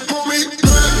can't hold me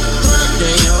back.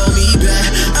 Can't hold me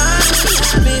back.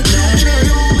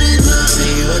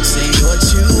 Say what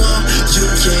you want. You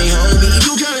can't hold me.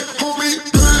 You can't hold me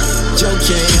back. You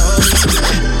can't hold me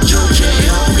back. You can't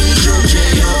hold me. You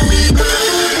can't hold me back.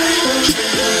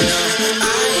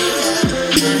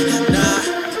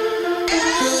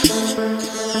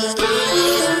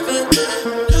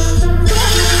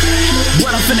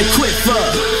 What I'm finna quit for?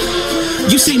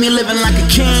 You see me living like a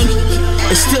king.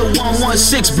 It's still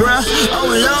 116, bruh. Oh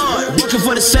Lord, working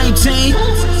for the same team.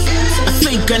 I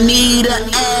think I need an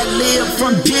ad-lib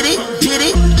from Diddy.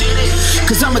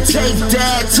 Cause I'ma take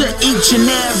that to each and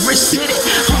every city.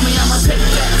 Homie, I'ma take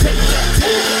that.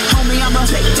 Homie, I'ma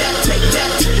take that.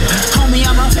 Homie,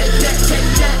 I'ma take that.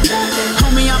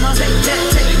 Homie, I'ma take that.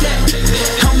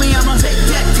 Homie, I'ma take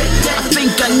that. I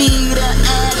think I need an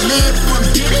ad-lib from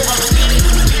Diddy.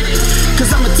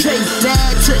 Cause I'ma take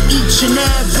that to each and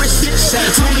every city.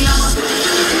 Homie, I'ma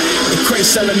the crate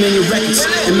selling many records,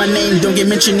 and my name don't get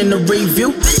mentioned in the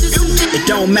review. It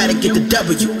don't matter, get the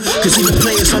W, cause even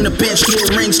players on the bench get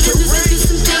rings too.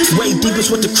 Way deep is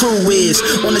what the crew is.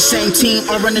 On the same team,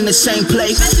 all running the same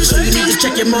play. So you need to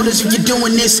check your motives if you're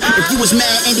doing this. If you was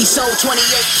mad and he sold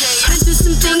 28K. I do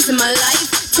some things in my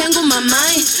life, tangle my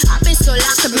mind. I've been so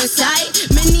locked up inside.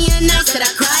 Many a nights that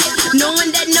I cried,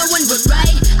 knowing that no one would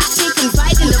write. I can't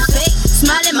confide in the fake,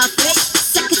 smile in my face.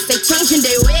 Seconds they changing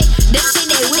their way. They say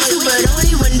they with you, but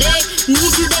only one day.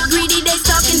 Need you, they greedy, they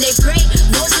stalking, they pray.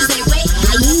 Voices they wait.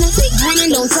 Hyenas they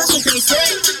grinning, don't trust what they say.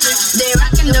 They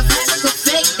rocking the fabric of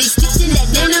fake. They stitching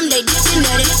that denim, they ditching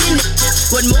that itching.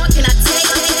 What more can I take?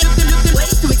 Looking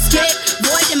ways to escape.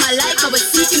 Void in my life, I was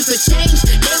seeking for change.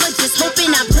 They were just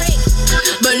hoping I break.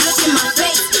 But look in my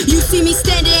face, you see me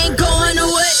standing, ain't going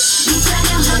away. You try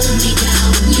to hold me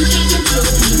down, you can't control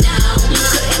me now. You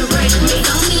couldn't break me,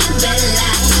 call me a bad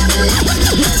lie.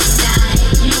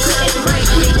 You couldn't break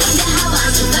me, wonder how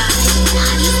I survived.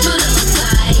 I just put up a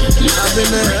fight. I've been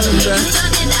to hell and back.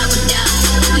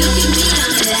 Look at me,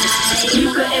 I'm alive. You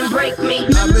couldn't break me.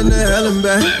 I've been to hell and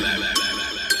back.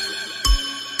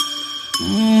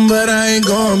 But I ain't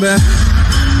going back.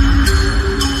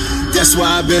 That's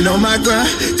why I've been on my grind.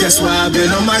 That's why I've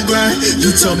been on my grind.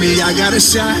 You told me I got a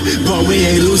shot, but we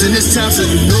ain't losing this time, so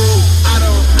you know I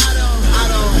don't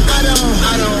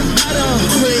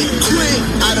quit.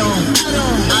 I don't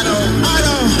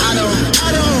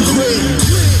quit.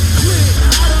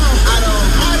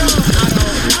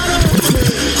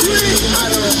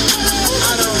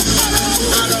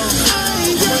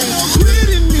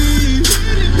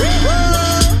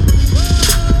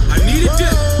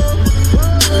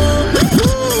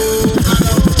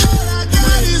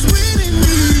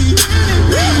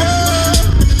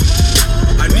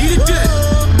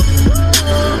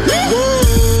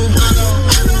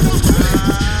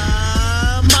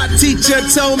 Teacher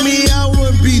told me I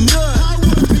wouldn't be none.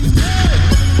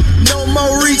 No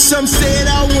more reach, some said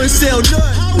I wouldn't sell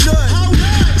none.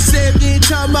 Said you ain't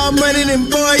talking about money, then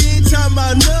boy, you ain't talking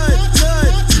about none.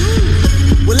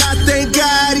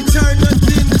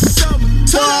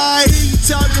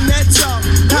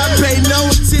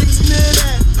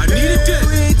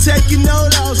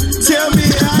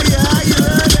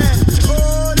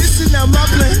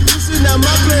 not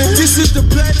my plan. This is the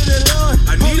plan of the Lord.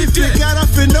 I need it. God, I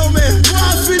feel no man.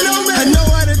 I know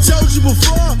I done told you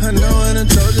before. I know I done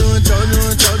told you and told you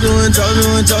and told you and told you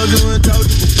and told you and told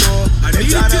you before. They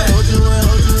try to hold you and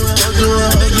hold you and hold you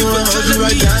and hold you and hold you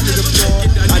right down to the floor.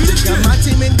 I just got my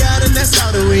team and God, and that's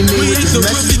all that we need. This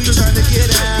message we trying to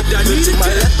get out. To my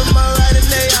left and my right, and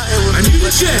they out here with me.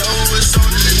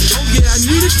 Oh yeah, I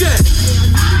need a jet.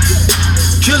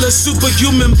 Killer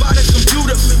superhuman by the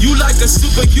computer. You like a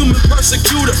superhuman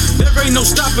persecutor. There ain't no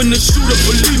stopping the shooter.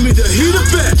 Believe me, the heat of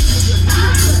bet.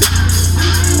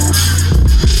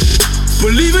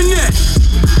 Believe in that.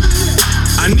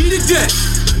 I need a jet.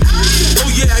 Oh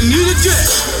yeah, I need a jet.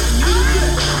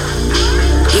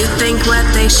 You think what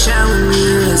they showing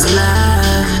you is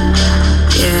love?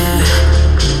 Yeah.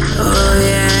 Oh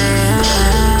yeah.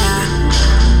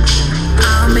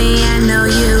 On me, I know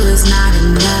you is not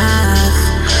enough.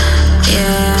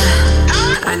 Yeah.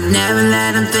 I never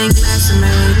let them think less of me.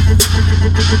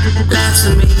 Less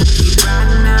of me. Keep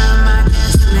riding on my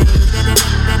destiny.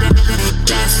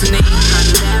 Destiny. I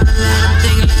never let them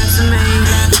think less of me.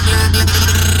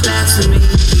 Less of me.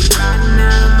 Keep riding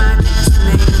on my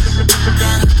destiny.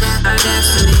 Our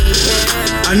destiny.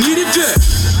 Yeah. I need a jet.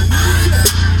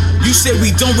 You said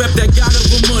we don't rep that God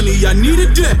over money. I need a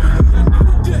jet.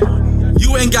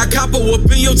 You ain't got capo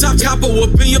up in your top, capo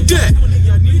up in your debt.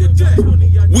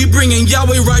 We bringing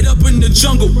Yahweh right up in the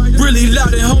jungle. Really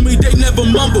loud and homie, they never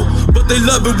mumble. But they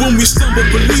love it when we stumble.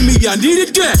 Believe me, I need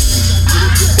a jet.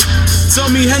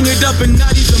 Told me hang it up and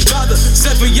not even bother.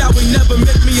 Said for Yahweh never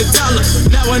make me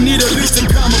 $1. Now I need at least a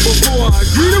comma before I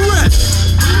agree to rap.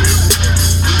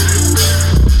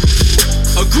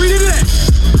 Agree to that.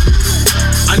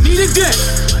 I need a jet.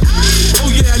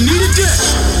 Oh yeah, I need a jet.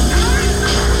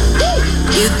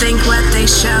 You think what they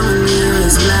showing you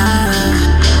is love?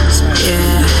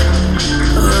 Yeah.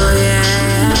 Oh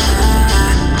yeah.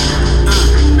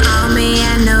 On me,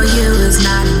 I know you is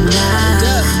not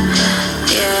enough.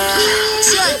 Yeah.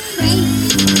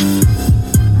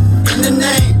 In the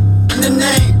name,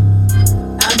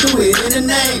 I do it in the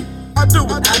name. I do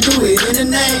it in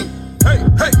the name. Hey.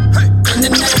 In the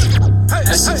name.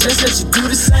 I suggest that you do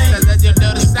the same.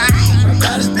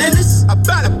 About his business,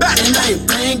 about it, and I ain't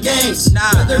playing games.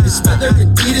 Whether it's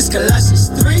Adidas, Colossians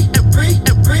 3 and 3.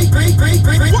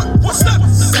 What's up?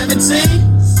 17.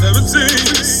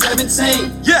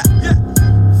 Yeah.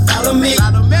 Follow me.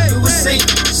 You will see.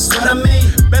 That's what I mean.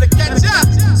 Better catch up.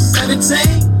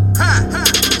 17.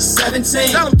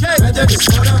 Whether it's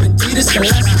Adidas, Colossians 3.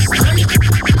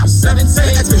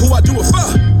 17. Ask me who I do it for.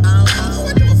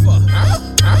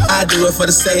 I do it for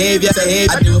the Savior.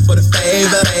 I do it for the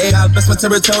favor. God bless my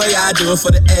territory. I do it for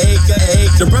the acre.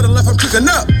 The brother left, I'm cooking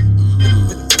up.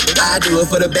 I do it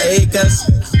for the bakers.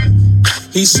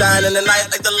 He's shining the night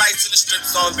like the lights in the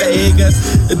strips on Vegas.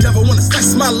 The devil wanna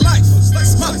slice my life.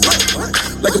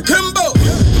 Like a Kimbo.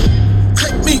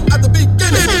 Take me at the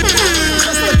beginning.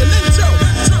 Just like a ninja.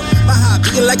 My heart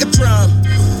beating like a drum.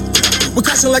 We're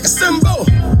crashing like a cymbal.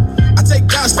 I take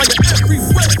God's fire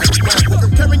everywhere.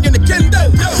 I'm carrying the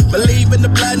kendo. Believe in the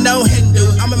blood, no Hindu.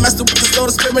 I'm a master with the soul,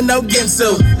 the spirit, no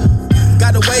Ginsu.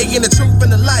 Got a way in the truth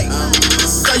and the light.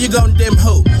 So you gon' dim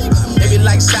who? They be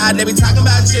like shy, they be talking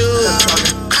about you.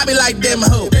 I be like them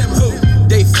who?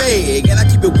 They fake, and I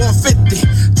keep it 150,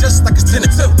 just like a 10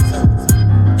 or 2.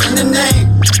 In the name,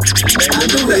 I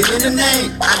do it in the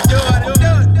name. I do it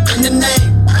in the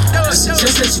name. I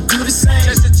suggest that you do the same.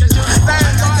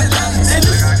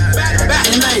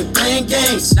 And I ain't playing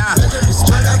games. Whether it's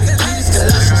Adidas,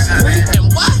 Colossians 3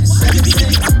 and what? 17.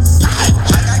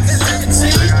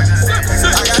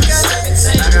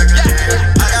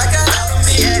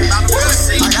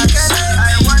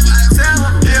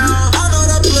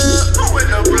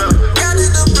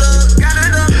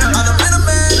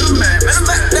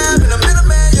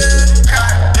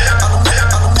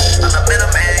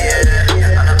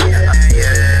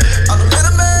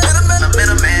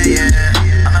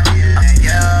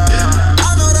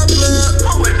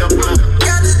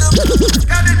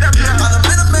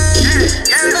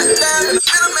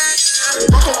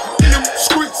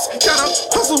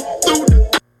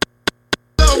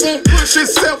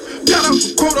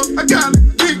 I got it.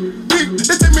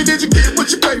 They tell me that you get what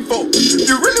you pay for. If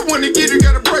you really want to get it, you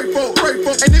gotta pray for.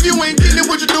 And if you ain't getting it,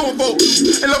 what you doing for?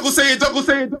 And local say it, double,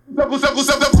 give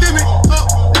me up,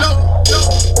 low,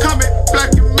 coming black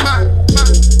and mine.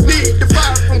 Need the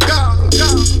fire from God.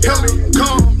 Help me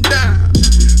calm down.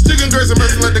 Chicken grace and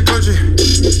mercy like the country.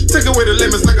 Take away the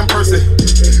limits like I'm Percy.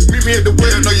 Meet me at the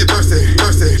well, know you're thirsty.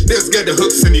 Let's get the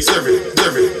hooks and he serve it.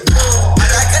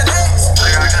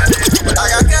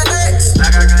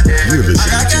 You're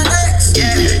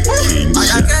listening to King I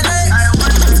got I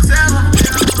want to tell them.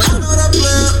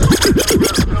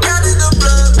 Got in the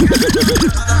blood.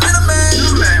 I'm a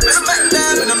middleman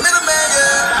down in the middleman,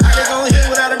 yeah. I just gon' hit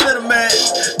without a middleman.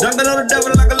 Dunking on the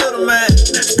devil like a little man.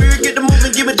 Spirit get the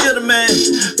movement, give it to the man.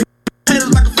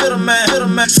 Haters like a fiddle man.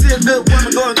 See a good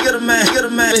woman, go and get a man. Hit a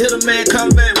man, come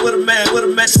back with a man.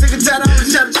 Sick and tired, I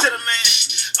always try to shit a man.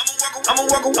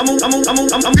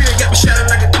 I'm here, got me shattered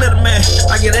like a glitter man.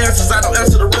 I get answers, I don't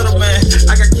answer the riddle man.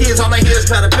 I got kids, all they hear is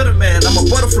pat a bitter man. I'm a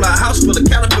butterfly, house full of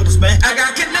caterpillars man. I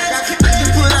got connects, I can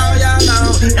put all y'all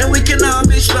on, and we can all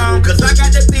be strong. Cause I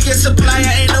got the biggest supplier,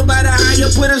 ain't nobody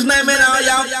higher. Put his name in all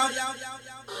y'all.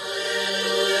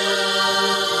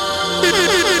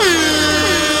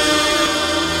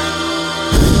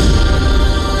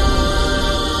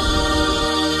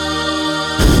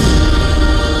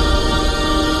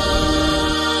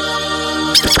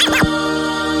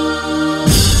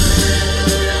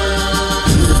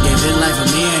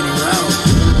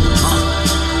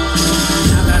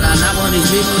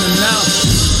 People to know.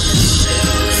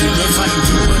 See, they're fighting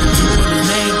people in the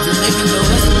name, just making no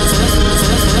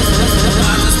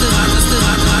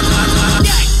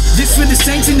This for the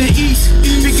saints in the east,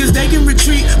 because they can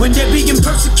retreat when they're being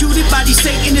persecuted by these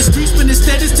Satanist priests. But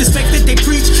instead it's this faith that they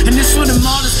preach. And this for the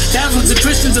martyrs, thousands of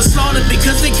Christians are slaughtered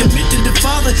because they committed the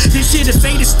Father. They share the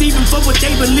fate of Stephen for what they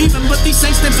believe in, but these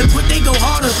saints never quit, they go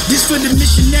harder. This for the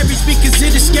missionaries because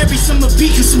it is scary. Some are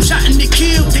beaten, some shot and they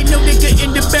killed. They know they could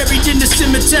end up buried in the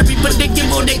cemetery, but they give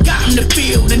all they got in the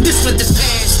field. And this for the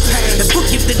past, the book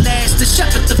is the last, the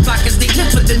shepherd the flock as they live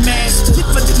for the master, live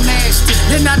for the master.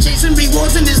 They're not chasing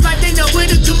rewards in this life, they know where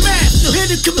to come after. Here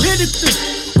to come.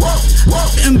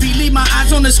 And believe my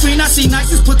eyes on the screen, I see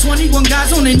ISIS put 21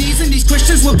 guys on their knees, and these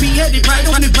Christians will be headed right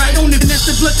on it. And that's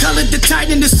the blood colored, the tide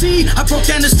in the sea. I broke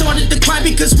down and started to cry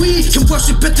because we can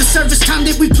worship at the service time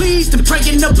that we please. And pray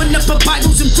and open up our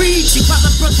Bibles and preach.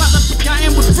 Father, I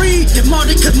am with free. The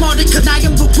martyr, I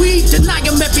am but we deny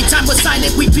him every time we're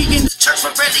silent. We be in the church,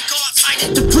 but rarely go outside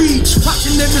to preach.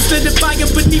 Watching them instead of fire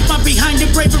beneath my behind the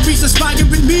bravery's inspiring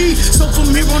me. So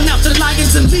from here on out, the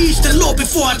lions unleashed. The Lord,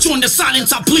 before I join the silence,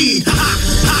 I bleed. Ha,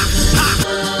 ha, ha.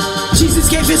 Jesus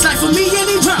gave his life for me and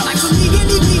he drowned. Like for me and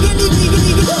he.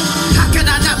 How can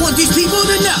I not want these people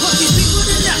to know?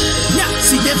 Now,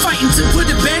 see, they're fighting to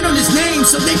put a ban on his name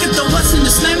so they can throw us in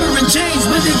the slammer and chains.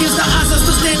 But against the odds, I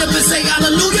still stand up and say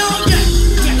hallelujah, yeah.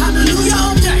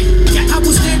 Hallelujah, yeah. I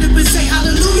will stand up and say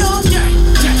hallelujah, yeah.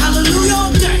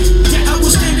 Hallelujah, yeah. I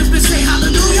will stand up and say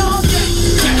hallelujah,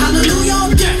 yeah.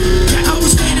 Hallelujah, yeah. I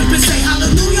will stand up and say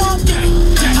hallelujah,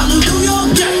 yeah.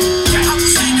 Hallelujah, yeah. I will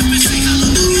stand up and say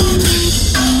hallelujah,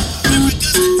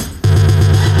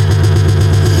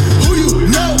 Who you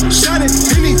know, shining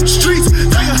in these streets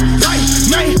like a light,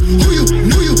 man. Who you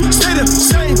knew you stay the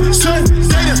same, sun,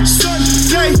 day to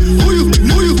Sunday. Who you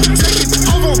knew you take it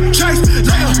off on tracks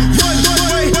like a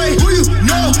one-way. Who you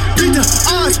know beat the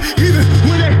odds even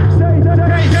when they say.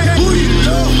 Who you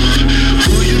know?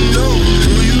 Who you know?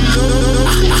 Who you know?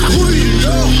 Who you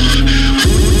know?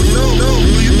 Who you know?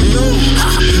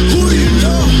 Who you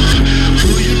know? Who you know?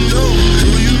 Who you know?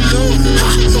 Who you know?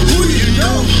 Who you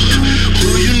know? Who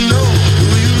you know? Who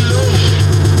you know?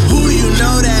 Who you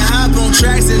know that hop on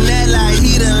tracks and that like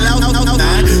he done lost?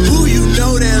 Who you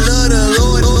know that love the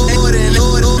Lord and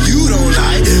you don't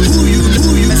like? Who you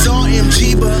that's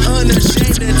RMG but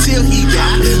unashamed until he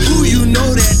got? Who you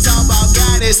know that talk about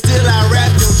God and still I rap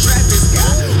your trap is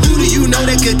God? Who do you know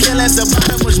that could care less about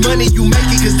how much money you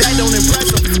making cause that don't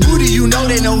impress him? Who do you know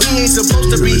that know he ain't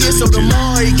supposed to be here so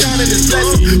tomorrow he counting his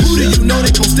blessings? Who do you know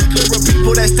that gon' stick clear of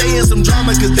people that stay in some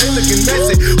drama cause they looking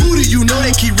messy? Who do you know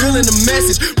that keep reeling the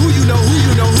message? Who you know, who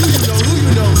you know, who you know, who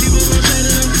you know? People gon' say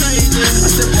that I'm crazy. I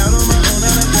stepped out on my own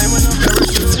and I play with no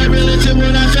parachute. I really took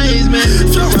what I face, man.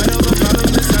 Flow right over bottom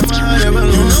this time I heard ever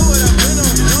long. You know what I've been on,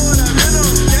 you know what I've been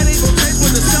on. That ain't gon' taste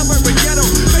with the suburb and ghetto.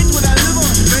 Face what I live on,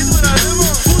 face what I live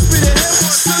on. Full speed ahead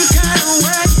for some kind of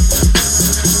way.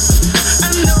 I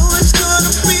know it's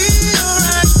gonna be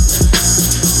alright.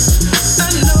 I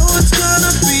know it's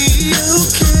gonna be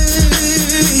okay.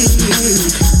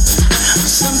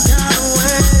 Some kind of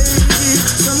way,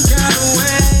 some kind of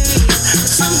way,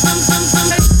 some.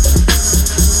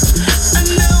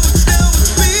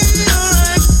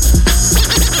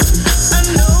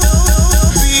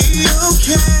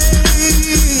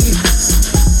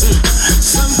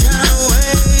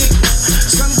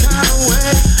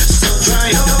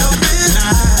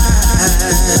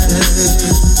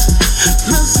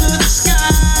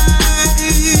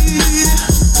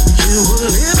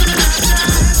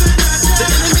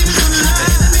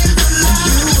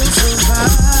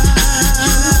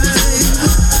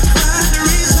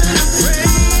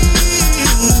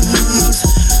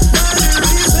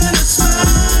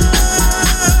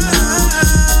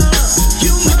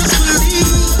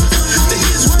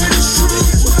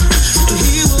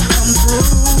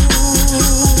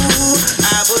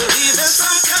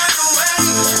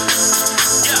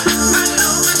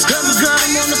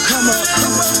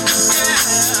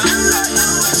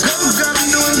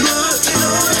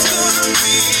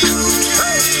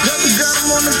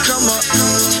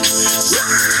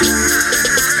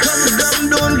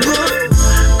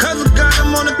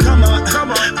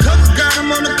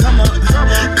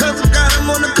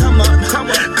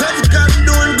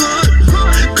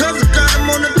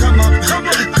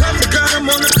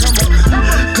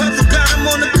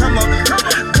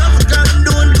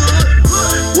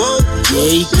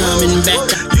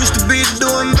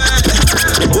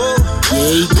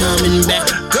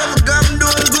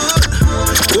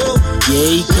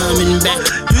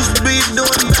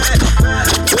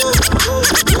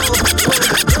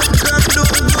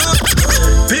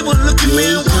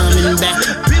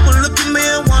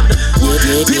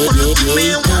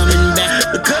 me and coming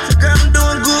back. Because girl, I'm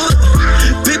doing good.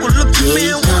 People look at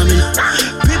me and coming.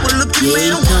 People look at me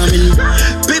and coming.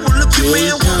 People look at me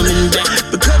and coming back.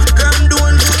 Because girl, I'm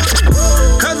doing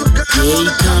good. Cause girl,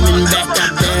 I'm coming back. I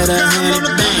better hunt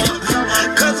it back.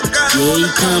 Yeah, he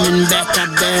coming back. I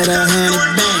better hunt it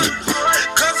back.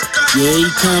 Yeah, he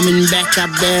coming back. I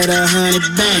better hunt it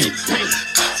back.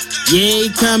 Yeah, he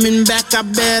coming back. I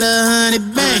better hunt it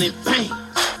back.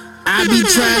 I be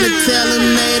trying to tell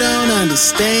them they don't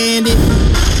understand it.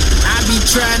 I be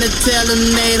trying to tell them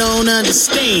they don't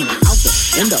understand it. Alpha,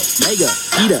 Endo, Mega,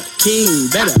 Peter, King,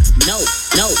 better, no,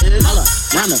 all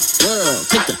around the world.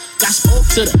 Take the gospel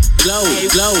to the globe.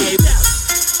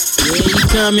 Yeah, he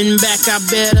coming back, I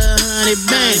better hunt it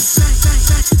back.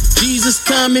 Jesus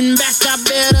coming back, I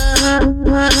better.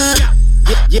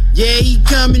 Yeah, he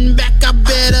coming back, I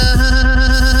better.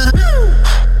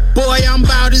 Boy, I'm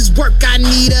about his work, I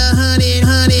need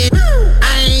 100.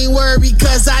 I ain't worried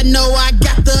cause I know I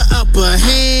got the upper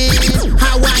hand.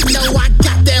 How I know I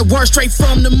got that word straight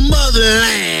from the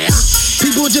motherland.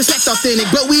 People just act authentic,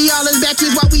 but we all as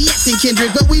batches while we acting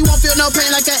Kendrick. But we won't feel no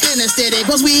pain like an anesthetic.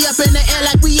 Once we up in the air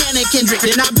like we Anna Kendrick.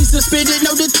 Then I'll be suspended,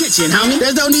 no detention, homie.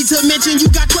 There's no need to mention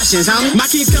you got questions, homie. My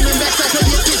kid's coming back, so pay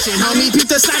attention, homie. Peep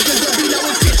the sign, cause there'll be no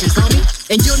intentions, homie.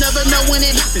 And you'll never know when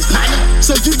it happens, partner.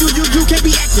 So you can't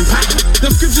be acting, partner.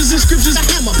 The scriptures and scriptures, I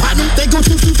hammer, partner. They go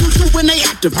through when they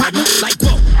acting, partner. Like,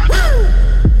 whoa.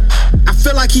 I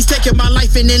feel like he's taking my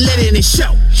life and then letting it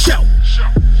show.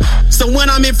 So when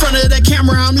I'm in front of the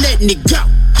camera, I'm letting it go.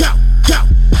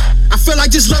 I feel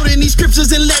like just loading these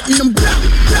scriptures and letting them blow.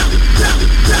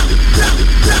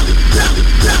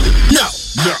 No.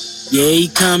 Yeah, he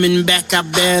coming back, I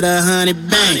better hunt it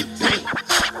bang.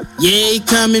 Yeah, he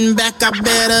coming back, I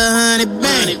better hunt it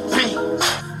bang.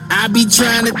 I be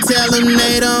trying to tell them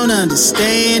they don't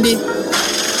understand it.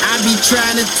 I be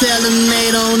trying to tell them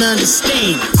they don't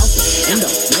understand it. Endo,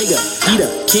 Mega, Peter,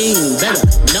 King, better,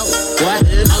 no, what?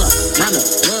 All around the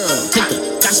world, take the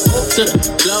gospel to the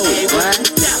globe, what?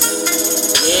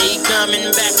 Yeah, he coming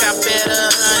back, I better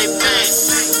hunt it back.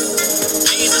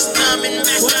 Jesus coming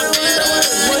back, I better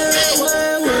hunt it back.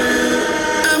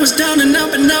 I was down and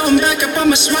out, but now I'm back up on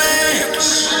my swag.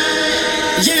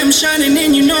 Yeah, I'm shining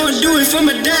and you know I do it for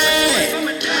my dad.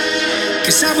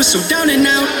 Cause I was so down and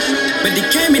out, but he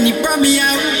came and he brought me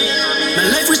out. My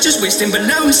life was just wasting, but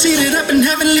now I'm seated up in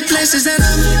heavenly places. And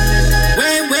I'm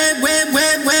way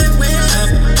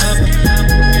up.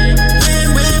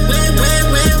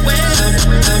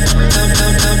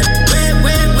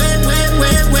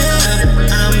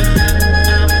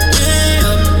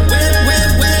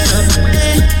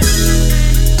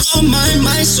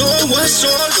 My soul was so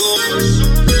low,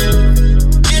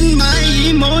 and my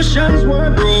emotions were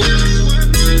broke.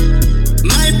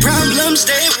 My problems,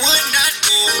 they would not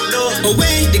go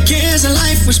away. The cares of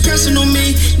life was pressing on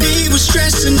me. They were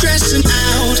stressing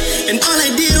out, and all I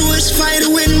did was fight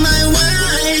with my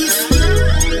wife.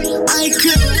 I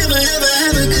could never ever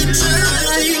have a good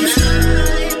time,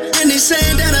 and they say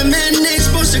that a man ain't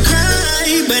supposed to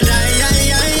cry, but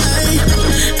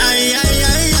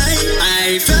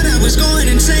I felt I was going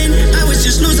insane. I was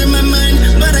just losing my mind,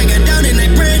 but I got down and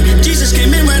I prayed. Jesus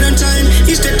came in right on time.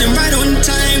 He stepped in right on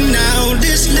time. Now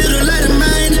this little light of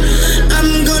mine,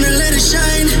 I'm gonna let it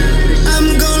shine.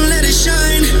 I'm gonna let it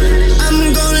shine.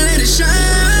 I'm gonna let it shine.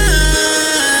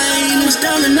 I was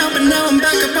down and out, but now I'm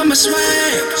back up on my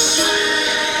swag.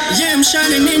 Yeah, I'm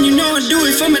shining and you know I do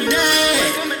it for my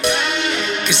dad.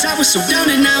 Cause I was so down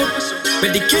and out,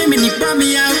 but he came and he brought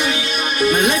me out.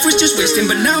 My life was just wasting,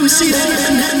 but now I'm seated.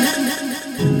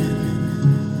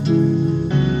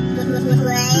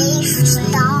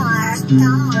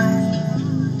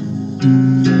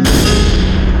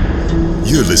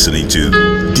 You're listening to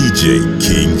DJ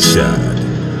King Shad.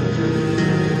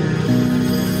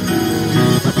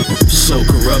 So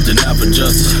corrupt and out for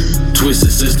justice.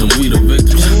 Twisted system, we the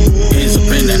victims. Hands up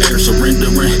in the air,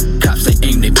 surrendering. Cops, they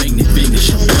aim, they bang, they fingers.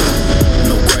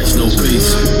 No Christ, no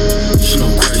peace. No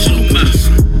Christ, no peace.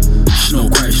 No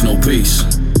Christ, no peace.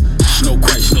 No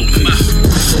Christ, no peace.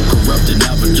 So corrupt and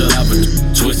out for justice.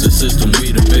 Twisted system,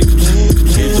 we the victims.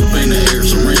 Hands up in the air,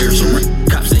 surrender.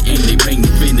 Cops, they aim, they bang,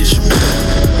 they finish.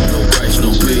 No Christ,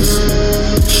 no peace.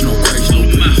 No Christ, no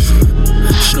peace.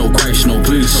 No Christ, no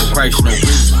peace. No Christ, no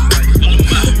peace.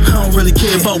 I don't really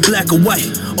care about black or white.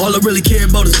 All I really care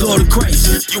about is God and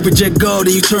Christ. You reject God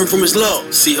and you turn from his law.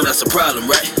 See how that's a problem,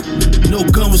 right? No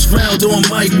gun was found on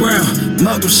Mike Brown.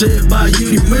 Malcolm said by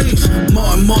you means.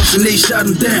 Martin Martin, they shot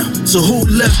him down. So who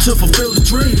left to fulfill the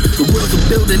dream? The world's a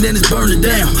building and it's burning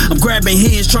down. I'm grabbing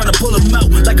hands trying to pull them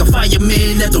out like a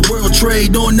fireman at the World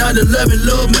Trade. On 9/11,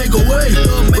 love make a way.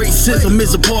 Racism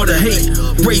is a part of hate.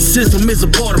 Racism is a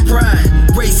part of pride.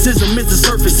 Racism is a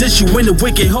surface issue when the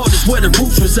wicked heart is where the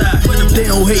roots reside.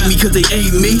 They don't hate me cause they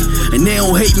ain't me. And they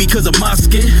don't hate me cause of my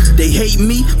skin. They hate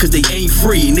me cause they ain't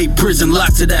free. And they prison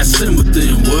locked to that symbol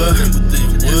thing. What?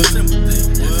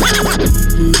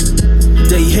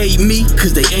 They hate me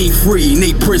cause they ain't free. And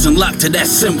they prison locked to that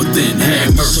symbol thing.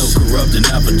 Hammer so corrupt and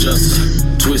not for justice.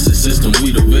 Twisted system,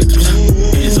 we the victims.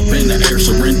 Hands up in the air,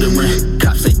 surrendering.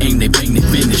 Cops they aim, they bang, they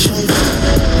finish.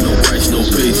 No Christ, no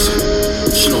peace.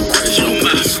 No Christ, no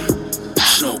peace.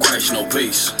 No Christ, no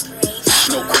peace.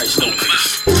 No Christ, no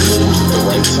peace. The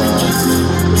right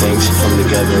time, things come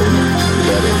together. You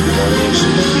gotta be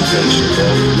patient, bro.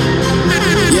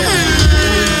 Yeah.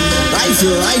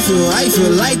 I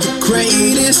feel like the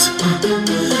greatest.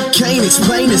 Can't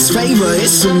explain this favor,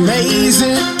 it's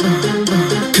amazing.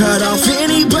 Cut off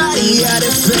anybody out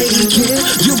of faking.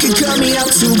 You can cut me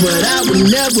out too, but I will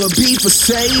never be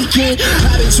forsaken.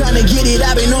 I've been trying to get it,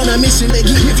 I've been on a mission to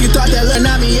get. If you thought that learned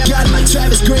on me, I got my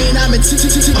Travis Green, I'm in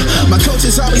My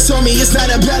coaches always told me it's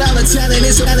not about all the talent,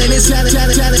 it's talent.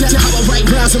 I would write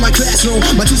grounds in my classroom.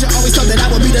 My teacher always thought that I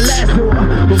would be the last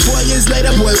one. But 4 years later,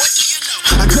 boy, what do you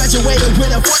know? I graduated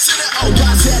with a fortune.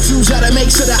 Got tattoos, gotta make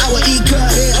sure that I would eat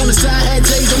cut. Hair on the side, had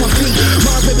J's on my feet.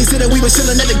 Mom babysitter, we were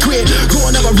chillin' at the crib.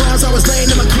 Going up around, I was laying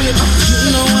in my crib.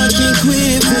 You know I can't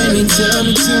quit when they tell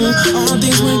me to. All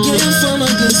things we're getting from a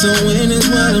good, so when is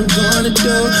what I'm gonna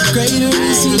do. Greater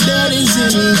is he that is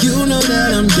in me. You know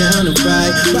that I'm down to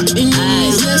fight. But in me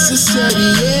is necessary,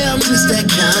 yeah, I'm just that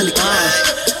kind of guy.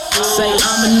 Say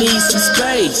I'ma need some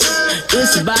space.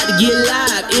 It's about to get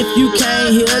live. If you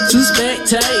came here to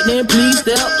spectate, then please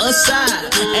step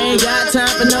aside. Ain't got time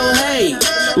for no hate.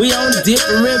 We on a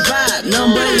different vibe.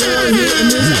 Number one hit in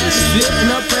this atmosphere.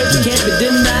 No praise can't be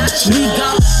denied. We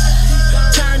go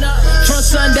turn up from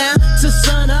sundown to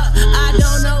sun up. I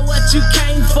don't know what you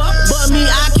came for, but me,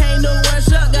 I came to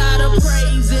worship. Got a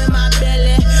praise in my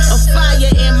belly, a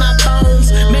fire in my bones.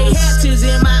 May have tears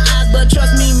in my eyes, but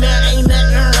trust me, man, ain't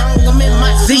nothing wrong. I'm in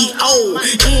my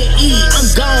Z-O-N-E. I'm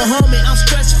gone home and I'm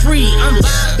stress free. I'm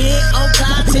vibing on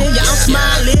content, yeah, I'm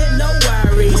smiling, no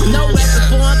worries. No weapon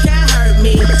form can't hurt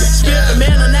me. Spirit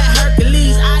man on that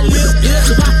Hercules. I live good,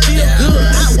 so I feel good.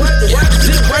 I work the work,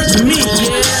 it works for me,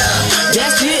 yeah.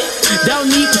 That's it. Don't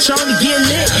need Patron to get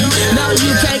lit. No,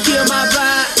 you can't kill my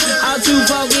vibe. All too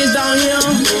focused on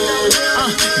him.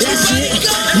 That's it.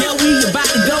 Yeah, we about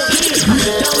to go in.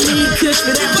 Don't need kush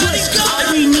for that push. All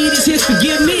we need is his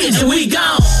forgiveness, and we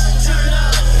gone.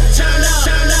 Turn up,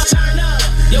 turn up, turn up.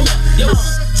 Yo,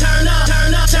 turn up,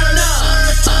 turn up, turn up.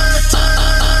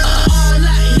 All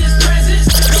out in his presence,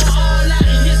 go all out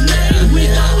in his name. We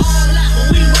go all out when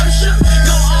we worship,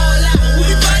 go all out when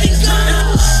we body go.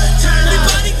 Turn up,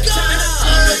 turn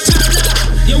up.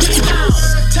 Yo, we go.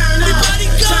 Turn up,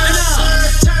 turn up.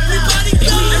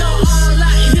 Yo, we go all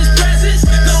out in his presence,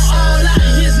 go all out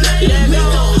in his name. We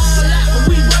go all out when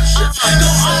we worship, go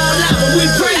all out when we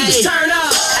praise. Turn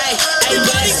up.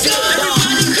 Everybody go.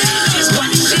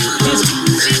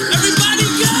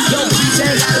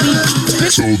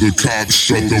 So the cops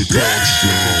shut the box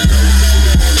down.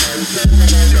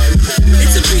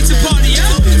 It's a pizza party, yo.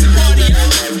 Pizza party, yo.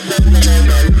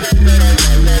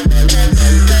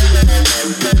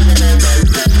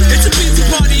 It's a pizza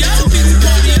party, yo. Pizza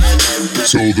party, yo.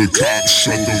 So the cops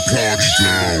shut the box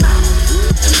down.